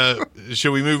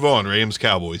 Should we move on? Rams,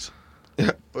 Cowboys.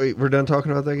 Wait, we're done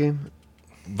talking about that game?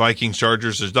 Vikings,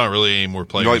 Chargers. There's not really any more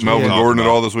players. you like we Melvin can talk Gordon at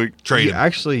about. all this week? Trade Yeah, him.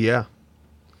 actually, yeah.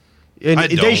 And I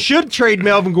they don't. should trade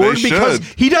Melvin Gordon They because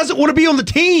should. he doesn't want to be on the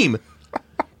team.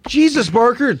 Jesus,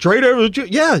 Barker, trade over.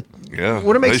 Yeah.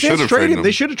 Would it make sense to trade him?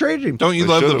 They should have traded him. Don't you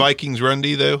love the Vikings run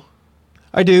D, though?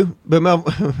 I do, but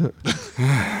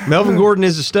Melvin Gordon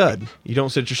is a stud. You don't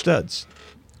sit your studs.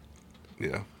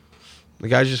 Yeah. The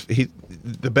guy's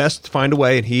the best to find a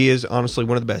way, and he is honestly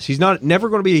one of the best. He's never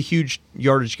going to be a huge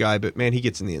yardage guy, but man, he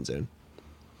gets in the end zone.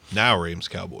 Now Rams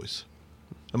Cowboys.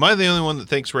 Am I the only one that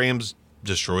thinks Rams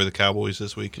destroy the Cowboys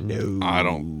this week? No, I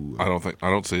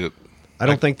don't see it. I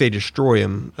don't think they destroy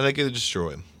him. I think they destroy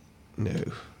him. No.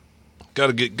 Got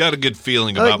a good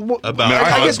feeling about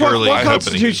I guess Gurley. what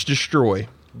constitutes destroy?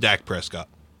 Dak Prescott.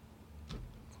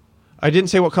 I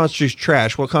didn't say what constitutes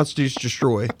trash. What constitutes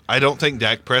destroy? I don't think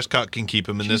Dak Prescott can keep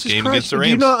him in this game Christ, against the Rams.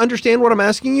 Do you not understand what I'm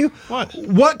asking you?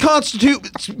 What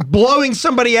constitutes blowing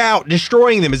somebody out,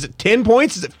 destroying them? Is it 10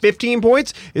 points? Is it 15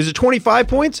 points? Is it 25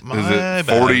 points? Is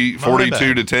it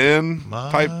 42 to 10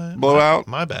 type blowout?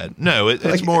 My bad. No,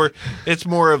 it's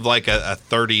more of like a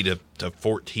 30 to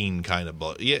 14 kind of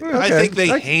blow. Yeah, okay. I think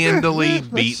they handily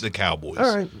beat the Cowboys.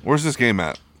 All right. Where's this game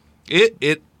at?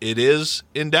 It is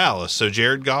in Dallas, so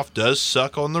Jared Goff does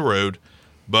suck on the road,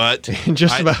 but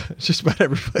just about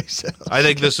every place else. I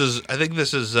think this is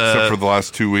except for the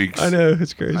last 2 weeks. I know,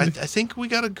 it's crazy. I think we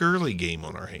got a Gurley game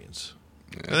on our hands.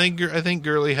 Yeah. I think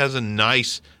Gurley has a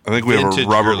nice. I think we have a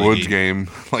Robert Woods game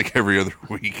like every other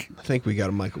week. I think we got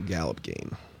a Michael Gallup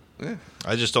game. Yeah.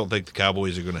 I just don't think the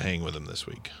Cowboys are going to hang with him this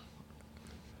week.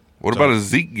 What about a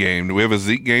Zeke game? Do we have a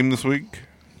Zeke game this week?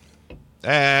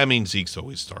 I mean, Zeke's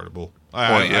always startable.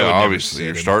 Obviously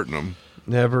you're starting him.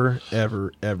 Never,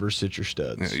 ever, ever sit your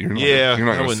studs. Yeah, you're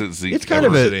not going to sit Zeke. It's kind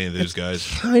of any of those guys.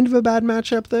 Kind of a bad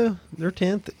matchup though. They're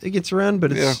 10th. It gets around,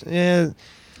 but it's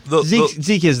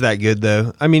Zeke is that good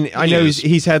though. I mean, I know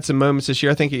he's had some moments this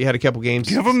year. I think he had a couple games.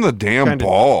 Give him the damn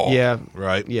ball. Yeah,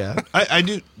 right. Yeah, I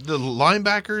do. The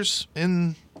linebackers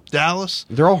in Dallas,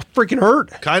 they're all freaking hurt.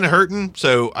 Kind of hurting.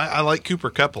 So I like Cooper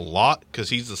Kupp a lot because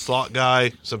he's the slot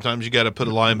guy. Sometimes you got to put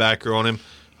a linebacker on him.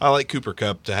 I like Cooper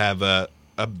Kupp to have a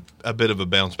bit of a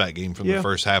bounce back game from the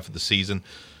first half of the season.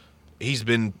 He's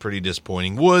been pretty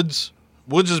disappointing. Woods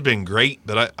has been great,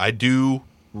 but I do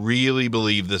really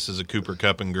believe this is a Cooper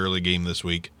Kupp and Gurley game this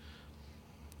week.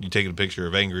 You taking a picture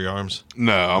of Angry Arms?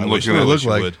 No, I'm looking at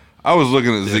it. I was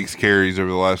looking at Zeke's carries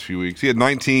over the last few weeks. He had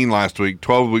 19 last week,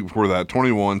 12 the week before that,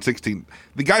 21, 16.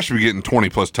 The guy should be getting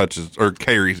 20-plus touches or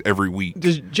carries every week.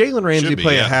 Does Jalen Ramsey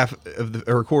play a half of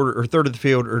or a quarter or third of the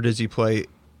field, or does he play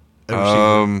a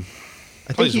receiver?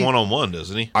 I think he's one-on-one,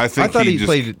 doesn't he? I thought he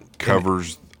just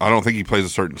covers. I don't think he plays a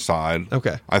certain side.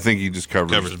 Okay. I think he just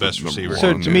covers the best receiver.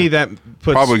 So to me, that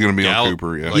puts probably going to be on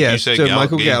Cooper. Yeah. Like you said, so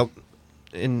Michael Gallup.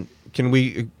 And can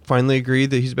we finally agree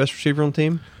that he's the best receiver on the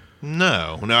team?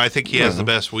 No. I think he has the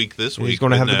best week this week. He's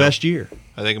going to have the best year.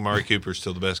 I think Amari Cooper's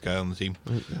still the best guy on the team.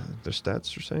 The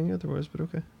stats are saying otherwise, but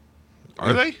okay.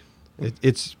 Are they?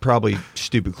 It's probably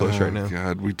stupid close right now.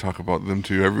 God, we talk about them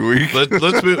too every week.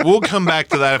 Let's move. We'll come back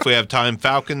to that if we have time.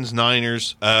 Falcons,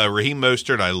 Niners, Raheem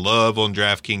Mostert, I love on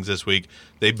DraftKings this week.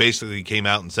 They basically came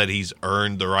out and said he's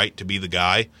earned the right to be the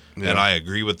guy, and I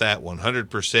agree with that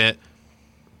 100%.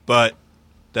 But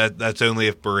that's only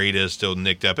if Breida is still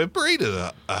nicked up. If Breida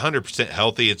is 100%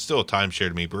 healthy, it's still a timeshare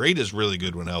to me. Breida is really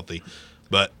good when healthy.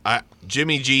 But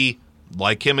Jimmy G,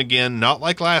 like him again, not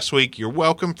like last week. You're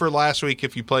welcome for last week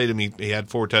if you played him. He had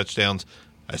 4 touchdowns.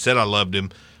 I said I loved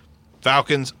him.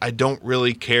 Falcons, I don't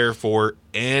really care for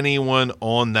anyone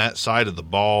on that side of the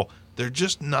ball. They're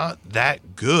just not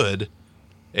that good,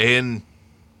 and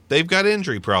they've got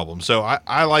injury problems. So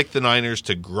I like the Niners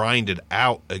to grind it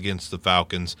out against the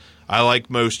Falcons. I like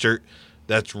Mostert.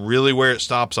 That's really where it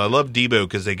stops. I love Debo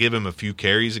because they give him a few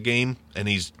carries a game, and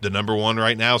he's the number one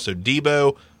right now. So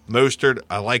Debo, Mostert,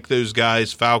 I like those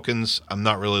guys. Falcons, I'm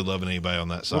not really loving anybody on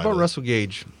that side. What about Russell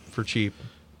Gage for cheap?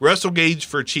 Russell Gage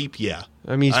for cheap, yeah.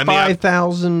 I mean, he's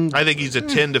 5,000. I think he's a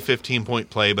 10 to 15 point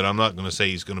play, but I'm not going to say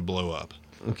he's going to blow up.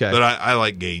 Okay. But I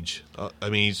like Gage. I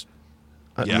mean,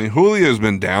 Julio's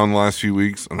been down the last few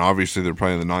weeks, and obviously they're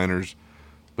playing the Niners.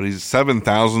 But he's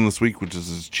 7,000 this week, which is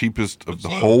his cheapest of the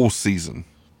whole season.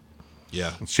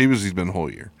 Yeah. As cheap as he's been the whole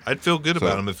year. I'd feel good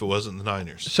about him if it wasn't the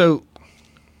Niners. So,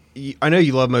 I know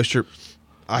you love Mostert.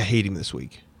 I hate him this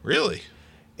week. Really?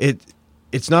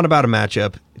 It's not about a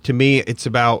matchup. To me, it's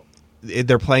about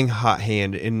they're playing hot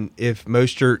hand. And if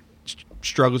Mostert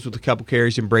struggles with a couple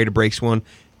carries and Breida breaks one,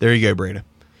 there you go, Breida.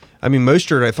 I mean,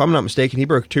 Mostert, if I'm not mistaken, he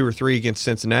broke 2 or 3 against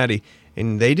Cincinnati,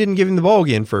 and they didn't give him the ball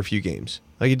again for a few games.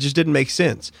 Like, it just didn't make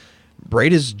sense.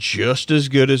 Breida's just as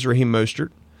good as Raheem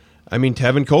Mostert. I mean,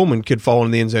 Tevin Coleman could fall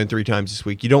in the end zone 3 times this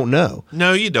week. You don't know.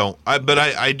 No, you don't. But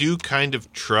I do kind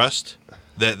of trust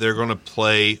that they're going to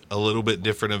play a little bit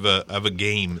different of a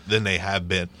game than they have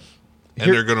been,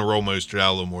 and they're going to roll Mostert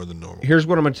out a little more than normal. Here's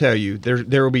what I'm going to tell you: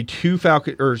 there will be two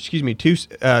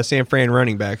San Fran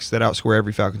running backs that outscore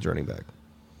every Falcons running back.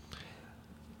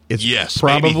 It's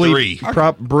maybe three.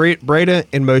 Breda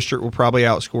and Mostert will probably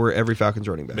outscore every Falcons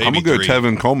running back. Maybe I'm gonna go three.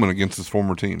 Tevin Coleman against his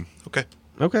former team.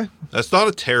 Okay, that's not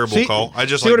a terrible call. I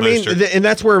just see like what I mean, Mostert. and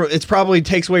that's where it probably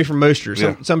takes away from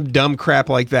Mostert. Some dumb crap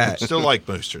like that. Still like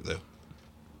Mostert though.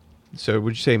 So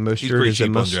would you say He's Mostert pretty is a cheap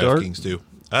on must start? DraftKings too.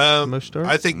 Mostert?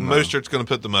 I think Mostert's going to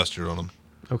put the mustard on him.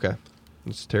 Okay,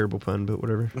 it's a terrible pun, but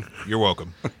whatever. You're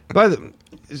welcome.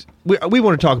 We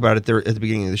want to talk about it there at the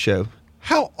beginning of the show.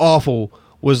 How awful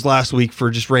was last week for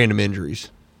just random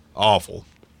injuries? Awful.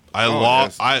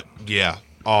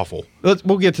 Awful.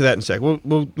 We'll get to that in a sec.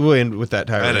 We'll end with that.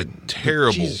 Tyler. I had a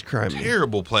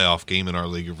terrible playoff game in our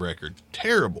league of record.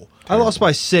 Terrible. I lost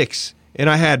by 6, and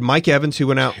I had Mike Evans who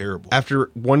went out Terrible.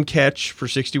 after one catch for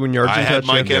 61 yards. I and had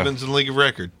touchdown. Mike Evans in league of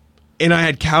record. And I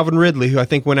had Calvin Ridley, who I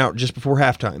think went out just before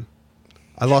halftime.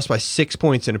 I lost by 6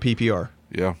 points in a PPR.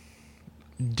 Yeah.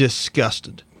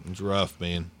 Disgusted. It was rough,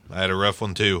 man. I had a rough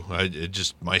one too.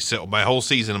 My whole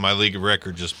season in my league of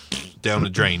record just down the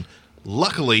drain.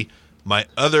 Luckily, my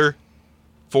other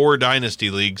 4 dynasty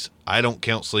leagues, I don't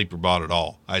count sleeper bot at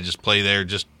all. I just play there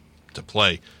just to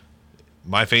play.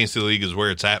 My fantasy league is where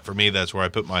it's at for me. That's where I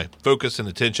put my focus and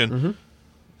attention. Mm-hmm.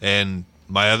 And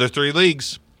my other 3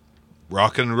 leagues,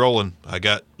 rocking and rolling. I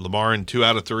got Lamar in 2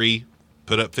 out of 3,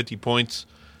 put up 50 points.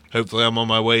 Hopefully I'm on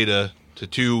my way to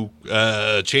 2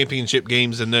 championship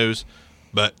games in those.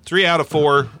 But 3 out of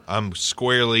 4, I'm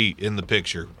squarely in the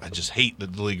picture. I just hate the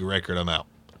league record I'm out.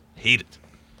 Hate it.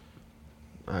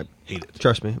 I hate it.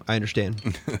 Trust me, I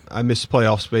understand. I missed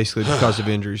playoffs basically because of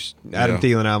injuries. Adam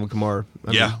Thielen, Alvin Kamara.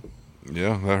 Yeah,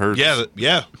 that hurts.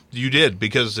 Yeah, you did,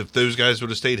 because if those guys would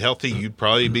have stayed healthy, you'd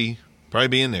probably be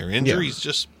in there.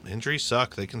 Injuries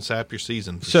suck. They can sap your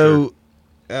season. For sure.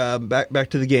 Back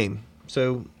to the game.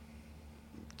 So,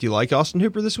 do you like Austin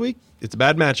Hooper this week? It's a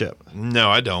bad matchup. No,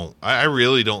 I don't. I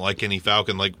really don't like any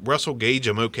Falcon. Like Russell Gage,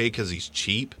 I'm okay because he's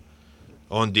cheap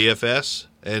on DFS,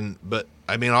 but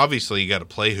I mean, obviously you got to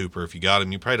play Hooper if you got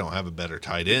him. You probably don't have a better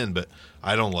tight end, but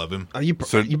I don't love him. But you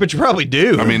probably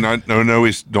do. I mean,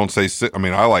 don't say. I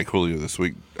mean, I like Julio this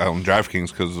week on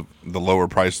DraftKings because of the lower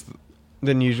price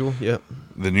than usual. Yep.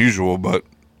 Than usual, but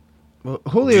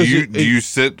Julio. Do you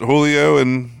sit Julio?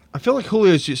 And I feel like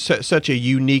Julio is just such a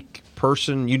unique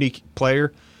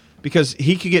player, because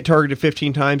he could get targeted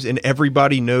 15 times and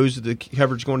everybody knows the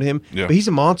coverage going to him. Yeah. But he's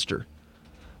a monster.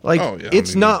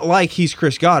 It's not like he's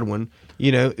Chris Godwin.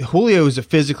 Julio is a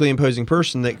physically imposing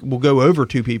person that will go over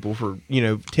 2 people for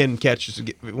 10 catches to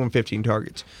get 115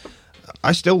 targets.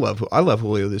 I love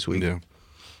Julio this week.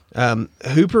 Yeah.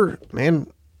 Hooper, man,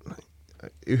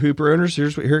 Hooper owners,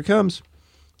 here it comes.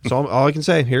 That's all I can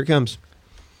say. Here it comes.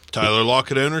 Tyler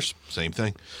Lockett owners, same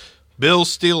thing.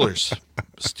 Bills, Steelers.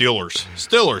 The Steelers.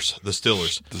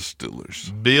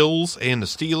 Bills and the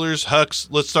Steelers. Hux,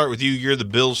 let's start with you. You're the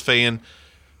Bills fan.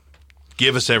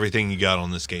 Give us everything you got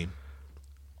on this game.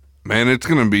 Man, it's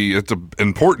an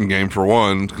important game for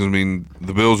one, because I mean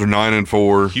the Bills are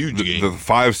 9-4, huge game. The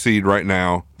 5 seed right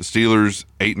now. The Steelers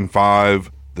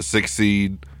 8-5, the 6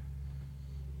 seed.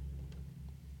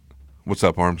 What's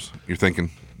up, Arms? You're thinking?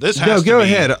 Go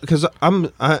ahead, because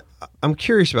I'm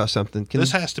curious about something.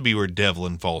 This has to be where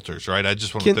Devlin falters, right? I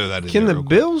just want to throw that in there. Can the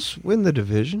Bills win the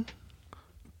division?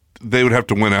 They would have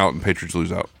to win out and Patriots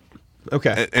lose out.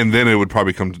 Okay. And then it would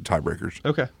probably come to tiebreakers.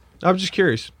 Okay. I was just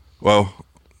curious. Well,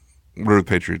 what are the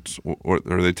Patriots? Are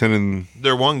they 10 and?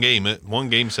 They're one game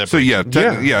separate. So yeah.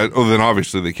 Oh, then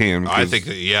obviously they can. I think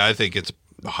it's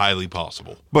highly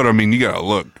possible. But I mean, you got to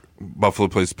look. Buffalo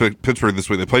plays Pittsburgh this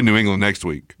week. They play New England next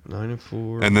week.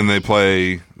 9-4. And then they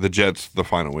play the Jets the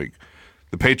final week.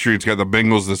 The Patriots got the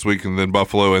Bengals this week, and then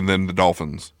Buffalo, and then the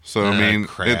Dolphins. So I mean,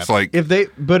 it's like if they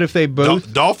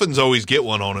both Dolphins always get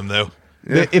one on them though.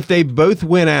 Yeah. If they both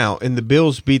win out and the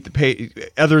Bills beat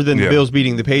the other than the Bills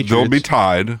beating the Patriots, they'll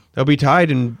be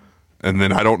tied. And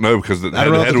then I don't know, because the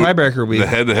tiebreaker will be. The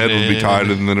head-to-head would be tied,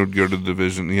 and then it would go to the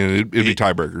division. It'd be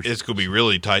tiebreakers. It's going to be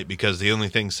really tight, because the only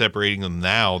thing separating them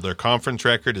now, their conference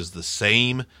record is the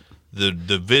same. The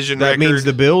division record. That means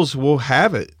the Bills will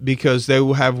have it, because they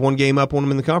will have one game up on them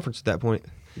in the conference at that point.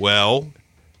 Well,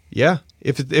 yeah.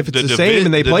 If it's the same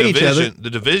and they play each other.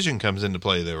 The division comes into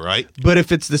play, though, right? But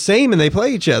if it's the same and they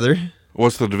play each other.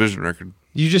 What's the division record?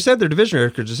 You just said their division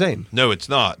record's the same. No, it's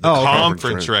not. The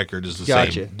conference record is the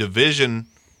Gotcha. same. Division,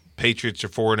 Patriots are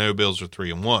 4-0, Bills are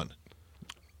 3-1.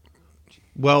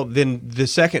 Well, then the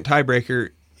second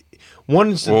tiebreaker,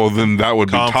 One's Well, then that would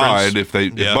be Conference. tied if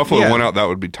Buffalo went out. That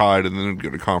would be tied, and then it'd go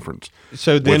to conference.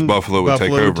 so then which Buffalo would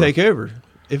take over.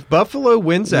 If Buffalo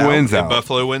wins out, Wins out.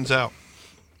 Buffalo wins out.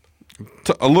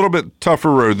 A little bit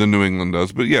tougher road than New England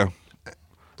does, but yeah,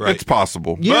 Right. it's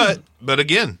possible. Yeah. But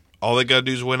again, all they got to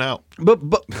do is win out. but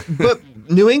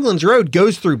New England's road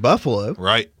goes through Buffalo,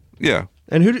 Right. Yeah,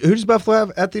 and who does Buffalo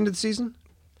have at the end of the season?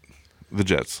 the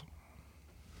Jets.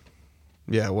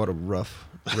 Yeah, what a rough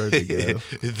road to go.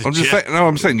 I'm just saying. No,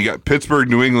 I'm saying you got Pittsburgh,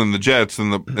 New England, the Jets,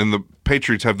 and the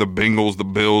Patriots have the Bengals, the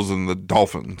Bills, and the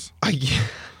Dolphins.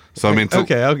 So I mean,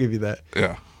 Okay, I'll give you that.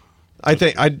 yeah, I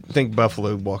think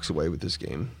Buffalo walks away with this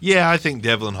game. Yeah, I think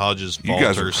Devlin Hodges you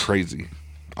guys are falters. crazy.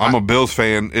 I'm a Bills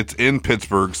fan. It's in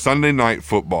Pittsburgh, Sunday night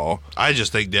football. I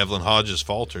just think Devlin Hodges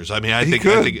falters. I mean, I He think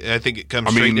could. it comes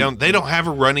I straight mean- down. They don't have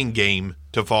a running game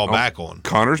to fall back on.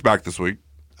 Connor's back this week.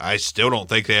 I still don't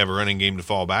think they have a running game to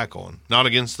fall back on. Not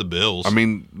against the Bills. I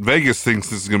mean, Vegas thinks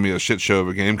this is going to be a shit show of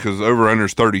a game because over/under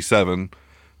is 37.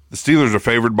 The Steelers are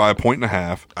favored by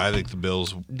 1.5. I think the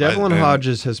Bills. Devlin and-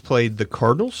 Hodges has played the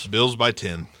Cardinals, Bills by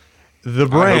 10. the I hope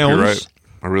Browns, you're right.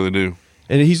 I really do.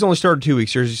 and he's only started 2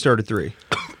 weeks. Or has he started 3?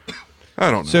 I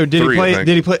don't know. So did Three, he I play? think.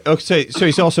 Did he play? Okay, so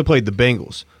he's also played the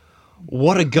Bengals.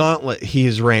 What a gauntlet he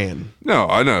has ran. No,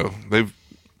 I know they've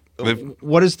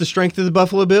What is the strength of the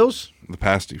Buffalo Bills? the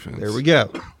pass defense. There we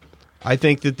go. I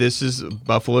think that this is a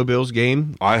Buffalo Bills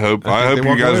game. I hope I think they you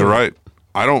walk guys away are with it. right.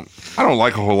 I don't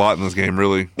like a whole lot in this game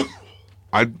really.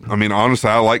 I mean honestly,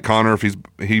 I like Connor if he's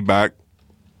back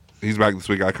this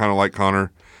week. I kind of like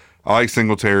Connor. I like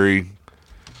Singletary.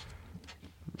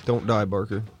 Don't die,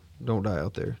 Barker. Don't die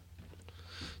out there.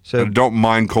 I So don't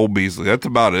mind Cole Beasley. That's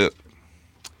about it.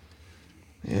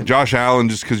 Josh Allen,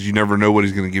 just because you never know what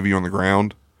he's going to give you on the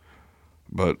ground.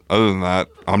 But other than that,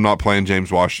 I'm not playing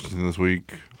James Washington this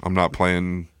week. I'm not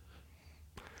playing.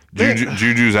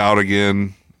 Juju's out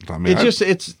again. I mean, it's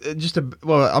just a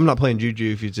well. I'm not playing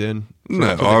Juju if he's in.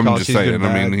 no. For the I'm cause. just He's been saying.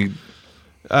 I bad. mean,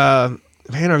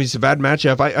 Man, I mean, it's a bad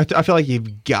matchup. I feel like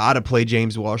you've got to play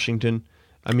James Washington.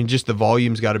 I mean, just the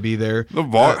volume's got to be there.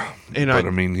 and and I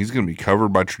mean, he's going to be covered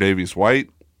by Tre'Davious White.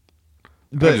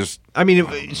 but I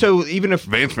mean, so even if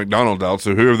Vance McDonald's out,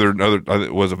 so whoever their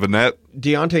other was a Vanette.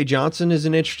 Deontay Johnson is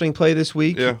an interesting play this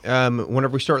week. Yeah.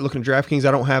 Whenever we start looking at DraftKings,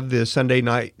 I don't have the Sunday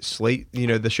night slate,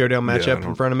 the showdown I matchup in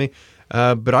don't. front of me.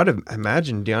 But I'd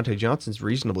imagine Deontay Johnson's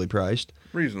reasonably priced.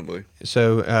 Reasonably.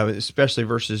 So, especially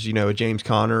versus, a James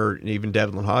Conner or even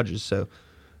Devlin Hodges. So,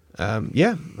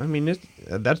 yeah, I mean,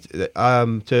 that's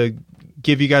to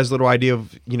give you guys a little idea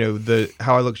of,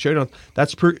 how I look at showdown.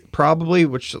 That's probably,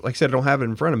 which, like I said, I don't have it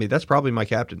in front of me. That's probably my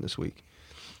captain this week.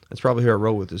 That's probably who I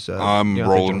roll with this. I'm Deontay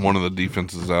rolling Johnson. one of the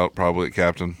defenses out, probably at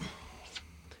captain.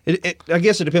 I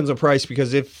guess it depends on price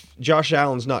because if Josh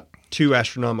Allen's not too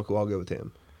astronomical, I'll go with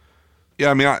him. Yeah,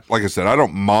 I mean, like I said, I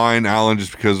don't mind Allen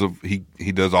just because of he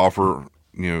does offer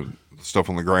stuff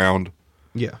on the ground,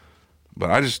 Yeah.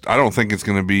 but I don't think it's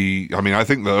going to be. I mean, I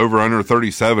think the over under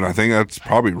 37. I think that's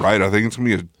probably right. I think it's going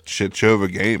to be a shit show of a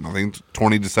game. I think it's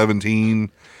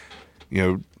 20-17,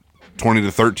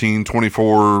 20-13,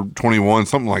 24-21,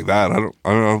 something like that. I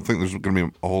don't think there's going to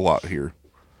be a whole lot here.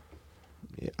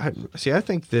 Yeah, I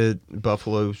think that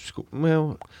Buffalo.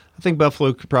 Well, I think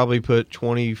Buffalo could probably put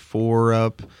 24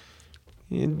 up,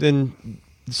 and then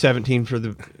 17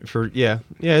 yeah.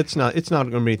 It's not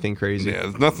going to be anything crazy.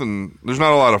 Yeah, there's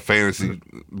not a lot of fantasy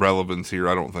relevance here.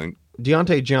 I don't think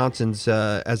Deontay Johnson's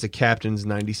as a captain's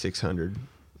 9,600.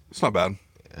 it's not bad.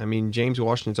 I mean, James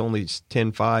Washington's only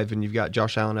 10-5, and you've got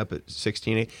Josh Allen up at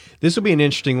 16-8. This will be an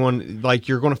interesting one. Like,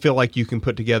 you're going to feel like you can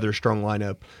put together a strong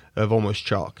lineup of almost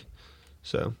chalk.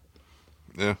 So,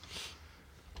 Yeah,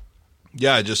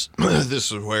 Yeah, this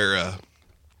is where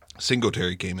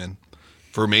Singletary came in.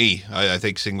 For me, I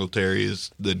think Singletary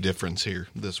is the difference here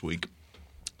this week.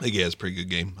 I think he has a pretty good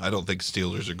game. I don't think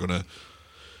Steelers are going to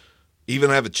even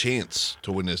have a chance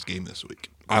to win this game this week.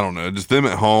 I don't know. Just them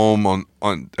at home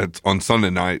on Sunday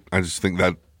night. I just think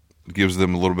that gives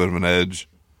them a little bit of an edge.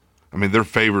 I mean, they're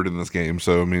favored in this game,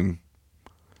 so I mean,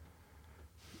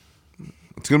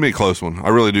 it's going to be a close one. I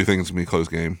really do think it's going to be a close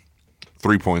game.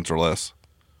 3 points or less.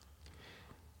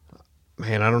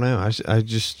 man, I don't know. I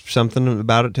just something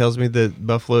about it tells me that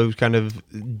Buffalo kind of.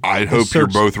 I hope you're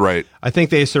both right. I think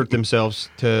they assert themselves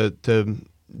to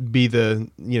be the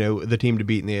team to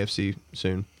beat in the AFC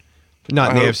soon.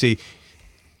 Not in the AFC,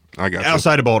 I got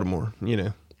outside of Baltimore.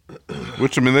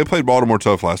 Which, I mean, they played Baltimore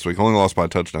tough last week. Only lost by a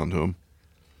touchdown to them.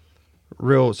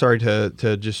 Real sorry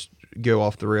to just go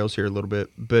off the rails here a little bit,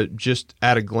 but just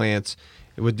at a glance,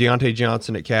 with Deontay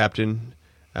Johnson at captain,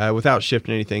 without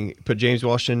shifting anything, put James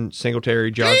Washington,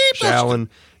 Singletary, Josh Allen,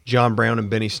 John Brown, and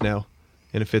Benny Snell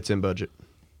and it fits in budget.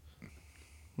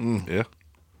 Yeah.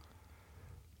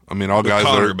 I mean, all With guys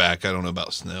Connor are back. I don't know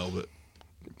about Snell, but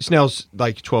Snell's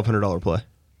like $1,200 play.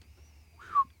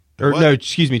 Or What? no,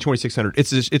 excuse me, $2,600.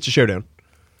 It's a showdown.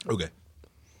 okay.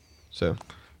 So,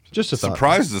 just a thought.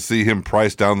 surprised to see him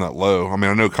priced down that low. I mean,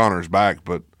 I know Connor's back,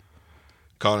 but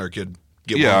Connor could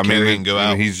get yeah, one carry and go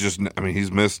out.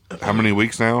 He's missed how many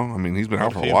weeks now? I mean, he's been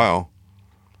out for a few. while.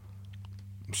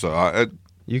 So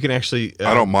You can actually.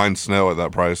 I don't mind Snell at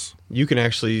that price. You can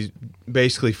actually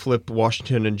basically flip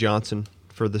Washington and Johnson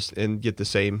for this and get the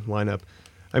same lineup.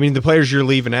 I mean, the players you're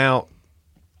leaving out: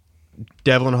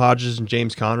 Devlin Hodges and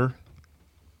James Conner.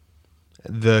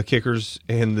 The kickers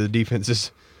and the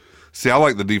defenses. See, I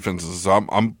like the defenses. So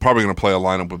I'm probably going to play a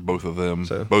lineup with both of them,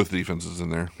 So- both defenses in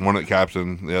there. One at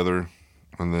captain, the other,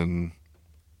 and then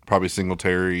probably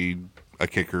Singletary, a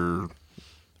kicker.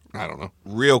 I don't know.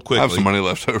 Real I have some quickly, money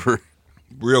left over.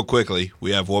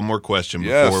 we have one more question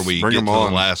Yes, before we bring get him to on.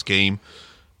 the last game.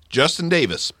 Justin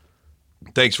Davis,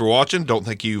 thanks for watching. Don't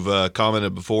think you've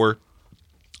commented before.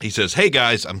 He says, "Hey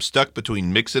guys, I'm stuck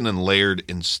between Mixon and Laird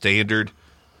in standard.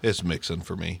 It's Mixon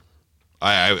for me.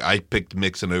 I picked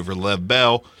Mixon over Lev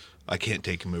Bell. I can't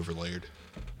take him over Laird.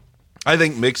 I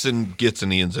think Mixon gets in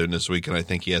the end zone this week, and I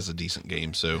think he has a decent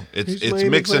game. So it's Miami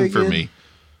Mixon play for again? me.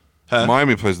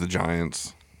 Miami plays the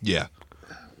Giants. Yeah,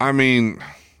 I mean,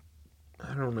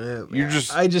 I don't know. You're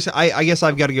just- I guess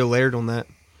I've got to go Laird on that.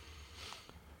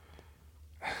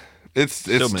 it's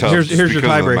Still tough. Here's just your because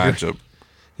of the tiebreaker. matchup.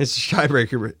 It's a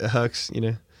tiebreaker, Hux. You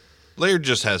know. Laird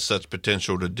just has such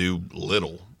potential to do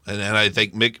little, and I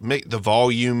think the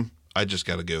volume. I just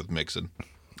got to go with Mixon.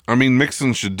 I mean,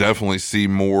 Mixon should definitely see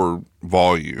more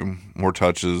volume, more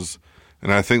touches,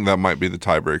 and I think that might be the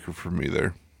tiebreaker for me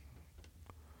there.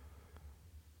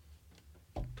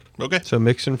 Okay, So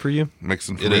Mixon for you.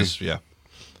 Mixon for it me. is. Yeah.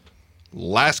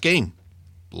 Last game.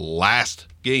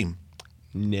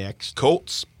 Next.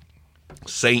 Colts,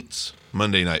 Saints,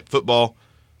 Monday Night Football.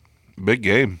 Big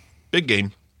game. Big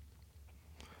game.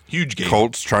 Huge game.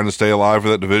 Colts trying to stay alive for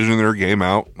that division. They're a game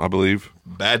out, I believe.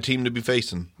 Bad team to be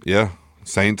facing. Yeah.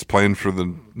 Saints playing for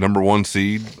the number 1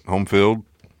 seed, home field.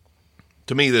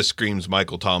 To me, this screams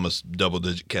Michael Thomas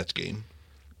double-digit catch game.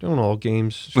 Don't all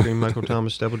games scream Michael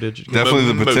Thomas double digit?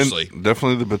 Definitely Mostly.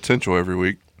 definitely the potential every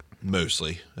week.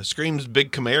 Mostly. It screams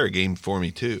big Kamara game for me,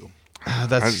 too.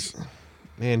 That's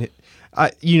man.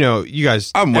 You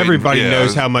guys. I'm waiting Everybody for- yeah,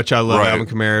 knows how much I love right. Alvin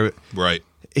Kamara. Right.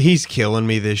 He's killing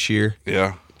me this year.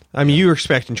 Yeah. I mean, you were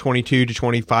expecting 22 to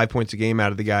 25 points a game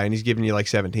out of the guy, and he's giving you like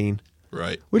 17,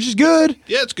 Right. which is good.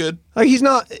 Yeah, it's good. Like he's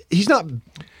not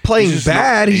playing He's just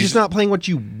bad. not- he's he's- just not playing what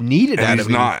you needed And out he's of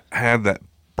him. not had that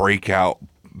breakout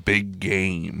big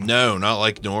game. No, not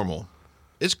like normal.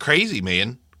 It's crazy,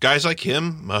 man. Guys like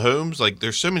him, Mahomes, like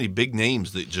there's so many big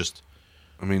names that just.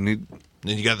 I mean,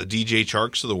 Then you got the DJ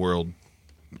Charks of the world.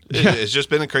 Yeah. It's just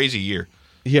been a crazy year.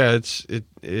 Yeah, it's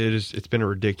been a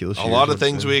ridiculous. A year, lot is of what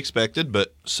I'm things saying. we expected,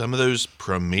 but some of those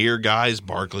premier guys,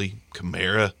 Barkley,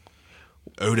 Kamara,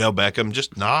 Odell Beckham,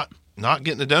 just not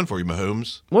getting it done for you,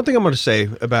 Mahomes. One thing I'm going to say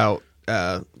about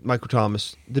Michael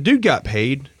Thomas, the dude got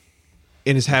paid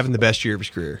and is having the best year of his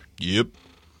career. Yep.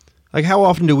 Like, how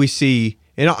often do we see?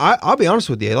 And I'll be honest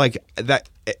with you, like that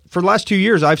for the last 2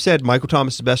 years, I've said Michael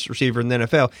Thomas is the best receiver in the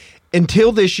NFL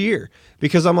until this year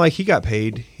because I'm like, he got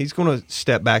paid. He's going to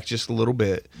step back just a little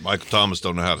bit. Michael Thomas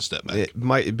don't know how to step back. It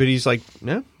might, but he's like,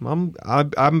 no,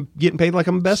 I'm getting paid like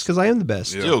I'm the best because I am the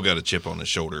best. Still got a chip on his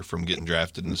shoulder from getting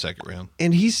drafted in the second round.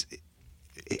 And he's.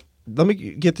 Let me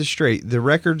get this straight. The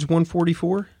record's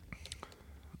 144.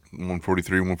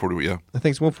 143, 140, yeah. I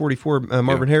think it's 144.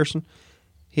 Marvin Harrison.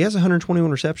 He has 121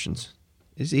 receptions.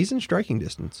 He's in striking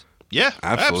distance. Yeah,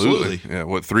 Absolutely. Yeah,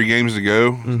 what, 3 games to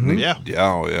go? Yeah. Yeah,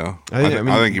 oh, yeah. I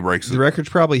think he breaks The it. record's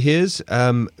probably his.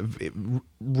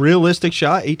 Realistic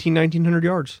shot, 1,900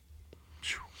 yards.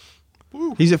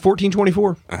 He's at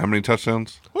 1424. How many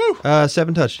touchdowns?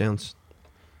 7 touchdowns.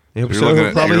 you're So looking he'll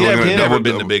at- probably you're hit looking at 10. Never double-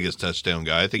 been the biggest touchdown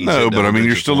guy. I think he's No, hit but I double mean,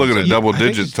 you're digits still once, looking at hasn't he? double I think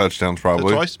digit he's- touchdowns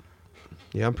probably. Twice.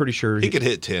 Yeah, I'm pretty sure He could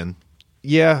hit 10.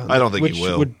 Yeah, I don't think he which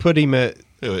will. would put him at.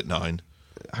 He'll hit 9.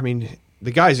 I mean,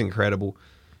 the guy's incredible.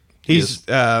 He's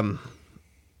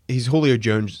Julio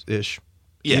Jones-ish.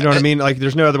 Yeah, You know what I mean? Like,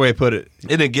 there's no other way to put it.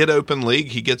 In a get open league,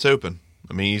 he gets open.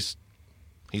 I mean,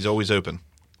 he's always open.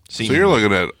 So you're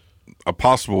looking at a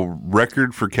possible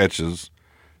record for catches,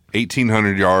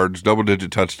 1,800 yards, double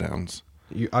digit touchdowns.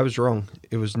 I was wrong.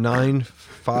 It was 9,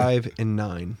 5, and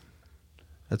 9.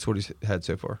 That's what he's had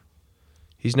so far.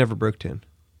 He's never broke 10.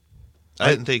 I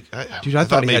didn't think. Dude, I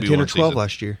thought he had maybe 10 or one 12 season.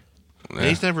 last year. Yeah,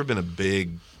 he's never been a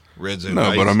big. red zone. No,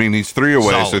 right? but I mean, he's 3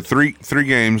 away, so Solid. three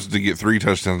games to get 3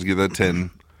 touchdowns, get that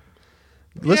 10.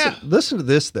 Listen to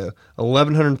this though: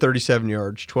 1,137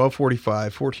 yards,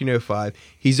 1245, 1405.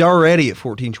 He's already at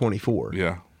 1424.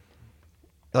 Yeah.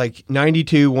 Like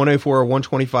 92, 104,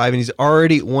 125, and he's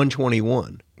already at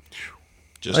 121.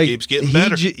 just Like, keeps getting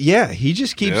better. He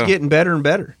just keeps Yeah. getting better and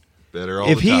better. Better all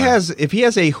If the time. he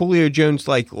has a Julio Jones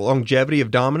like longevity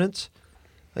of dominance,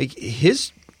 like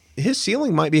his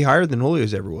ceiling might be higher than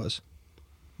Julio's ever was.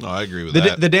 No, I agree with The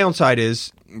that. the downside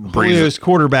is Breeze- Julio's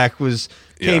quarterback came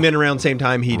Yeah. in around the same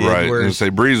time he did. Right. And Whereas say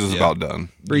Breeze is Yeah. about done.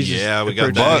 Breeze is Yeah, we got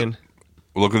approaching that.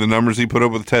 in. Look at the numbers he put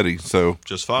up with Teddy. So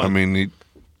Just fine. I mean,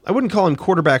 I wouldn't call him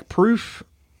quarterback proof.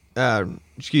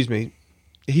 Excuse me,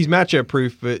 he's matchup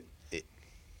proof, but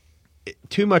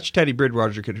too much Teddy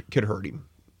Bridgewater could hurt him.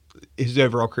 His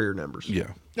overall career numbers.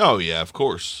 yeah. Oh, yeah, of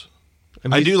course.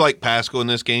 mean, I do like Pascal in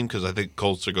this game because I think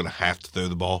Colts are going to have to throw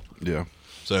the ball. Yeah.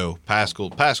 So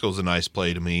Pascal's a nice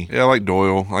play to me. Yeah, I like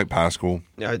Doyle. I like Pascal.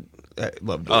 I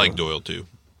love Doyle. I like Doyle too.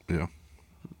 Yeah.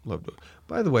 Love Doyle.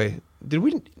 By the way, did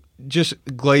we just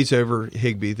glaze over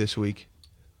Higbee this week?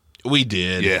 We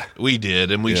did. Yeah. We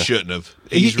did, and we Yeah. shouldn't have.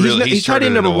 He's tied turned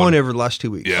in it number on. one over the last 2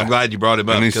 weeks. Yeah. I'm glad you brought him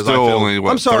up And he's because still I feel, only,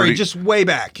 what, I'm sorry, 30? just way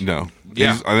back. No.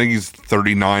 Yeah. I think he's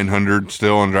 3,900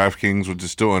 still on DraftKings, which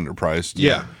is still underpriced.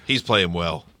 Yeah. he's playing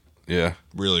well, Yeah.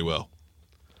 really well.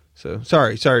 So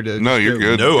sorry to. No, you're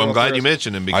good. No, Go I'm glad for you us.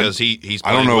 mentioned him because he's.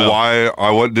 I don't playing know well.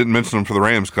 why didn't mention him for the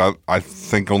Rams because I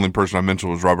think the only person I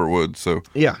mentioned was Robert Woods. So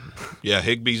Yeah. Yeah,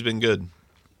 Higbee's been good,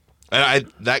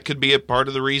 and that could be a part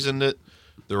of the reason that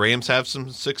the Rams have some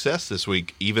success this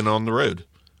week, even on the road,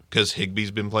 because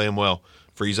Higbee's been playing well,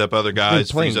 frees up other He's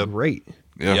guys, playing frees up. great.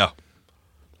 yeah.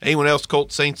 Anyone else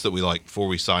Colts Saints that we like before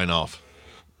we sign off?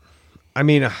 I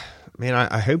mean, man,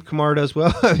 I hope Kamara does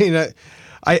well. I mean,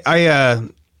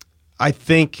 I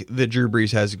think that Drew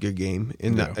Brees has a good game.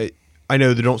 I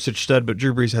know they don't such stud, but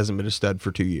Drew Brees hasn't been a stud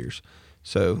for 2 years.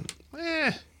 So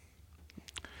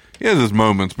He has his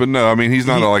moments, but no, I mean he's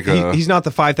not he's not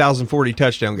the 5,040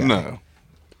 touchdown guy. no.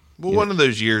 Well, one of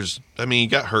those years. I mean, he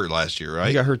got hurt last year, right?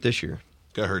 He got hurt this year.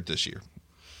 Got hurt this year.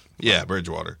 Yeah,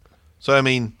 Bridgewater. So I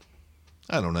mean,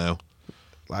 I don't know.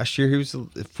 Last year, he was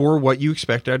for what you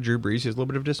expect out of Drew Brees. He was a little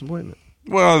bit of disappointment.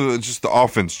 Well, it's just the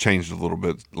offense changed a little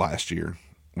bit last year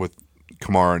with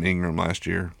Kamara and Ingram last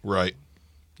year. Right.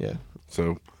 Yeah,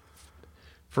 So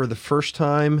for the first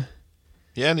time.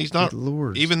 Yeah, and he's not. Good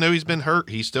Lord. Even though he's been hurt,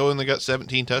 he's still only got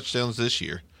 17 touchdowns this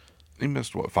year. he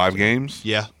missed 5 games?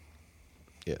 Yeah.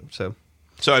 Yeah, so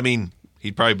So I mean,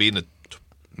 he'd probably be in the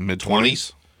Mid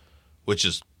 20s, which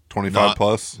is 25 not,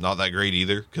 plus. Not that great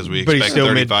either because we but he's expect still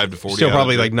 35 to 40. still out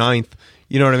probably of like him. ninth.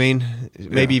 You know what I mean?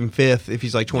 Maybe even fifth if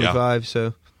he's like 25.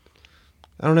 So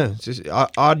I don't know. It's just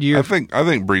odd year. I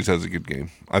think Breeze has a good game.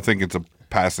 I think it's a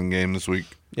passing game this week.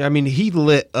 Yeah, I mean, he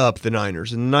lit up the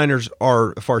Niners, and the Niners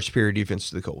are a far superior defense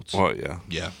to the Colts. Well, yeah.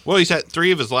 Yeah. Well, he's had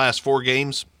 3 of his last 4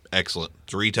 games. Excellent.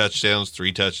 3 touchdowns,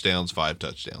 5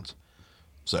 touchdowns.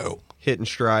 So Hitting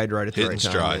stride right at the hitting right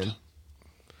time. stride, Man.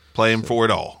 playing for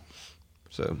it all.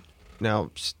 So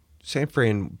now San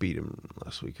Fran beat him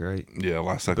last week, right? Yeah,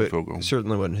 last second But field goal. it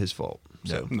certainly wasn't his fault.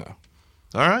 So No.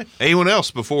 All right. Anyone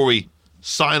else before we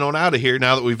sign on out of here?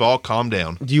 Now that we've all calmed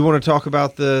down. do you want to talk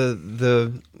about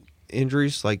the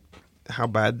injuries, like how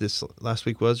bad this last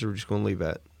week was, or we're just going to leave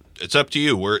that? It's up to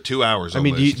you. We're at 2 hours. I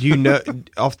mean, do almost. you know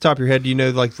off the top of your head? Do you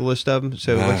know like the list of them?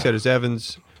 So, like I Nah. said, it's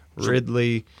Evans,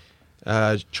 Ridley,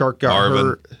 Chark got Marvin,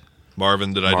 hurt.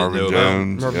 Marvin that I Marvin didn't know about.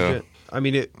 Jones. Marvin Yeah. Jet- I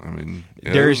mean,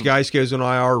 Yeah. Darius Geis goes on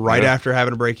IR right Yeah. after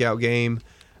having a breakout game.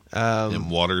 And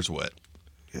water's wet.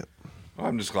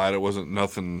 I'm just glad it wasn't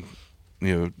nothing,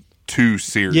 too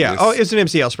serious. Yeah. Oh, it's an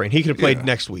MCL sprain. He could have played Yeah.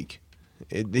 next week.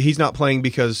 He's not playing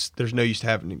because there's no use to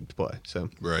having him to play. So,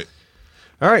 Right.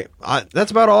 all right,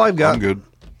 that's about all I've got. I'm good.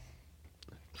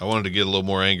 I wanted to get a little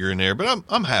more anger in there, but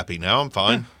I'm happy now. I'm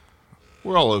fine.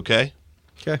 We're all okay.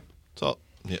 Okay. It's all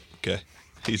yeah. Okay.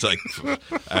 He's like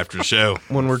after the show.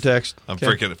 One word text. I'm Okay.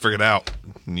 freaking out.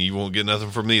 You won't get nothing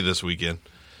from me this weekend.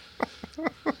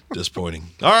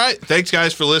 Disappointing. All right. Thanks,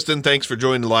 guys, for listening. Thanks for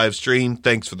joining the live stream.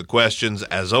 Thanks for the questions.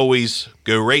 As always,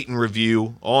 go rate and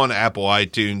review on Apple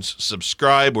iTunes.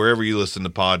 Subscribe wherever you listen to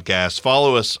podcasts.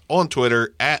 Follow us on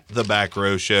Twitter at The Back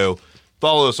Row Show.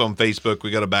 Follow us on Facebook.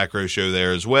 We got a Back Row Show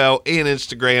there as well. And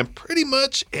Instagram, pretty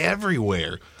much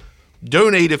everywhere.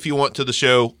 Donate if you want to the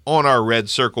show on our Red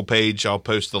Circle page. I'll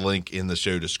post the link in the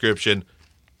show description.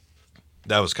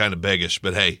 That was kind of beggish,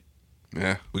 but hey,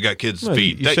 Yeah. we got kids to Well,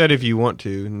 feed. you said if you want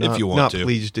to. Not, you want not to.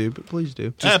 please do, but please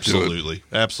do. Absolutely.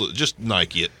 Absolutely. Just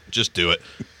Nike it. Just do it.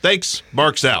 Thanks.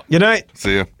 Barks out. Good night.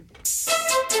 See ya.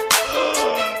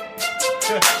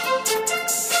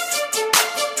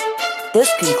 This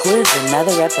concludes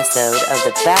another episode of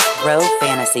the Back Row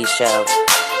Fantasy Show.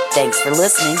 Thanks for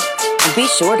listening, and be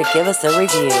sure to give us a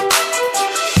review.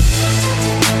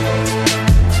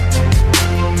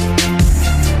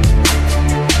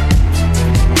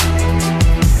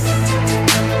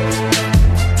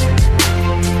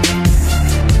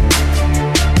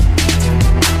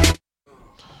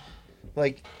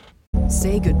 Like,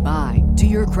 Say goodbye to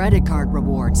your credit card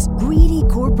rewards. Greedy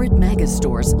corporate mega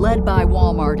stores, led by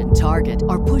Walmart and Target,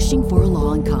 are pushing for a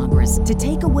law in Congress to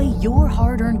take away your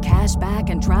hard-earned cash back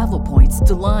and travel points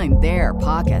to line their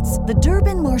pockets. The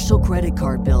Durbin-Marshall credit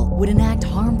card bill would enact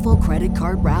harmful credit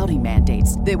card routing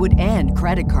mandates that would end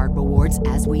credit card rewards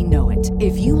as we know it.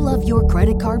 If you love your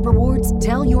credit card rewards,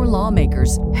 tell your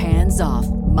lawmakers, hands off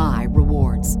my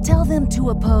rewards. Tell them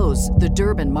to oppose the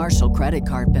Durbin-Marshall credit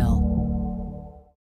card bill.